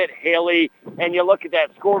a bit hilly, and you look at that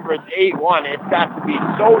scoreboard, it's 8-1. It's got to be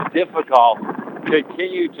so difficult to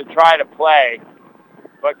continue to try to play.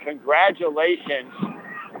 But congratulations,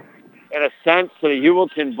 in a sense, to the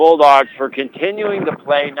Heuvelton Bulldogs for continuing to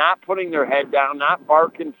play, not putting their head down, not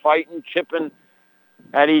barking, fighting, chipping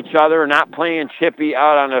at each other, not playing chippy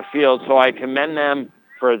out on the field. So I commend them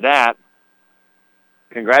for that.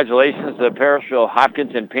 Congratulations to the Parishville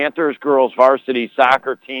Hopkinton Panthers girls varsity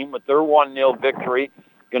soccer team with their 1-0 victory.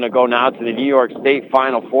 Going to go now to the New York State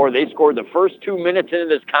Final Four. They scored the first 2 minutes into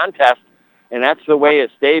this contest, and that's the way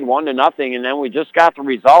it stayed, 1-0. And then we just got the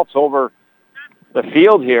results over the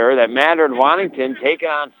field here that mattered. Wantington taking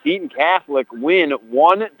on Seton Catholic, win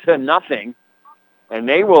 1-0, and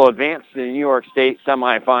they will advance to the New York State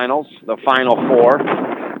semifinals, the Final Four.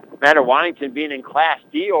 Matter Wantington being in Class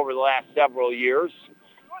D over the last several years.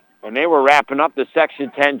 And they were wrapping up the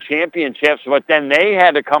Section 10 championships, but then they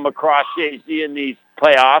had to come across Chazy in these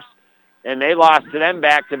playoffs, and they lost to them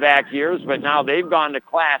back-to-back years, but now they've gone to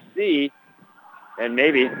Class C, and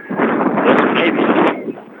maybe, just maybe,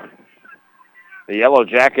 the Yellow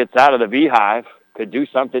Jackets out of the Beehive could do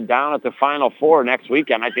something down at the Final Four next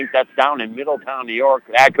weekend. I think that's down in Middletown, New York.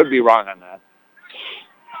 I could be wrong on that.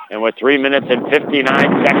 And with 3 minutes and 59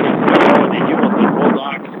 seconds to go in the Heuvelton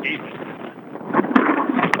Bulldogs season.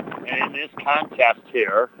 And in this contest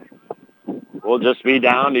here, we'll just be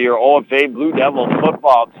down to your OFA Blue Devil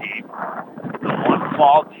football team. The one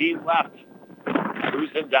fall team left,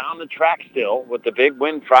 cruising down the track still with the big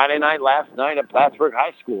win Friday night last night at Plattsburgh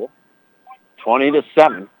High School,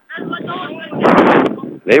 20-7.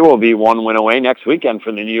 They will be 1 win away next weekend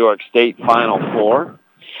from the New York State Final Four.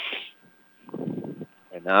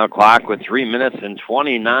 And now clock with 3 minutes and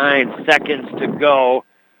 29 seconds to go.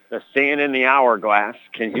 The sand in the hourglass.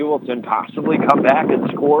 Can Heuvelton possibly come back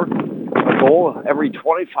and score a goal every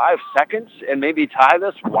 25 seconds and maybe tie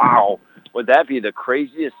this? Wow. Would that be the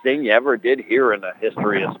craziest thing you ever did here in the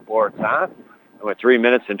history of sports, huh? And with 3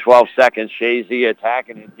 minutes and 12 seconds, Chazy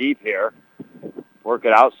attacking it deep here. Work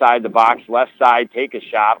it outside the box, left side, take a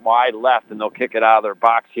shot, wide left, and they'll kick it out of their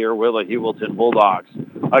box here with the Heuvelton Bulldogs.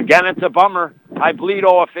 Again, it's a bummer. I bleed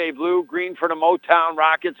OFA blue, green for the Motown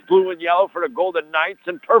Rockets, blue and yellow for the Golden Knights,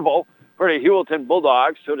 and purple for the Heuvelton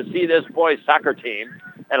Bulldogs. So to see this boys' soccer team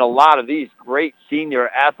and a lot of these great senior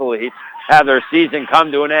athletes have their season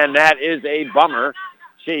come to an end, that is a bummer.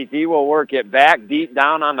 Chazy will work it back deep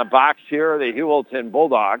down on the box here, the Heuvelton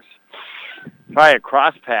Bulldogs. Try a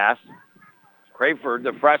cross pass. Crayford,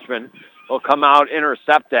 the freshman, will come out,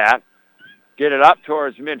 intercept that, get it up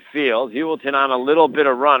towards midfield. Heuvelton on a little bit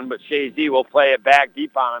of run, but Chazy will play it back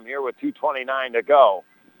deep on him here with 2:29 to go.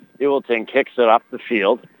 Heuvelton kicks it up the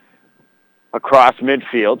field, across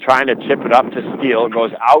midfield, trying to chip it up to Steele. It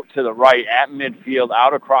goes out to the right at midfield,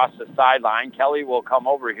 out across the sideline. Kelly will come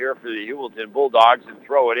over here for the Heuvelton Bulldogs and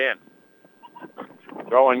throw it in.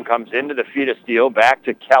 Throw-in comes into the feet of Steele, back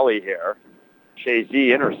to Kelly here.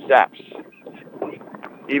 Chazy intercepts.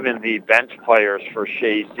 Even the bench players for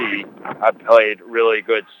Chazy have played really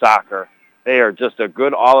good soccer. They are just a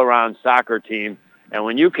good all-around soccer team. And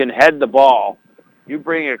when you can head the ball, you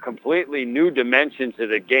bring a completely new dimension to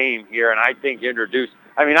the game here. And I think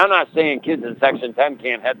I'm not saying kids in Section 10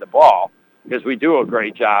 can't head the ball, because we do a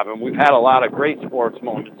great job. And we've had a lot of great sports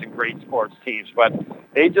moments and great sports teams. But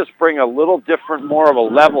they just bring a little different, more of a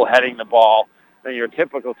level heading the ball than your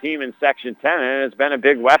typical team in Section 10. And it's been a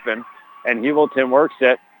big weapon. And Heuvelton works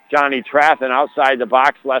it. Johnny Traffin outside the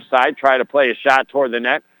box, left side, try to play a shot toward the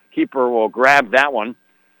net. Keeper will grab that one.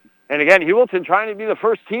 And again, Heuvelton trying to be the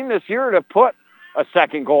first team this year to put a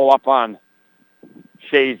second goal up on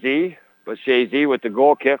Chazy. But Chazy with the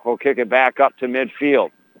goal kick will kick it back up to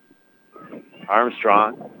midfield.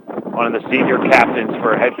 Armstrong, one of the senior captains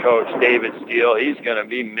for head coach David Steele. He's going to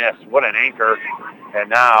be missed. What an anchor.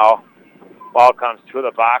 And now Ball comes to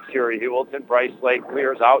the box here at Heuvelton. Bryce Lake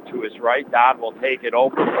clears out to his right. Dodd will take it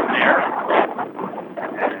over from there.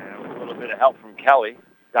 And with a little bit of help from Kelly,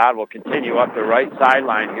 Dodd will continue up the right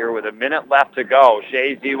sideline here with a minute left to go.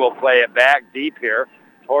 Chazy will play it back deep here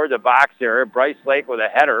toward the box area. Bryce Lake with a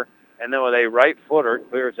header, and then with a right footer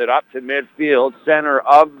clears it up to midfield, center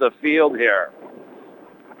of the field here.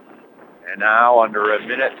 And now under a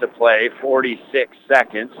minute to play, 46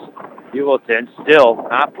 seconds. Heuvelton still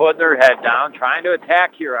not putting their head down, trying to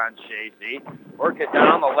attack here on Chazy. Work it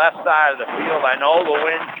down the left side of the field. I know the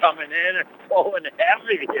wind's coming in and blowing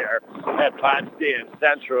heavy here at Potsdam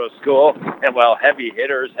Central School. And, well, heavy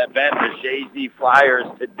hitters have been the Chazy Flyers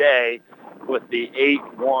today with the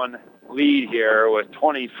 8-1 lead here with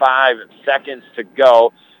 25 seconds to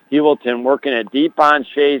go. Heuvelton working it deep on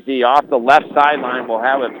Chazy off the left sideline. Will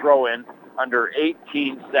have a throw-in under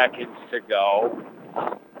 18 seconds to go.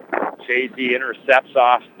 Chazy intercepts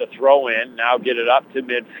off the throw-in. Now get it up to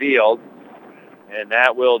midfield. And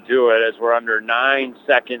that will do it as we're under 9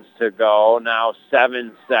 seconds to go. Now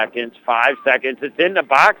 7 seconds, 5 seconds. It's in the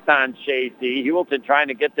box on Chazy. Heuvelton trying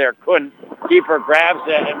to get there, couldn't. Keeper grabs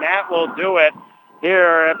it, and that will do it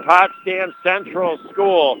here at Potsdam Central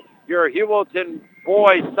School. Your Heuvelton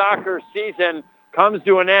boys soccer season comes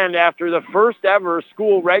to an end after the first ever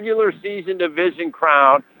school regular season division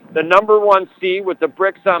crown. The number 1 seed with the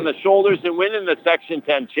bricks on the shoulders and winning the Section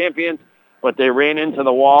 10 champions. But they ran into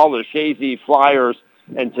the wall, the Chazy Flyers,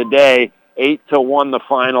 and today, 8-1 the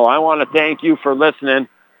final. I want to thank you for listening.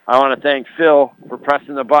 I want to thank Phil for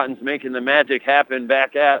pressing the buttons, making the magic happen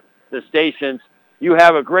back at the stations. You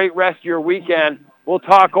have a great rest of your weekend. We'll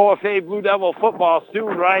talk OFA Blue Devil football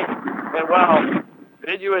soon, right? And, well,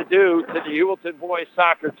 bid you adieu to the Heuvelton boys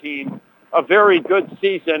soccer team. A very good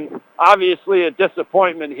season. Obviously a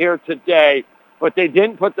disappointment here today, but they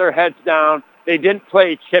didn't put their heads down. They didn't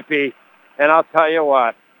play chippy. And I'll tell you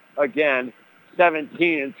what, again,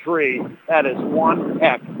 17-3, that is one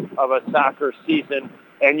heck of a soccer season.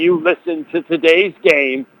 And you listen to today's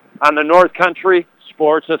game on the North Country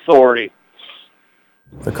Sports Authority.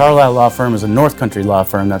 The Carlisle Law Firm is a North Country law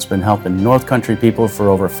firm that's been helping North Country people for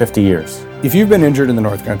over 50 years. If you've been injured in the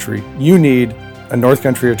North Country, you need a North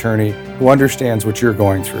Country attorney who understands what you're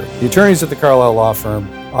going through. The attorneys at the Carlisle Law Firm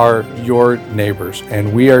are your neighbors,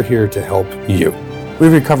 and we are here to help you.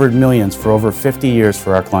 We've recovered millions for over 50 years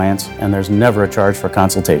for our clients, and there's never a charge for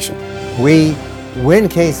consultation. We win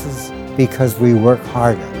cases because we work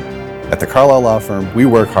harder. At the Carlisle Law Firm, we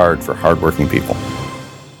work hard for hardworking people.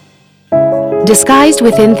 Disguised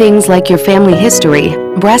within things like your family history,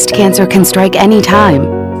 breast cancer can strike any time.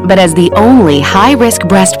 But as the only high-risk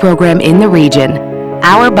breast program in the region,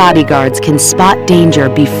 our bodyguards can spot danger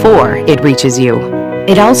before it reaches you.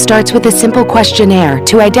 It all starts with a simple questionnaire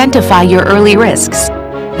to identify your early risks.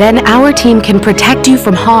 Then our team can protect you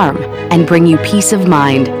from harm and bring you peace of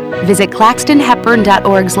mind. Visit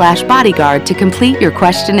claxtonhepburn.org/bodyguard to complete your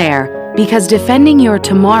questionnaire, because defending your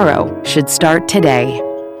tomorrow should start today.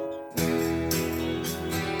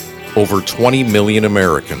 Over 20 million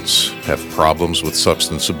Americans have problems with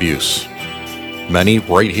substance abuse. Many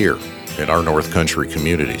right here in our North Country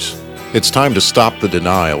communities. It's time to stop the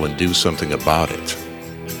denial and do something about it.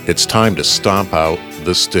 It's time to stomp out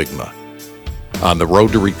the stigma. On the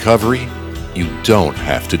road to recovery, you don't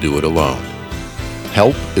have to do it alone.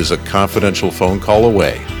 Help is a confidential phone call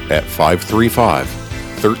away at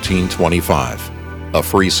 535-1325. A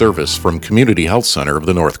free service from Community Health Center of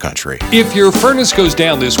the North Country. If your furnace goes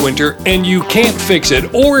down this winter and you can't fix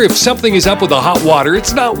it, or if something is up with the hot water,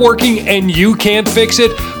 it's not working and you can't fix it,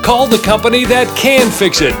 call the company that can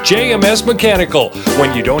fix it, JMS Mechanical.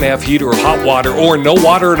 When you don't have heat or hot water or no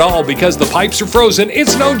water at all because the pipes are frozen,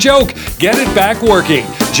 it's no joke. Get it back working.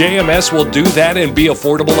 JMS will do that and be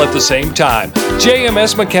affordable at the same time.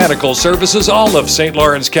 JMS Mechanical services all of St.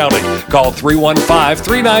 Lawrence County. Call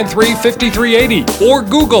 315-393-5380 or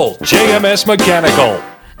Google JMS Mechanical.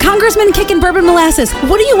 Congressman Kickin' Bourbon Molasses,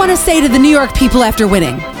 what do you want to say to the New York people after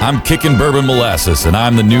winning? I'm Kickin' Bourbon Molasses, and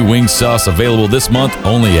I'm the new wing sauce available this month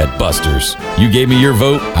only at Buster's. You gave me your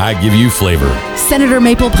vote, I give you flavor. Senator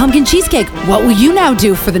Maple Pumpkin Cheesecake, what will you now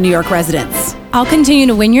do for the New York residents? I'll continue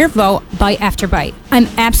to win your vote bite after bite. I'm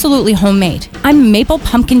absolutely homemade. I'm Maple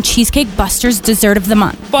Pumpkin Cheesecake Buster's Dessert of the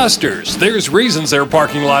Month. Buster's. There's reasons their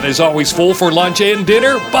parking lot is always full for lunch and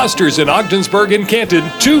dinner. Buster's in Ogdensburg and Canton.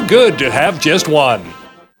 Too good to have just one.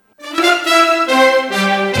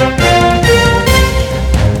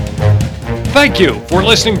 Thank you for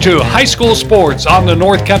listening to High School Sports on the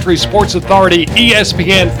North Country Sports Authority,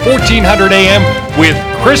 ESPN 1400 AM with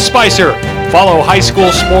Chris Spicer. Follow High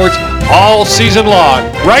School Sports all season long,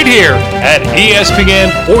 right here at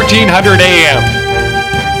ESPN 1400 AM.